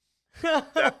 Yep.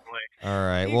 Definitely. All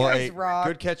right.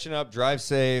 Good catching up. Drive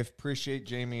safe. Appreciate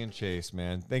Jamie and Chase,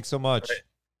 man. Thanks so much. Right.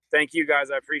 Thank you guys.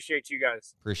 I appreciate you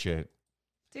guys. Appreciate it.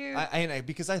 Dude.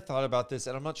 Because I thought about this,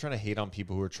 and I'm not trying to hate on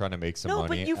people who are trying to make some money. No,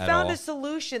 but you found a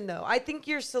solution, though. I think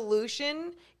your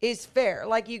solution is fair.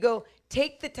 Like, you go,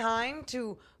 take the time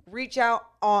to reach out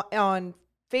on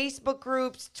Facebook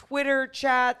groups, Twitter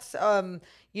chats,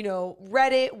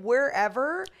 Reddit,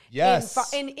 wherever.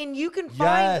 Yes. And you can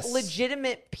find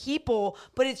legitimate people,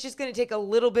 but it's just going to take a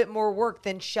little bit more work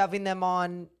than shoving them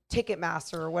on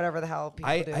Ticketmaster or whatever the hell people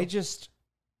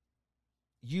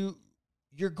do.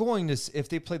 You're going to, if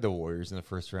they play the Warriors in the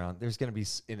first round, there's going to be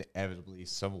inevitably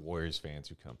some Warriors fans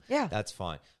who come. Yeah. That's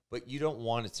fine. but you don't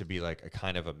want it to be like a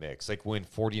kind of a mix. Like when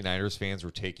 49ers fans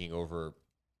were taking over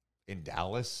in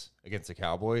Dallas against the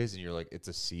Cowboys, and you're like, it's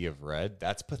a sea of red.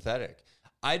 That's pathetic.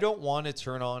 I don't want to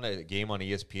turn on a game on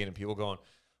ESPN and people going,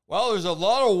 well, there's a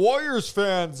lot of Warriors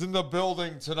fans in the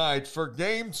building tonight for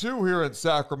game 2 here in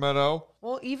Sacramento.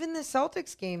 Well, even the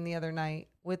Celtics game the other night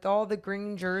with all the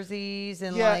green jerseys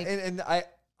and Yeah, like, and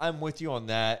I'm with you on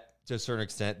that to a certain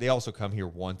extent. They also come here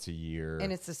once a year.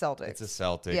 and it's the Celtics. It's a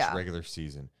Celtics regular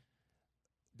season.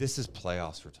 This is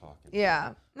playoffs we're talking about.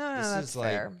 Yeah. No, This that's is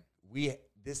like fair.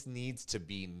 this needs to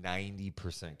be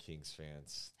 90% Kings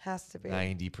fans. Has to be.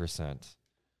 90%.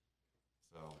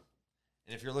 So,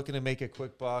 and if you're looking to make a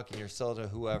quick buck and you're selling to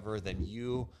whoever, then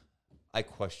I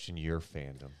question your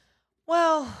fandom.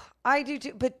 Well, I do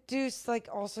too. But Deuce, like,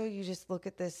 also you just look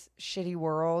at this shitty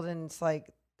world and it's like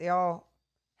they all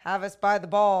have us by the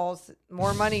balls. The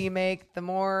more money you make, the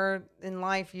more in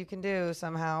life you can do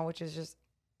somehow, which is just,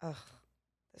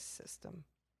 this system.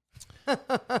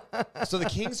 So the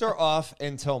Kings are off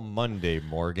until Monday,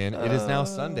 Morgan. It is now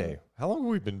Sunday. How long have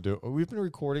we been doing? We've been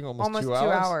recording almost 2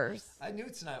 hours. I knew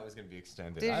tonight was going to be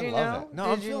extended. Did I you love know? it. No,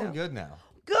 Did I'm you feeling know? good now.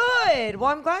 Good. Well,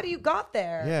 I'm glad you got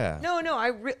there. Yeah. No,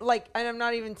 and I'm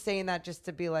not even saying that just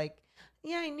to be like,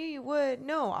 yeah, I knew you would.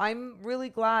 No, I'm really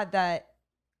glad that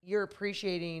you're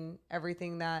appreciating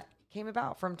everything that came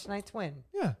about from tonight's win.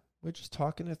 Yeah, we're just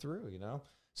talking it through,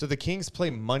 So the Kings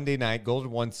play Monday night, Golden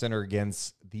One Center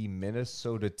against the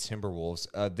Minnesota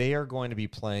Timberwolves. They are going to be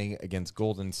playing against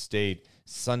Golden State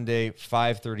Sunday,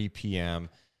 5:30 p.m.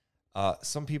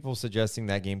 Some people suggesting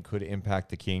that game could impact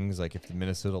the Kings. Like if the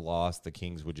Minnesota lost, the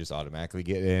Kings would just automatically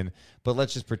get in. But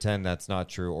let's just pretend that's not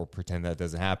true or pretend that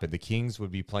doesn't happen. The Kings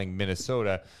would be playing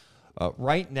Minnesota.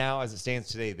 Right now, as it stands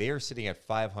today, they are sitting at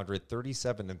 500,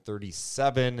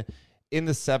 37-37 in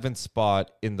the 7th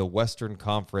spot in the Western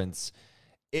Conference.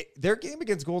 Their game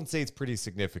against Golden State is pretty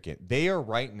significant. They are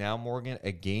right now, Morgan,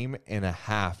 a game and a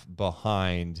half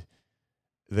behind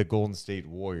the Golden State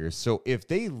Warriors. So if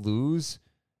they lose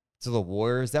to the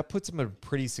Warriors, that puts them in a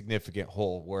pretty significant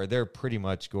hole where they're pretty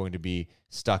much going to be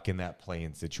stuck in that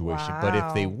play-in situation. But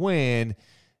if they win,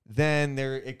 then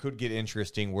it could get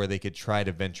interesting where they could try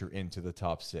to venture into the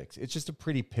top 6. It's just a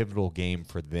pretty pivotal game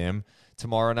for them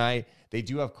tomorrow night. They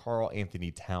do have Karl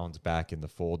Anthony Towns back in the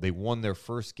fold. They won their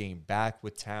first game back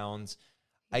with Towns.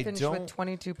 He finished with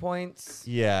 22 points.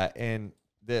 Yeah, and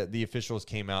the officials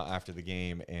came out after the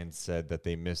game and said that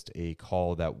they missed a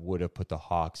call that would have put the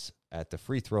Hawks at the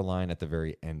free throw line at the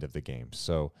very end of the game.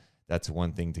 So that's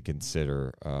one thing to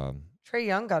consider. Trae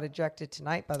Young got ejected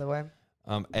tonight, by the way.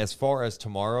 As far as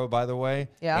tomorrow, by the way,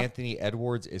 Yeah. Anthony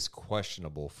Edwards is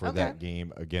questionable for that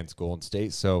game against Golden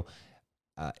State. So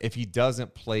if he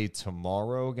doesn't play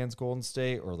tomorrow against Golden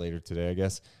State or later today, I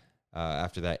guess,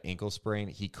 after that ankle sprain,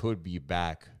 he could be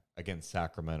back against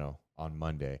Sacramento on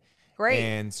Monday. Great.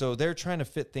 And so they're trying to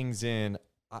fit things in.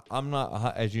 I'm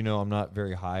not, as you know, I'm not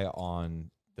very high on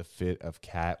the fit of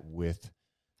Cat with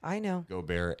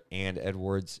Gobert and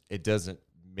Edwards. It doesn't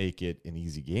make it an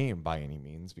easy game by any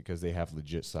means because they have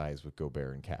legit size with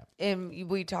Gobert and Cat. And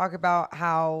we talk about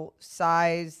how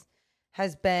size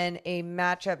has been a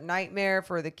matchup nightmare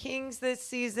for the Kings this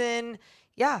season.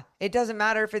 Yeah, it doesn't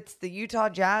matter if it's the Utah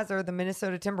Jazz or the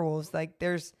Minnesota Timberwolves. Like,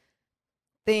 there's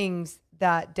things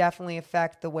that definitely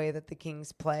affect the way that the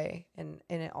Kings play, and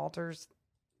it alters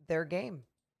their game.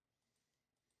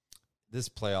 This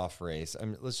playoff race,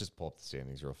 let's just pull up the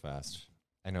standings real fast.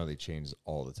 I know they change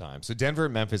all the time. So Denver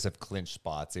and Memphis have clinched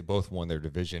spots. They both won their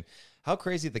division. How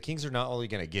crazy, the Kings are not only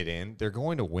going to get in, they're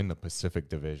going to win the Pacific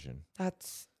Division.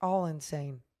 That's all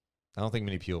insane. I don't think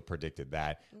many people predicted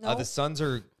that. Nope. The Suns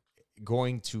are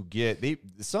going to get the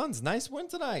Suns, nice win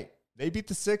tonight. They beat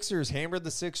the Sixers, hammered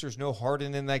the Sixers. No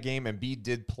Harden in that game. Embiid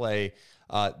did play.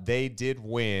 They did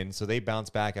win, so they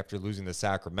bounced back after losing to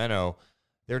Sacramento.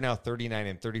 They're now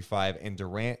 39-35, and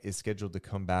Durant is scheduled to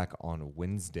come back on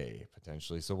Wednesday,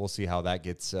 potentially. So we'll see how that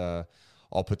gets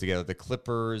all put together. The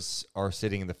Clippers are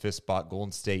sitting in the 5th spot,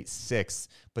 Golden State 6th,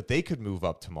 but they could move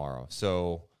up tomorrow.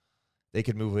 So they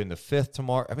could move into 5th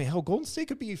tomorrow. I mean, hell, Golden State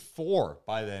could be 4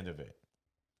 by the end of it.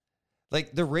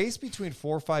 Like, the race between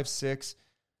 4, 5, 6,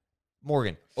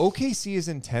 Morgan, OKC is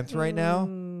in 10th right now.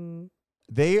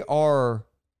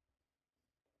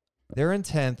 They're in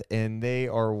 10th, and they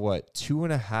are,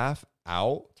 2.5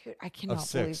 out? Dude, I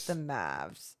cannot believe the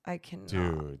Mavs. I cannot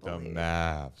Dude, the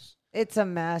Mavs. It's a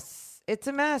mess. It's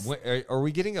a mess. Are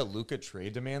we getting a Luka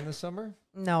trade demand this summer?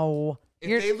 No.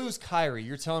 If they lose Kyrie,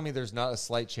 you're telling me there's not a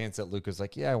slight chance that Luka's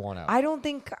like, yeah, I want out. I don't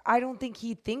think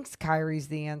he thinks Kyrie's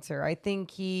the answer. I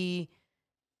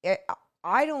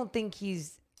don't think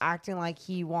he's acting like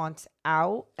he wants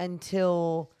out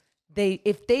until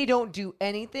if they don't do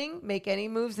anything, make any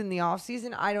moves in the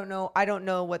offseason, I don't know. I don't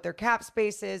know what their cap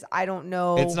space is. I don't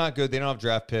know. It's not good. They don't have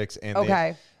draft picks. And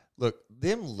okay. Look,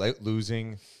 them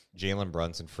losing Jalen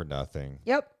Brunson for nothing.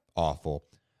 Yep. Awful.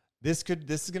 This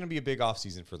is going to be a big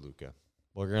offseason for Luka.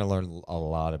 We're going to learn a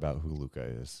lot about who Luka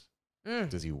is.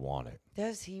 Does he want it?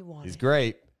 Does he want it? He's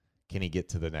great. Can he get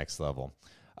to the next level?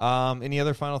 Any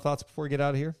other final thoughts before we get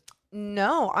out of here?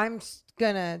 No, I'm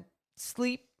going to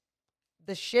sleep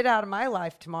the shit out of my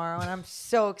life tomorrow, and I'm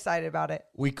so excited about it.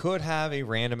 We could have a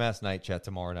random-ass night chat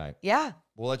tomorrow night. Yeah.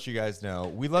 We'll let you guys know.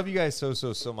 We love you guys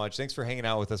so much. Thanks for hanging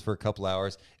out with us for a couple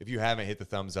hours. If you haven't hit the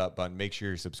thumbs up button, make sure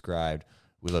you're subscribed.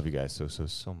 We love you guys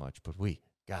so much, but we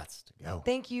got to go.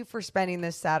 Thank you for spending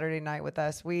this Saturday night with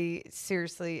us. We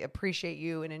seriously appreciate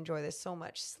you and enjoy this so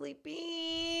much. Sleep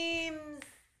beams.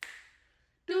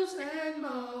 Deuce and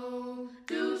Mo,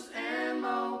 Deuce and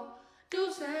Mo,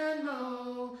 Deuce and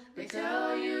Mo. They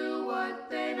tell you what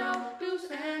they know. Deuce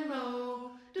and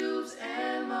Mo, Deuce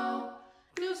and Mo,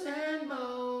 Deuce and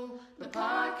Mo. The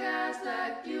podcast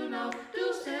that you know.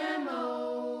 Deuce and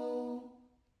Mo.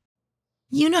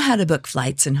 You know how to book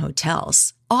flights and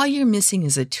hotels. All you're missing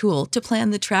is a tool to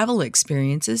plan the travel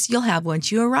experiences you'll have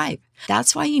once you arrive.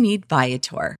 That's why you need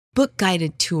Viator. Book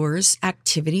guided tours,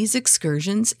 activities,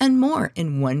 excursions, and more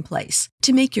in one place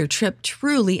to make your trip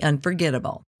truly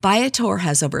unforgettable. Viator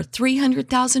has over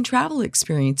 300,000 travel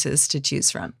experiences to choose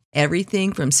from.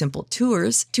 Everything from simple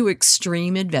tours to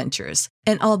extreme adventures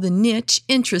and all the niche,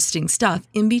 interesting stuff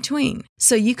in between.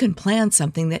 So you can plan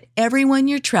something that everyone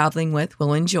you're traveling with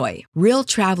will enjoy. Real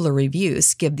traveler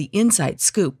reviews give the inside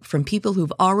scoop from people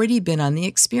who've already been on the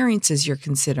experiences you're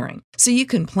considering. So you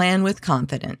can plan with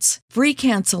confidence. Free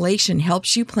cancellation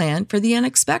helps you plan for the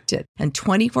unexpected. And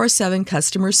 24/7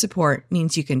 customer support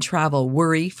means you can travel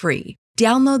worry-free.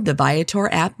 Download the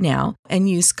Viator app now and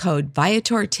use code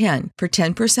Viator10 for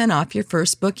 10% off your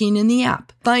first booking in the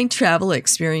app. Find travel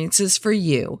experiences for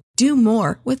you. Do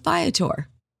more with Viator.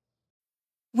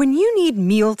 When you need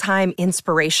mealtime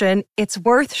inspiration, it's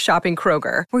worth shopping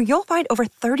Kroger, where you'll find over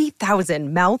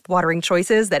 30,000 mouth-watering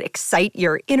choices that excite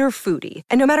your inner foodie.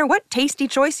 And no matter what tasty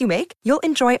choice you make, you'll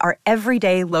enjoy our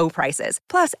everyday low prices,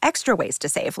 plus extra ways to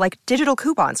save, like digital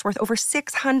coupons worth over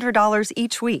 $600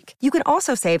 each week. You can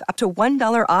also save up to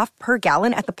 $1 off per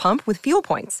gallon at the pump with fuel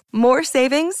points. More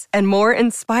savings and more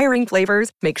inspiring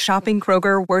flavors make shopping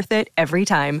Kroger worth it every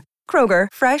time. Kroger,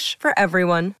 fresh for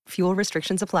everyone. Fuel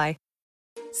restrictions apply.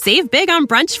 Save big on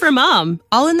brunch for mom,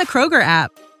 all in the Kroger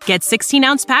app. Get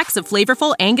 16-ounce packs of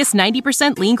flavorful Angus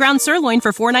 90% lean ground sirloin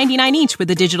for $4.99 each with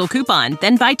a digital coupon.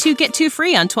 Then buy 2, get 2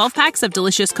 free on 12 packs of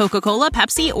delicious Coca-Cola,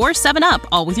 Pepsi, or 7-Up,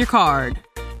 all with your card.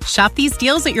 Shop these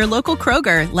deals at your local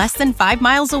Kroger, less than 5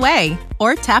 miles away.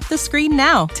 Or tap the screen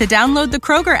now to download the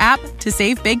Kroger app to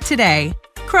save big today.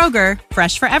 Kroger,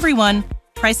 fresh for everyone.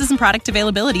 Prices and product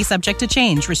availability subject to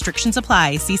change. Restrictions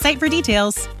apply. See site for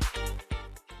details.